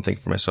know. I don't think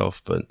for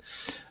myself. But,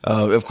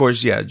 of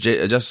course,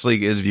 Justice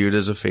League is viewed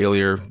as a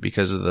failure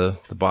because of the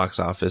box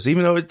office,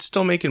 even though it's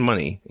still making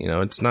money.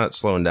 It's not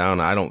slowing down,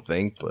 I don't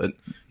think. But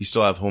you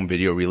still have home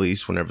video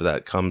release whenever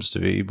that comes to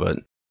be.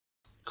 But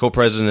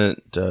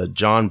co-president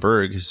John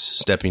Berg is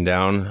stepping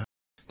down.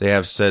 They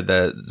have said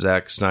that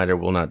Zack Snyder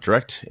will not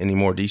direct any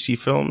more DC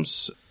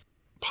films,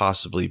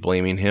 possibly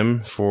blaming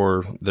him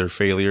for their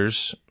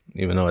failures,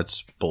 even though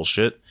it's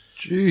bullshit.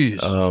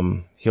 Jeez.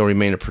 He'll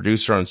remain a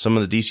producer on some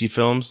of the DC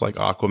films like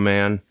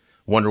Aquaman,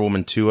 Wonder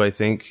Woman 2, I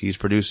think he's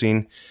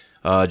producing.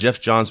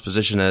 Jeff Johns'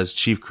 position as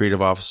chief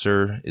creative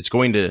officer, it's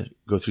going to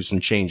go through some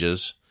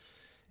changes,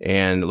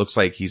 and it looks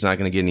like he's not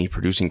going to get any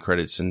producing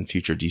credits in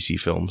future DC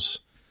films.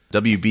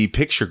 WB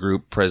Picture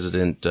Group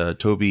president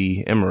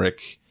Toby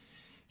Emmerich,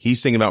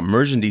 he's thinking about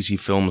merging DC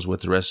films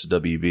with the rest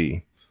of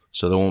WB,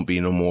 so there won't be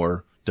no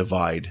more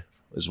divide,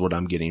 is what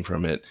I'm getting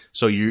from it.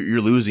 So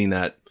you're losing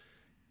that,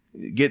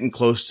 getting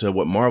close to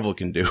what Marvel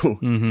can do.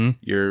 Mm-hmm.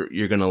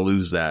 You're going to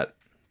lose that,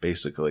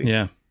 basically.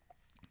 Yeah,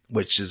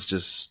 which is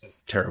just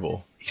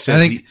terrible. He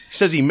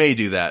says he may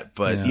do that,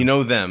 but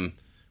them.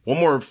 One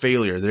more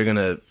failure, they're going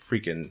to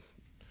freaking.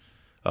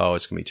 Oh,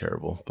 it's going to be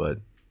terrible. But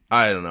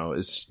I don't know.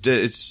 It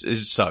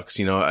sucks.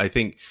 I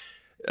think.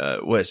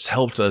 What's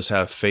helped us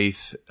have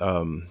faith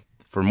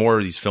for more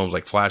of these films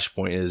like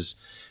Flashpoint is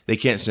they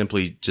can't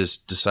simply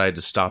just decide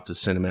to stop the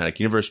cinematic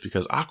universe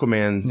because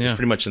Aquaman is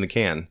pretty much in the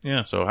can.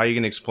 Yeah. So how are you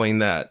going to explain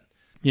that?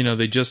 You know,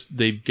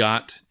 they've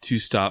got to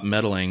stop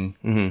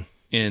meddling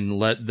and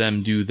let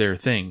them do their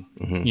thing.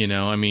 You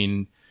know, I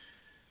mean,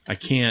 I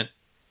can't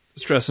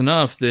stress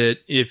enough that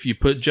if you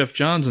put Jeff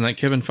Johns in that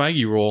Kevin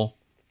Feige role,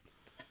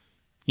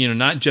 you know,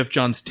 not Jeff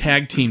Johns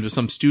tag teamed with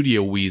some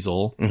studio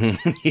weasel.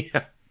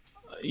 Yeah.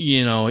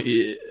 You know,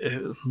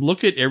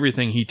 look at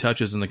everything he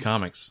touches in the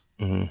comics.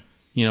 You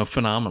know,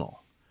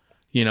 phenomenal.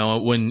 You know,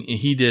 when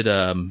he did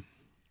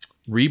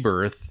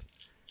Rebirth,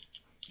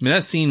 I mean,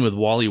 that scene with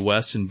Wally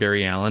West and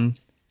Barry Allen,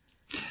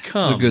 It's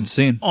a good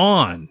scene.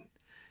 on.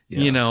 Yeah.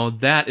 You know,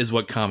 that is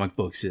what comic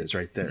books is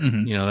right there.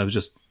 You know, that was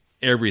just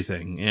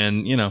everything.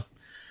 And, you know,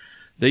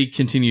 they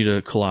continue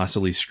to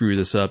colossally screw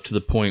this up to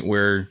the point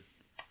where,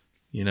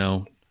 you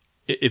know,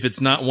 if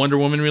it's not Wonder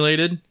Woman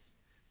related,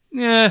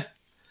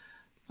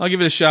 I'll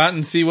give it a shot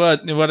and see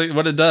what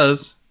it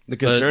does. The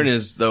concern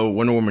is, though,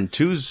 Wonder Woman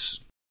 2's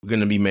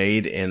going to be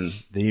made, and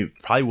they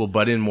probably will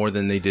butt in more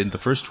than they did the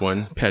first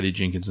one. Patty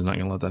Jenkins is not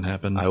going to let that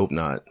happen. I hope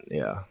not,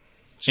 yeah.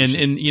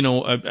 And you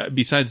know,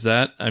 besides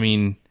that, I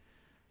mean,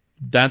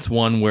 that's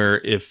one where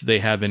if they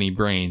have any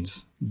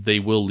brains, they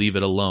will leave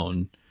it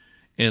alone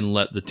and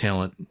let the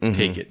talent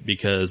take it.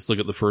 Because look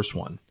at the first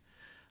one.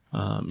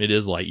 It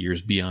is light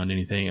years beyond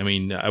anything. I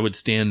mean, I would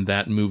stand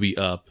that movie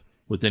up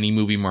with any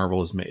movie Marvel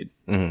has made.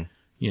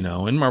 You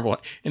know, and Marvel,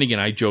 and again,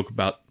 I joke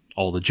about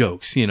all the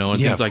jokes, you know,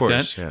 and things like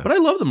that. Yeah. But I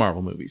love the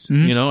Marvel movies.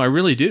 You know, I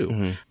really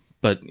do.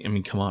 But I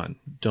mean, come on,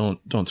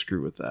 don't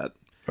screw with that.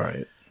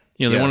 Right.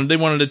 You know, they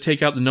wanted to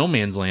take out the No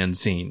Man's Land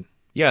scene.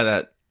 Yeah,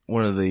 that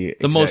one of the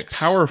most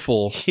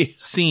powerful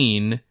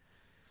scene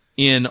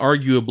in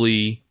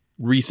arguably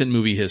recent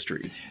movie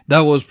history.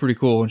 That was pretty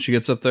cool when she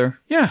gets up there.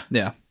 Yeah.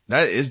 Yeah.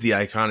 That is the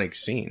iconic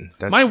scene.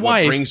 That's my what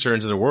wife brings her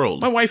into the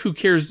world. My wife, who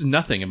cares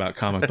nothing about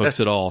comic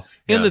books at all,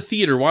 in the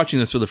theater watching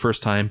this for the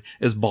first time,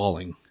 is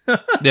bawling.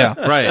 Yeah.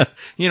 Right.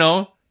 You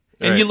know,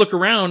 and you look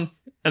around,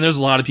 and there's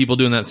a lot of people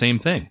doing that same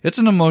thing. It's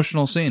an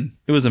emotional scene.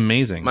 It was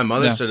amazing. My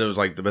mother said it was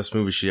like the best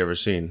movie she'd ever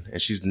seen,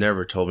 and she's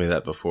never told me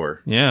that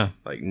before. Yeah.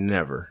 Like,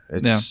 never.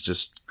 It's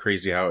just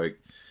crazy how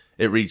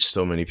it reached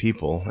so many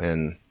people,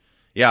 and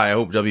yeah, I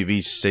hope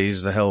WB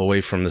stays the hell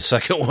away from the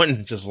second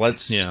one. Just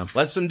lets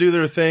them do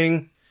their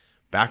thing.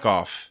 Back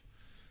off.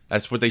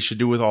 That's what they should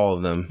do with all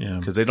of them.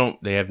 Because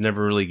they have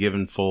never really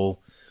given full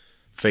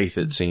faith,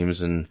 it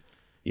seems. And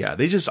yeah,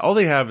 all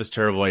they have is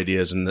terrible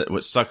ideas. And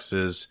what sucks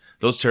is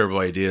those terrible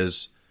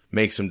ideas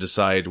makes them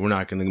decide we're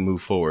not going to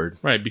move forward.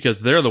 Right.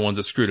 Because they're the ones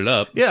that screwed it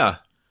up. Yeah.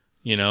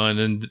 You know, and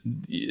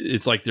then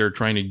it's like they're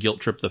trying to guilt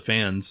trip the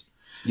fans.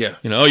 Yeah.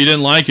 You know, oh, you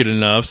didn't like it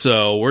enough,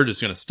 so we're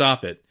just going to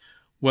stop it.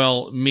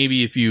 Well,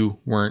 maybe if you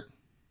weren't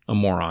a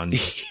moron.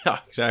 Yeah,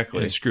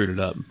 exactly. And screwed it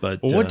up. But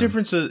what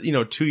difference 2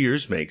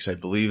 years makes? I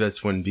believe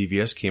that's when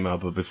BVS came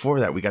out. But before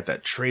that, we got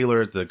that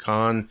trailer at the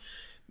con.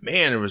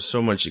 Man, there was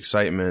so much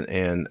excitement.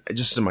 And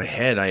just in my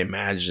head, I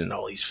imagined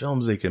all these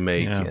films they could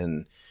make. Yeah.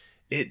 And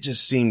it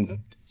just seemed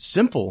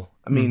simple.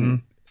 I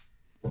mean,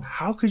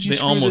 how could you screw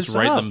this up? They almost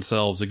write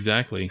themselves,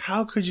 exactly.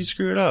 How could you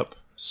screw it up?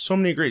 So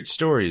many great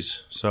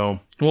stories. So,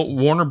 well,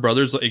 Warner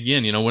Brothers,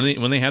 again, you know,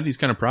 when they have these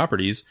kind of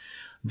properties,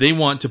 they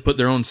want to put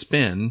their own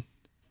spin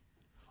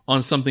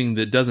on something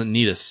that doesn't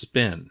need a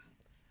spin.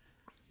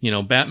 You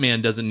know,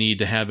 Batman doesn't need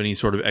to have any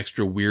sort of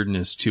extra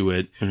weirdness to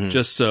it,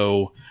 just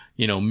so,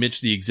 you know, Mitch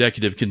the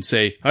executive can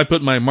say, I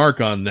put my mark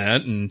on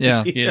that, and,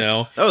 you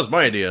know. That was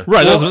my idea.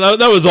 Right, well,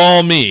 that was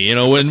all me, you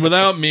know, and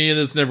without me,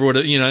 this never would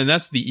have, you know, and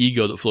that's the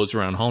ego that floats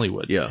around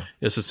Hollywood. Yeah.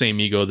 It's the same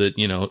ego that,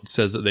 you know,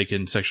 says that they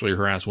can sexually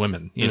harass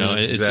women, you know.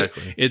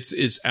 Exactly.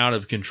 It's out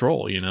of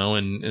control, you know,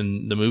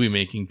 and the movie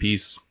making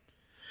piece,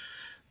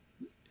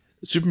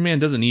 Superman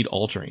doesn't need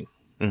altering.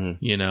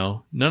 You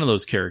know, none of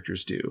those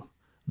characters do.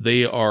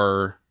 They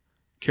are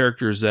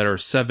characters that are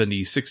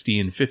 70, 60,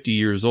 and 50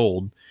 years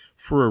old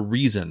for a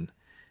reason,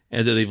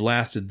 and that they've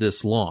lasted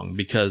this long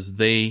because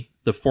the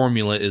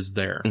formula is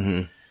there.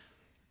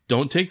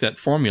 Don't take that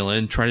formula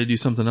and try to do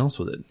something else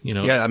with it. You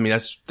know? Yeah, I mean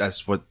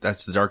that's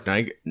the Dark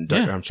Knight.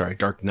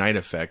 Dark Knight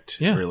effect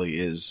really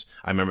is.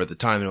 I remember at the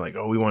time they're like,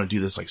 oh, we want to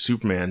do this like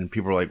Superman. And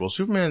people were like, well,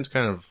 Superman's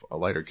kind of a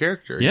lighter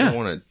character. You don't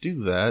want to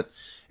do that.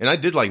 And I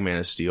did like Man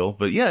of Steel,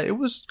 but yeah, it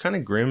was kind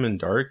of grim and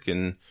dark,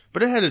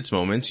 but it had its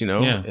moments, you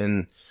know. Yeah.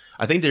 And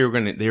I think they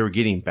were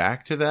getting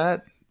back to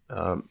that.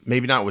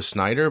 Maybe not with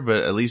Snyder,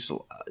 but at least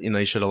you know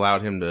they should have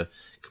allowed him to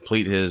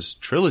complete his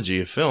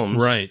trilogy of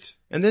films, right?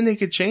 And then they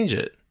could change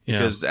it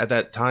because at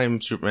that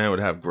time Superman would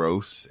have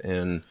growth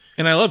and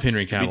I love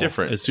Henry Cavill be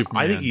different as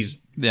Superman. I think he's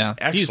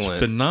excellent. He's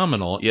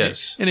phenomenal.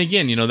 Yes, and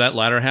again, you know that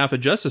latter half of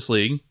Justice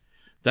League.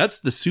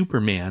 That's the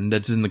Superman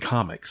that's in the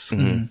comics.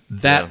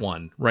 That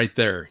one right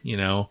there, you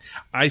know.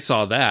 I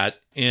saw that,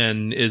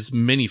 and as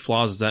many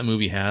flaws as that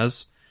movie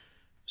has,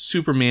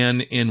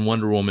 Superman and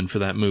Wonder Woman for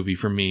that movie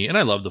for me, and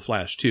I love The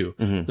Flash too.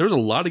 There's a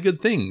lot of good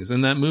things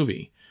in that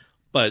movie,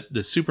 but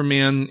the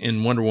Superman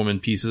and Wonder Woman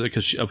pieces,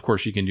 because of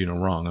course she can do no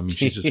wrong. I mean,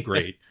 she's just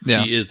great.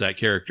 She is that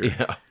character.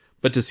 Yeah.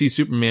 But to see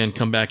Superman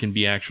come back and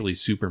be actually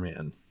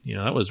Superman,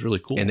 That was really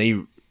cool. And they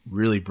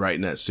really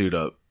brightened that suit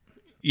up.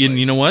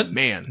 You know what?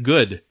 Man.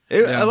 Good.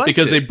 I liked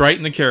because it. they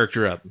brighten the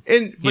character up.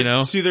 And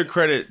to their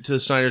credit, to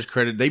Snyder's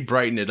credit, they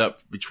brightened it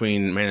up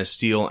between Man of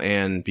Steel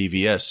and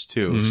BVS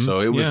too. Mm-hmm. So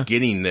it was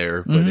getting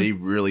there, but they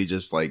really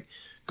just like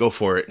go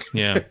for it.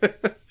 Yeah.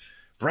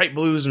 Bright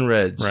blues and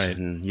reds Right.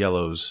 and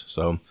yellows.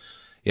 So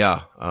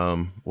yeah,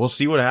 we'll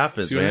see what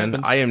happens,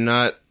 man. I am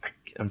not.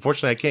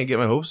 Unfortunately, I can't get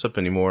my hopes up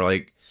anymore.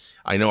 Like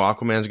I know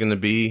Aquaman's going to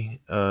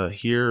be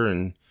here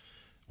and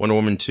Wonder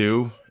Woman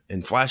 2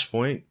 and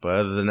Flashpoint, but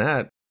other than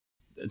that.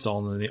 It's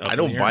all in the I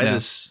don't buy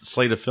this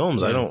slate of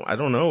films. Yeah. I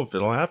don't know if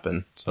it'll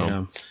happen.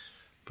 So,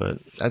 but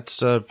that's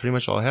pretty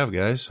much all I have,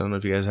 guys. I don't know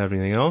if you guys have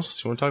anything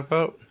else you want to talk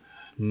about.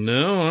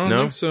 No, I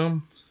don't think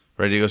so.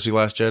 Ready to go see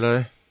Last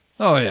Jedi?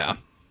 Oh yeah,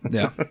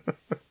 yeah.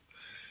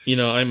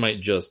 I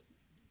might just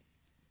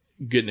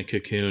get in a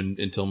cocoon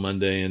until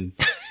Monday and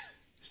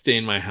stay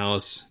in my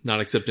house, not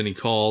accept any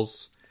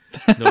calls,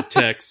 no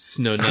texts,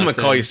 no nothing. I'm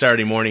gonna call you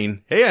Saturday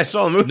morning. Hey, I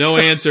saw the movie. No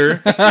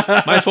answer.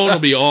 My phone will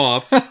be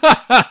off.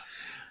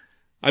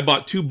 I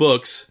bought 2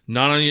 books,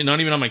 not even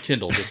on my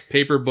Kindle, just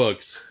paper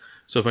books.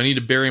 So if I need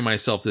to bury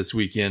myself this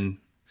weekend,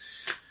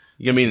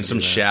 you're gonna be in some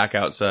shack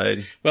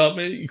outside. Well,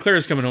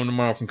 Claire's coming home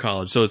tomorrow from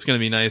college, so it's gonna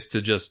be nice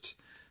to just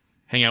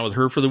hang out with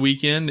her for the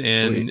weekend,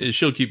 and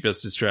she'll keep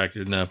us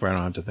distracted enough where I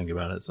don't have to think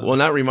about it. So. Well,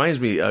 and that reminds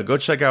me, go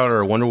check out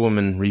our Wonder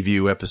Woman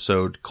review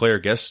episode. Claire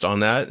guested on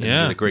that and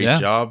did a great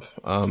job.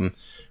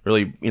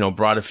 Really,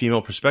 brought a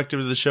female perspective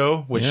to the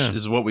show, which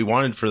is what we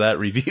wanted for that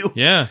review.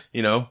 Yeah.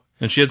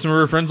 And she had some of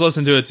her friends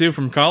listen to it too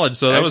from college,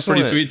 so that was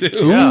pretty sweet too.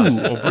 Yeah.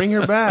 Well, bring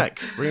her back.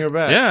 Bring her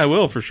back. Yeah, I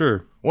will for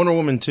sure. Wonder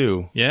Woman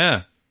 2.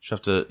 Yeah. She'll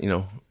have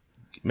to,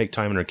 make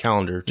time in her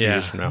calendar 2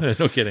 years from now.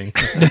 No kidding.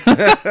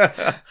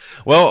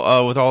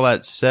 Well, with all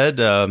that said,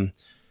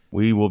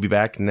 we will be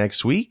back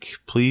next week.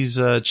 Please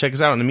check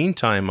us out in the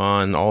meantime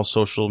on all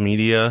social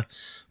media,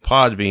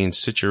 Podbean,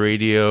 Stitcher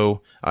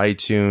Radio,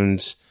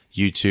 iTunes,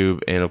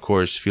 YouTube, and of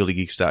course,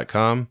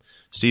 fieldofgeeks.com.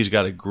 Steve's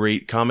got a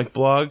great comic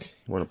blog.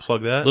 You want to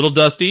plug that? A little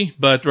dusty,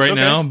 but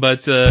now.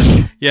 But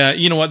yeah,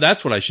 you know what?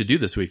 That's what I should do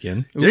this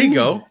weekend. There you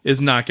go.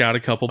 Is knock out a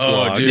couple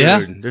blogs. Oh, dude.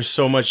 Yeah. There's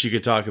so much you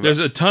could talk about. There's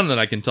a ton that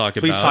I can talk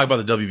about. Please talk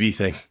about the WB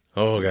thing.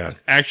 Oh, God.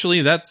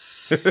 Actually,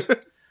 that's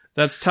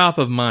top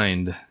of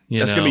mind.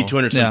 That's going to be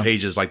 200 some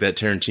pages like that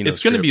Tarantino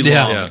It's going to be long.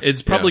 Yeah.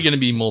 It's probably going to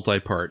be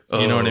multi-part.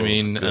 You know what I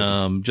mean?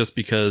 Good. Just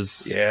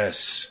because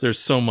there's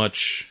so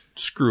much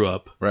screw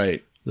up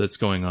that's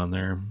going on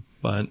there.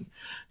 But,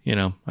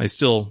 I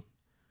still,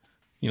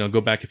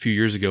 go back a few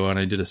years ago and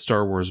I did a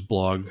Star Wars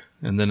blog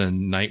and then a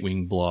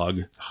Nightwing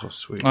blog. Oh,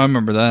 sweet. I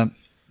remember that.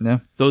 Yeah.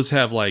 Those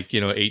have 8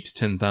 to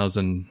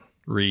 10,000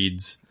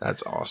 reads.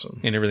 That's awesome.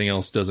 And everything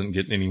else doesn't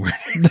get anywhere.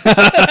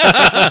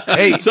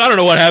 Hey, so I don't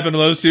know what happened to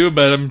those two,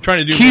 but I'm trying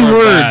to do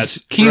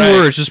keywords.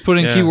 Keywords. Just put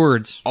in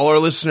keywords. All our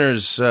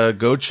listeners,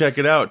 go check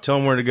it out. Tell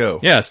them where to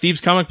go. Yeah,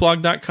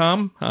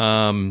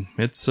 stevescomicblog.com.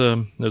 It's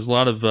there's a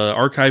lot of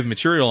archive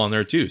material on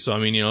there too. So I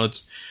mean,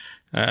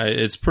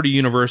 it's pretty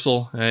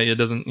universal. It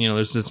doesn't,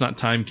 it's not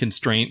time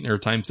constraint or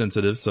time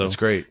sensitive. So it's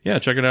great. Yeah,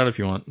 check it out if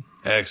you want.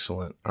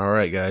 Excellent. All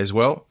right, guys.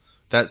 Well,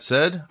 that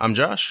said, I'm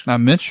Josh.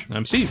 I'm Mitch.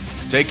 I'm Steve.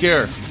 Take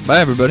care. Bye,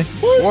 everybody.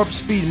 Warp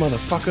speed,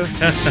 motherfucker.